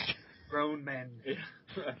 These are grown men.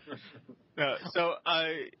 So,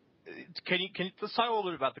 can you let's talk a little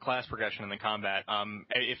bit about the class progression and the combat?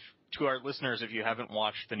 If to our listeners, if you haven't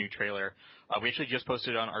watched the new trailer, we actually just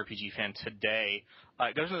posted it on RPG Fan today.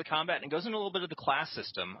 It goes into the combat and it goes into a little bit of the class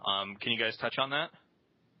system. Can you guys touch on that?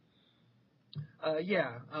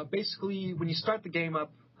 Basically, when you start the game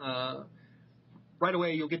up, right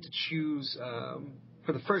away you'll get to choose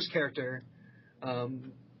for the first character.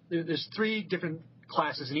 There's 3 different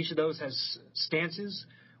classes, and each of those has stances,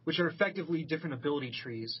 which are effectively different ability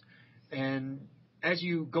trees. And as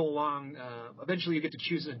you go along, eventually you get to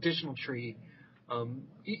choose an additional tree.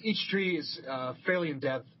 Each tree is fairly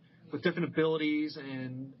in-depth with different abilities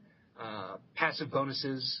and passive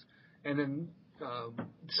bonuses. And then the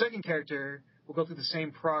second character will go through the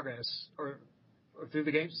same progress, or through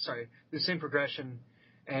the same progression,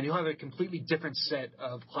 and you'll have a completely different set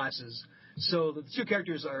of classes. So the 2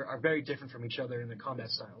 characters are very different from each other in their combat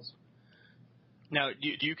styles. Now,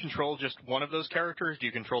 do you control just one of those characters? Do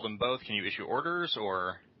you control them both? Can you issue orders,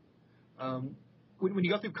 or? When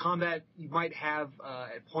you go through combat, you might have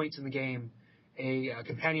at points in the game a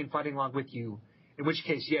companion fighting along with you. In which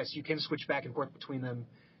case, yes, you can switch back and forth between them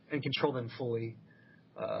and control them fully.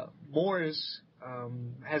 Mors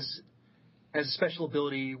has a special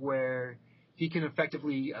ability where he can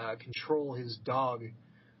effectively control his dog,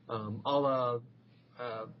 a la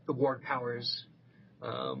the ward powers.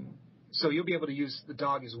 So you'll be able to use the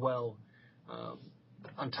dog as well,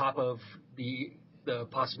 on top of the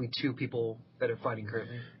possibly 2 people that are fighting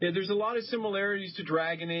currently. Yeah, there's a lot of similarities to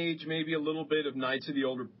Dragon Age, maybe a little bit of Knights of the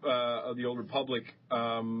Old Republic.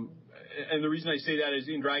 And the reason I say that is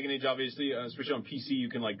in Dragon Age, obviously, especially on PC, you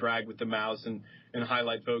can like drag with the mouse and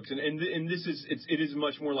highlight folks. And this is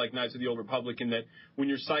much more like Knights of the Old Republic in that when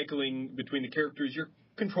you're cycling between the characters, you're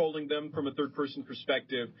controlling them from a third-person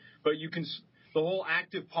perspective, but you can. The whole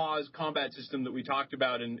active pause combat system that we talked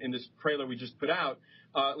about in this trailer we just put out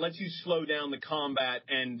lets you slow down the combat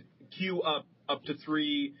and queue up to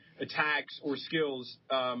 3 attacks or skills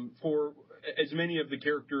for as many of the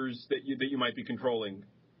characters that you might be controlling.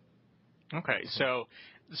 Okay, so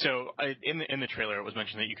in the trailer it was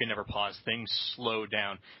mentioned that you can never pause, things slow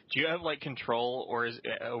down. Do you have like control or is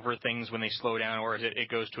over things when they slow down, or is it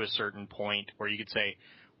goes to a certain point where you could say,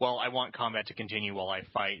 well, I want combat to continue while I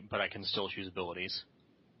fight, but I can still choose abilities?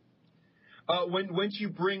 Once you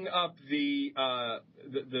bring up the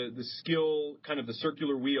skill, kind of the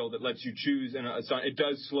circular wheel that lets you choose, and it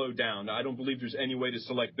does slow down. I don't believe there's any way to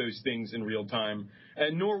select those things in real time,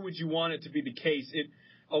 and nor would you want it to be the case.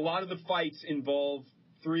 A lot of the fights involve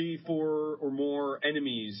 3, 4, or more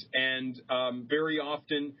enemies, and very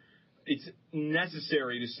often it's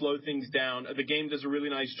necessary to slow things down. The game does a really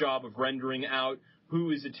nice job of rendering out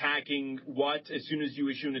who is attacking what. As soon as you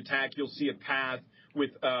issue an attack, you'll see a path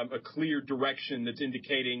with a clear direction that's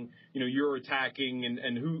indicating, you're attacking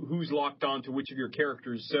and who's locked on to which of your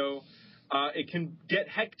characters. So it can get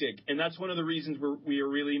hectic, and that's one of the reasons we are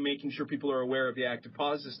really making sure people are aware of the active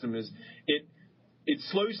pause system. Is it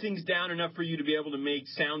slows things down enough for you to be able to make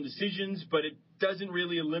sound decisions, but it doesn't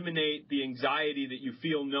really eliminate the anxiety that you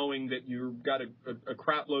feel knowing that you've got a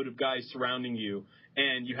crap load of guys surrounding you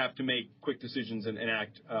and you have to make quick decisions and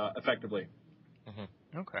act effectively.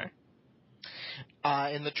 Mm-hmm. Okay.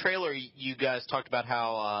 In the trailer, you guys talked about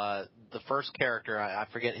how the first character, I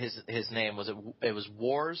forget his name, it was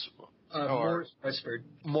Wars? Mors Westford.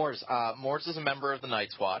 Mors is a member of the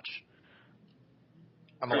Night's Watch.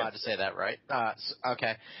 I'm allowed to say that, right?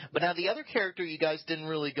 Okay. But now the other character, you guys didn't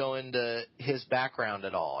really go into his background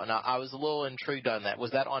at all, and I was a little intrigued on that.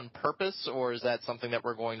 Was that on purpose, or is that something that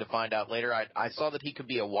we're going to find out later? I saw that he could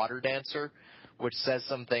be a water dancer, which says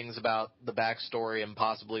some things about the backstory and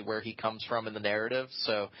possibly where he comes from in the narrative.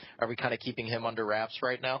 So are we kind of keeping him under wraps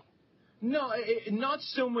right now? No, not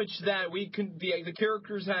so much that. The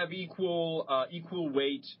characters have equal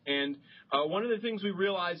weight, and one of the things we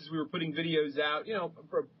realized as we were putting videos out,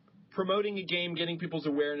 promoting a game, getting people's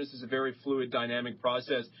awareness is a very fluid, dynamic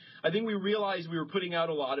process. I think we realized we were putting out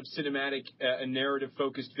a lot of cinematic and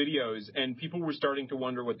narrative-focused videos, and people were starting to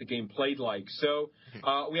wonder what the game played like. So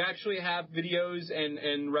we actually have videos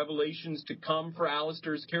and revelations to come for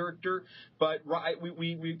Alistair's character, but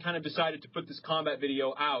we kind of decided to put this combat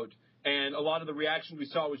video out. And a lot of the reactions we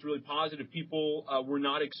saw was really positive. People were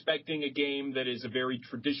not expecting a game that is a very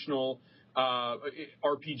traditional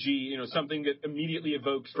RPG, something that immediately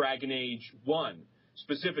evokes Dragon Age 1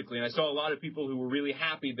 specifically. And I saw a lot of people who were really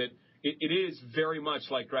happy that it is very much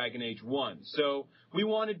like Dragon Age 1. So we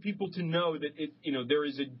wanted people to know that there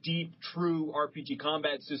is a deep, true RPG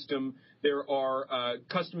combat system. There are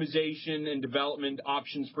customization and development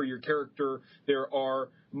options for your character. There are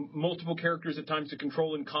multiple characters at times to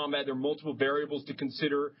control in combat. There are multiple variables to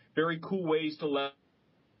consider. Very cool ways to level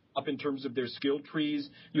up in terms of their skill trees.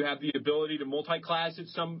 You have the ability to multi-class at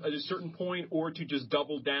a certain point, or to just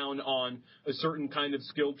double down on a certain kind of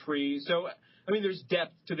skill tree. So, there's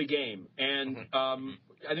depth to the game, and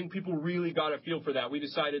I think people really got a feel for that. We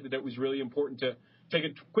decided that it was really important to take a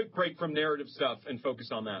quick break from narrative stuff and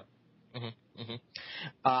focus on that.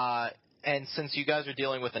 And since you guys are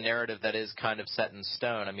dealing with a narrative that is kind of set in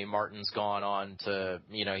stone, Martin's gone on to,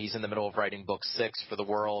 he's in the middle of writing book 6 for the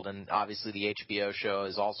world, and obviously the HBO show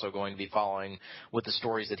is also going to be following with the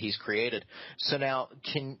stories that he's created. So now,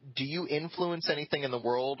 do you influence anything in the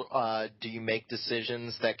world? Do you make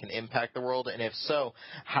decisions that can impact the world? And if so,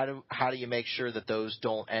 how do you make sure that those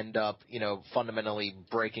don't end up, fundamentally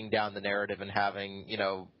breaking down the narrative and having,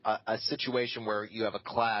 a situation where you have a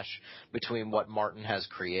clash between what Martin has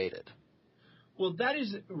created? Well, that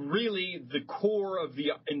is really the core of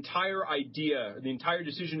the entire idea, the entire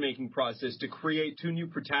decision-making process, to create 2 new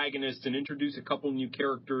protagonists and introduce a couple new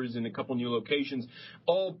characters and a couple new locations,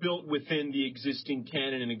 all built within the existing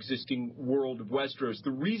canon and existing world of Westeros. The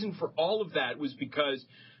reason for all of that was because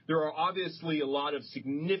there are obviously a lot of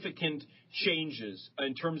significant changes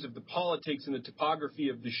in terms of the politics and the topography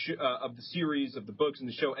of the series, of the books and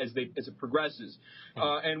the show as it progresses.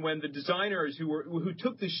 And when the designers who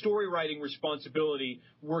took the story writing responsibility,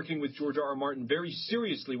 working with George R.R. Martin very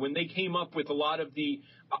seriously, when they came up with a lot of the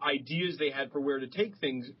ideas they had for where to take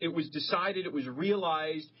things, it was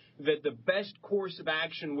realized that the best course of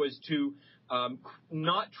action was to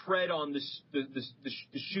not tread on the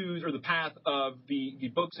shoes or the path of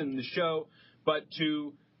the books and the show, but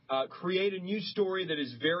to create a new story that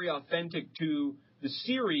is very authentic to the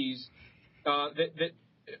series, that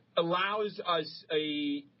allows us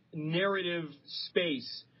a narrative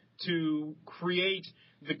space to create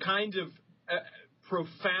the kind of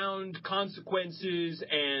profound consequences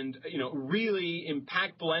and really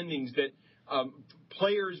impactful endings that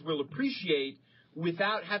players will appreciate,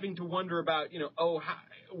 without having to wonder about,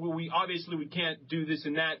 we can't do this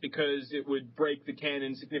and that because it would break the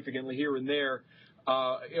canon significantly here and there.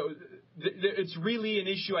 It's really an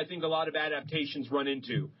issue I think a lot of adaptations run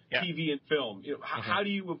into, TV and film. How do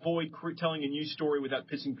you avoid telling a new story without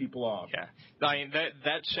pissing people off? Yeah,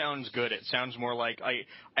 that sounds good. It sounds more like I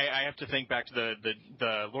have to think back to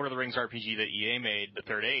the Lord of the Rings RPG that EA made, The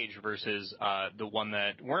Third Age, versus the one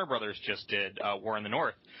that Warner Brothers just did, War in the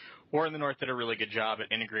North. War in the North did a really good job at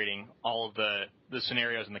integrating all of the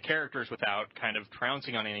scenarios and the characters without kind of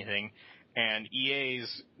trouncing on anything. And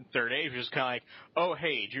EA's Third Age was kind of like, oh,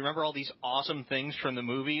 hey, do you remember all these awesome things from the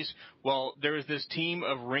movies? Well, there was this team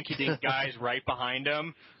of rinky-dink guys right behind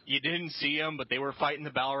them. You didn't see them, but they were fighting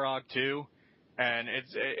the Balrog too. And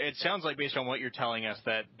it sounds like, based on what you're telling us,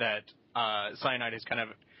 that Cyanide has kind of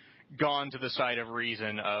gone to the side of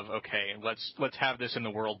reason of, okay, let's have this in the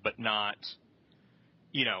world, but not,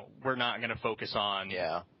 we're not going to focus on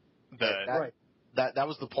right. That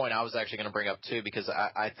was the point I was actually going to bring up too, because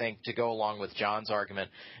I think, to go along with John's argument,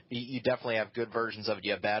 you definitely have good versions of it,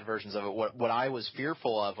 you have bad versions of it. What I was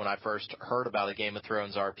fearful of when I first heard about a Game of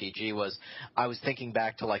Thrones RPG was, I was thinking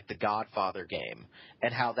back to like the Godfather game,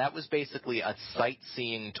 and how that was basically a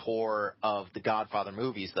sightseeing tour of the Godfather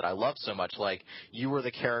movies that I love so much. Like, you were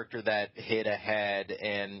the character that hid a head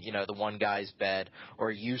in, the one guy's bed,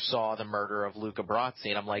 or you saw the murder of Luca Brasi,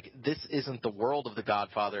 and I'm like, this isn't the world of the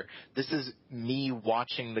Godfather. This is me me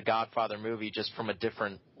watching the Godfather movie just from a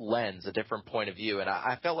different lens, a different point of view, and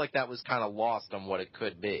I felt like that was kind of lost on what it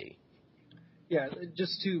could be. Yeah,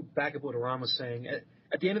 just to back up what Aram was saying,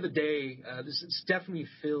 at the end of the day, this definitely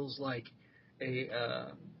feels like a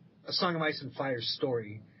Song of Ice and Fire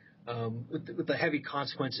story, with the heavy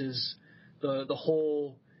consequences, the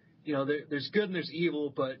whole, there's good and there's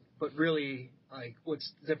evil, but really, like,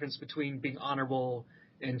 what's the difference between being honorable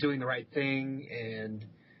and doing the right thing, and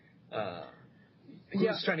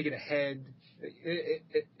who's trying to get ahead.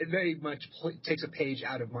 It very much takes a page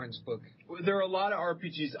out of Martin's book. There are a lot of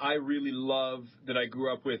RPGs I really love that I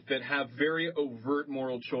grew up with that have very overt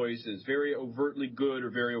moral choices, very overtly good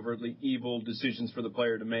or very overtly evil decisions for the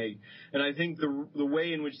player to make. And I think the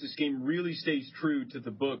way in which this game really stays true to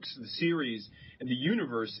the books, the series, and the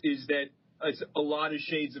universe is that it's a lot of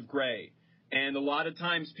shades of gray. And a lot of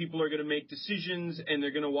times people are going to make decisions and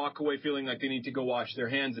they're going to walk away feeling like they need to go wash their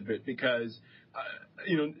hands a bit because,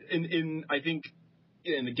 I think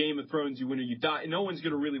in the Game of Thrones, you win or you die. No one's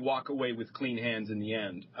going to really walk away with clean hands in the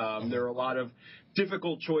end. There are a lot of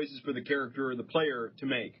difficult choices for the character or the player to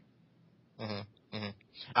make. Mm-hmm. Mm-hmm.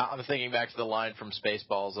 I'm thinking back to the line from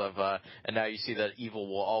Spaceballs of, and now you see that evil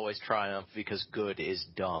will always triumph because good is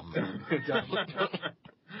dumb.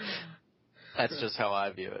 That's just how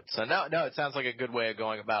I view it. So no, it sounds like a good way of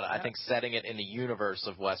going about it. I think setting it in the universe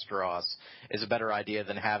of Westeros is a better idea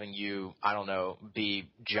than having you, I don't know, be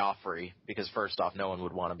Joffrey, because first off, no one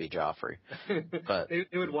would want to be Joffrey. But they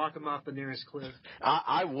would walk him off the nearest cliff.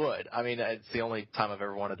 I would. I mean, it's the only time I've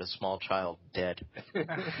ever wanted a small child dead.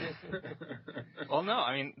 Well, no,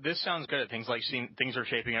 I mean, this sounds good. Things are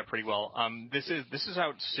shaping up pretty well. This is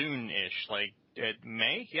out soon-ish, like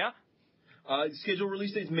May, yeah. Scheduled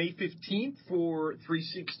release date is May 15th for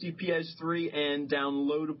 360, PS3, and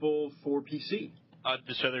downloadable for PC.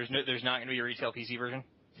 So there's not going to be a retail PC version?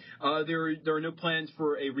 There are no plans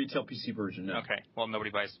for a retail PC version, no. Okay. Well, nobody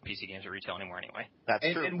buys PC games at retail anymore anyway. That's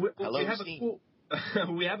true.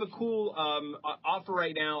 And we have a cool offer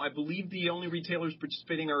right now. I believe the only retailers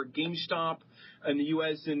participating are GameStop in the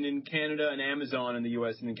U.S. and in Canada, and Amazon in the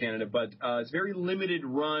U.S. and in Canada. But it's a very limited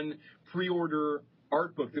run pre-order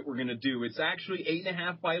art book that we're going to do. It's actually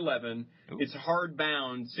 8.5 by 11. Ooh. It's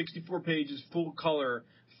hardbound, 64 pages, full color,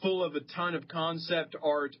 full of a ton of concept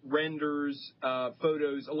art, renders,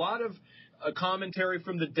 photos, a lot of commentary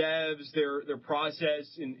from the devs, their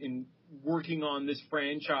process in working on this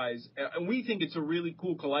franchise. And we think it's a really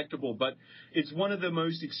cool collectible, but it's one of the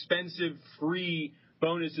most expensive free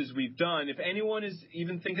bonuses we've done. If anyone is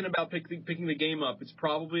even thinking about picking the game up, it's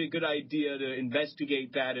probably a good idea to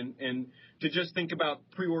investigate that and to just think about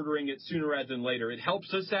pre-ordering it sooner rather than later. It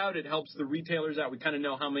helps us out. It helps the retailers out. We kind of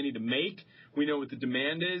know how many to make. We know what the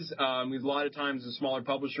demand is. A lot of times, as a smaller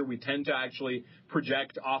publisher, we tend to actually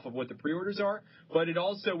project off of what the pre-orders are. But it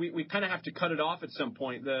also, we kind of have to cut it off at some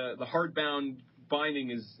point. The hardbound binding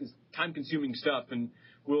is time-consuming stuff, and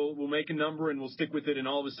we'll make a number and we'll stick with it, and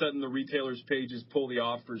all of a sudden the retailers' pages pull the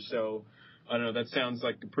offers. So I don't know. That sounds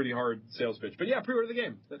like a pretty hard sales pitch, but yeah, pre-order the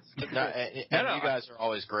game. That's you guys are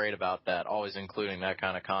always great about that, always including that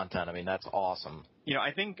kind of content. I mean, that's awesome.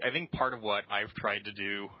 I think part of what I've tried to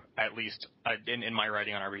do, at least in my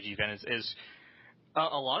writing on RPG Fan, is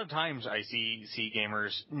a lot of times I see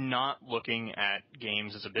gamers not looking at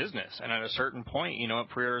games as a business, and at a certain point,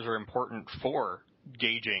 pre-orders are important for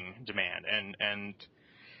gauging demand, and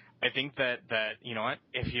I think that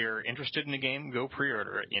if you're interested in a game, go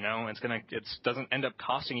pre-order it. It doesn't end up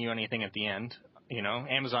costing you anything at the end.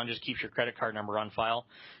 Amazon just keeps your credit card number on file.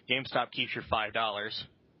 GameStop keeps your $5.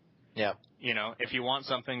 Yeah. If you want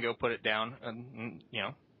something, go put it down. And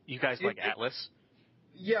you guys like Atlas.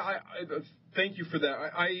 Yeah, I thank you for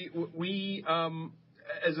that. We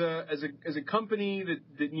as a company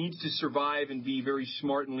that needs to survive and be very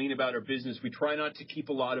smart and lean about our business, we try not to keep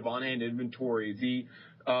a lot of on-hand inventory. The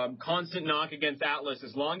constant knock against Atlas,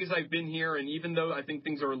 as long as I've been here, and even though I think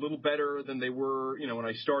things are a little better than they were, when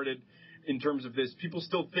I started in terms of this, people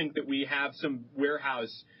still think that we have some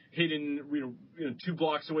warehouse hidden, 2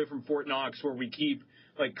 blocks away from Fort Knox where we keep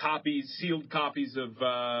like sealed copies of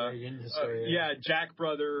Jack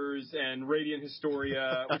Brothers and Radiant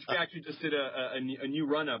Historia, which we actually just did a new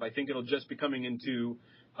run of. I think it'll just be coming into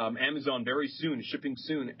Amazon very soon, shipping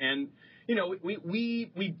soon. And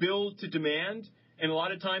we build to demand. And a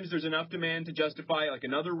lot of times there's enough demand to justify like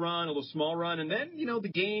another run, a little small run, and then the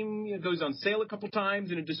game goes on sale a couple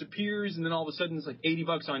times and it disappears, and then all of a sudden it's like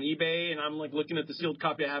 $80 on eBay, and I'm like looking at the sealed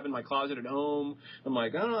copy I have in my closet at home. I'm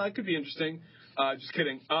like, oh, that could be interesting. Just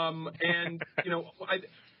kidding.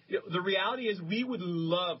 the reality is we would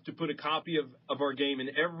love to put a copy of our game in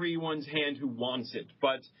everyone's hand who wants it,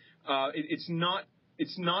 but it's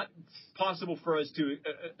not possible for us to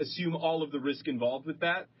assume all of the risk involved with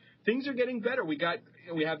that. Things are getting better. We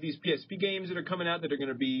have these PSP games that are coming out that are going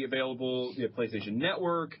to be available via PlayStation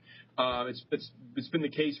Network. It's been the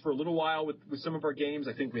case for a little while with some of our games.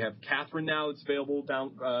 I think we have Catherine now that's available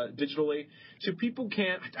down digitally. So people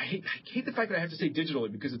can't. I hate the fact that I have to say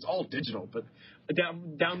digitally because it's all digital, but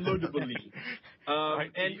downloadably.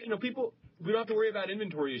 And people, we don't have to worry about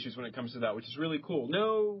inventory issues when it comes to that, which is really cool.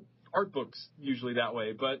 No art books usually that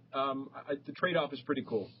way, but the trade-off is pretty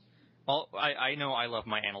cool. Well, I know I love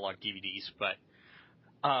my analog DVDs, but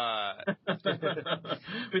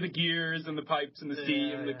with the gears and the pipes and the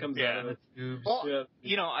steam that comes out of it. Well,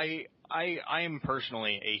 I am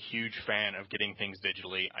personally a huge fan of getting things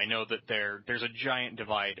digitally. I know that there's a giant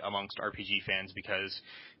divide amongst RPG fans because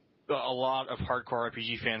a lot of hardcore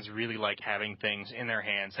RPG fans really like having things in their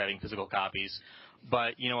hands, having physical copies.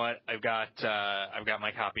 But you know what? I've got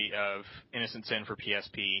my copy of Innocent Sin for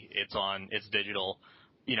PSP. It's digital.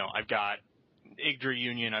 I've got Yggdra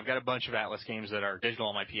Union. I've got a bunch of Atlas games that are digital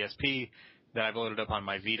on my PSP that I've loaded up on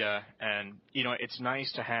my Vita. And, it's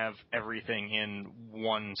nice to have everything in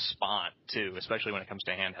one spot, too, especially when it comes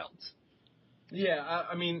to handhelds. Yeah,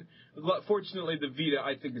 I mean, fortunately, the Vita,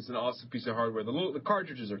 I think, is an awesome piece of hardware. The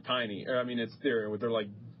cartridges are tiny. They're like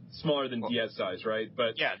smaller than DS size, right?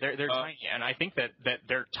 But yeah, they're tiny, and I think that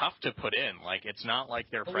they're tough to put in. Like, it's not like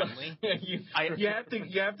they're friendly. You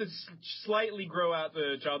have to slightly grow out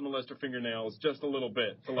the child molester fingernails just a little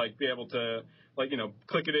bit to be able to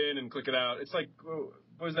click it in and click it out. It's like,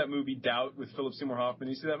 what was that movie Doubt with Philip Seymour Hoffman?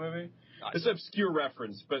 You see that movie? It's an obscure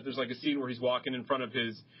reference, but there's a scene where he's walking in front of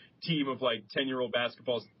his team of 10-year-old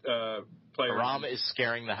basketball players. Ram is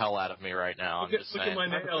scaring the hell out of me right now. I'm just saying. Look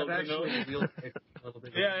at my nails. A little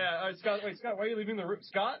bit. Yeah. Scott, why are you leaving the room?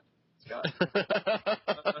 Scott?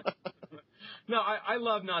 No, I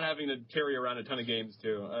love not having to carry around a ton of games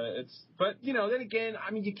too. But then again,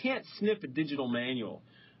 you can't sniff a digital manual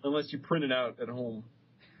unless you print it out at home.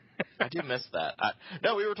 I do miss that.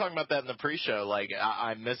 No, we were talking about that in the pre-show.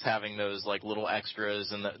 I miss having those little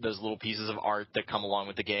extras and those little pieces of art that come along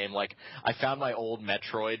with the game. I found my old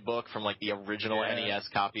Metroid book from the original NES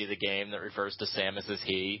copy of the game that refers to Samus as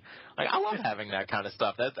he. I love having that kind of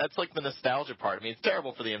stuff. That's the nostalgia part. It's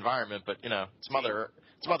terrible for the environment, but it's Mother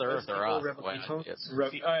Earth or us.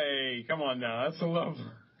 Hey, come on now, that's a love.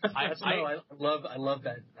 I love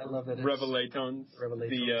that. I love that. Revelatons.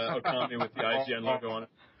 The Okami with the IGN logo on it.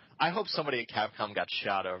 I hope somebody at Capcom got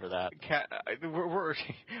shot over that.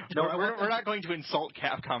 We're not going to insult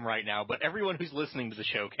Capcom right now, but everyone who's listening to the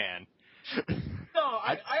show can. No,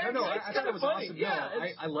 I thought it was funny. awesome. Yeah,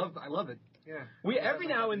 no, I love it. Yeah. Every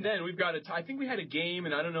now and then we've got I think we had a game,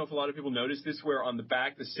 and I don't know if a lot of people noticed this, where on the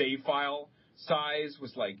back the save file size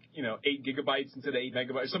was 8 gigabytes instead of 8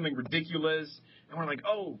 megabytes, something ridiculous. And we're like,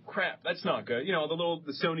 oh crap, that's not good.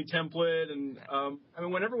 The Sony template, and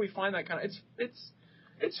whenever we find that kind of,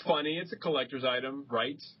 it's funny. It's a collector's item,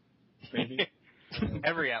 right? Maybe.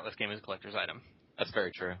 Every Atlas game is a collector's item. That's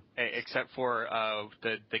very true. Except for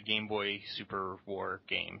the Game Boy Super War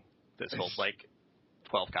game that sold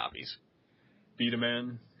 12 copies. Beat a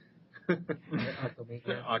Man.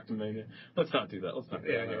 Octomania. Let's not do that. Let's not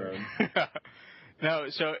go down that road. No,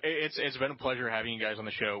 so it's been a pleasure having you guys on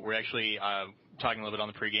the show. We're actually talking a little bit on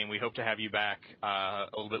the pregame. We hope to have you back a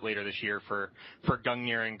little bit later this year for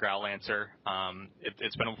Gungnir and Growlancer.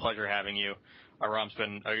 It's been a pleasure having you. Ram's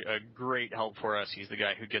been a great help for us. He's the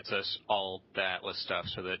guy who gets us all the Atlas stuff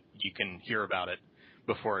so that you can hear about it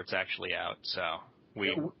before it's actually out. So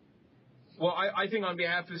Well, I think on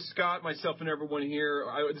behalf of Scott, myself, and everyone here,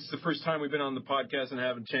 this is the first time we've been on the podcast and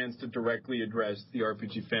have a chance to directly address the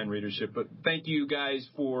RPG fan readership. But thank you guys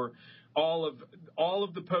for all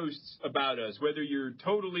of the posts about us, whether you're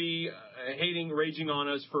totally raging on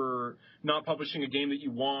us for not publishing a game that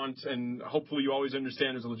you want, and hopefully you always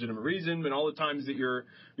understand there's a legitimate reason, but all the times that you're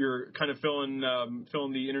kind of filling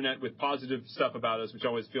the internet with positive stuff about us, which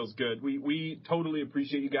always feels good. We totally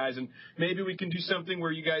appreciate you guys, and maybe we can do something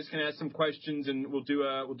where you guys can ask some questions, and we'll do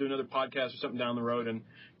another podcast or something down the road and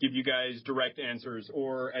give you guys direct answers,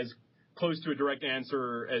 or as close to a direct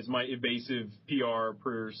answer as my evasive PR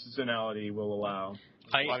personality will allow.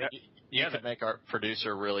 You could make our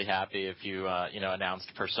producer really happy if you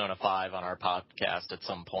announced Persona 5 on our podcast at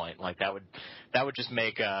some point. That would just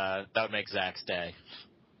make Zach's day.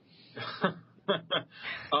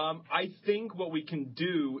 I think what we can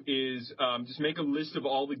do is just make a list of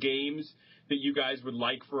all the games that you guys would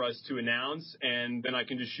like for us to announce, and then I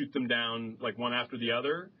can just shoot them down one after the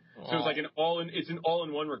other. So it's like an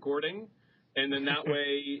all-in-one recording. And then that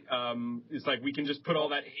way, it's like we can just put all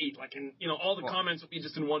that hate, like all the comments will be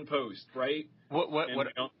just in one post, right?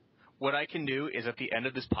 What I can do is at the end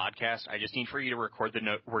of this podcast, I just need for you to record the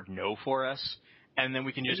word "no" for us, and then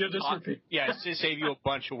we can just repeat. Yeah, it's to save you a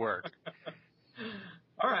bunch of work.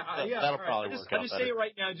 All right, that'll probably work out. I'll just say it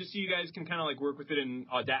right now, just so you guys can kind of like work with it in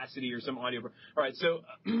Audacity or some audio. All right, so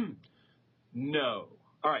no.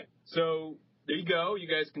 All right, so. There you go. You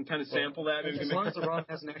guys can kind of sample that. As long as the Rob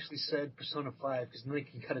hasn't actually said Persona 5, because then they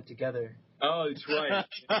can cut it together. Oh, that's right.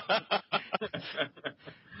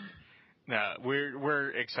 No,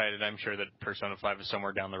 we're excited. I'm sure that Persona 5 is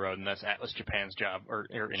somewhere down the road, and that's Atlas Japan's job, or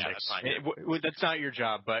Index. That's not your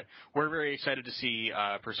job, but we're very excited to see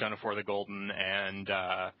Persona 4 the Golden and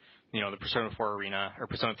the Persona 4 Arena or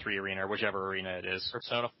Persona 3 Arena or whichever arena it is.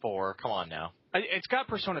 Persona 4. Come on now. It's got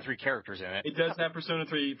Persona 3 characters in it. It does have Persona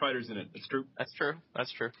 3 fighters in it. It's true. That's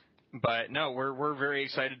true. But no, we're very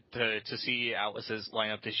excited to see Atlas's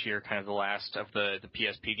lineup this year, kind of the last of the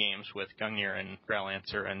PSP games with Gungnir and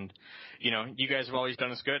Growlancer, and you guys have always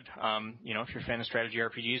done us good. If you're a fan of strategy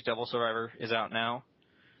RPGs, Devil Survivor is out now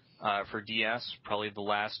for DS, probably the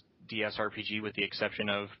last DS RPG with the exception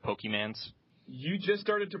of Pokemon's. You just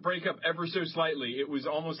started to break up ever so slightly. It was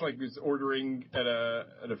almost like it was ordering at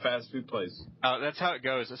a fast food place. That's how it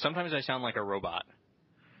goes. Sometimes I sound like a robot.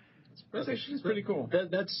 That's actually pretty cool.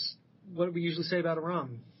 That's what we usually say about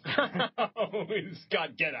Aram.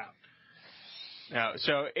 Scott, get out. No,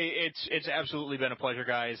 so it's absolutely been a pleasure,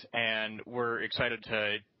 guys, and we're excited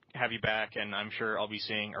to have you back, and I'm sure I'll be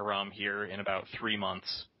seeing Aram here in about 3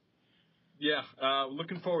 months. Yeah,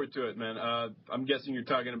 looking forward to it, man. I'm guessing you're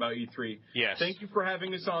talking about E3. Yes. Thank you for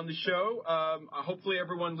having us on the show. Hopefully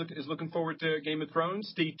everyone is looking forward to Game of Thrones.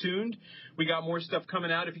 Stay tuned. We got more stuff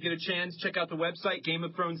coming out. If you get a chance, check out the website,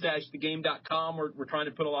 GameOfThrones-thegame.com. We're trying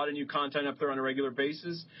to put a lot of new content up there on a regular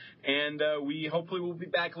basis. And we hopefully will be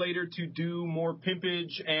back later to do more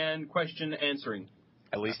pimpage and question answering.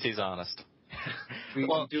 At least he's honest.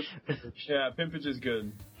 Yeah, pimpage is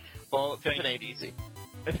good. Well, Pimpin' ain't easy.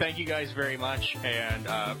 Thank you guys very much, and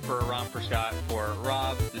for Aram, for Scott, for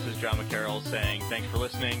Rob, this is John McCarroll saying thanks for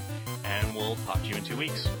listening, and we'll talk to you in 2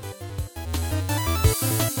 weeks.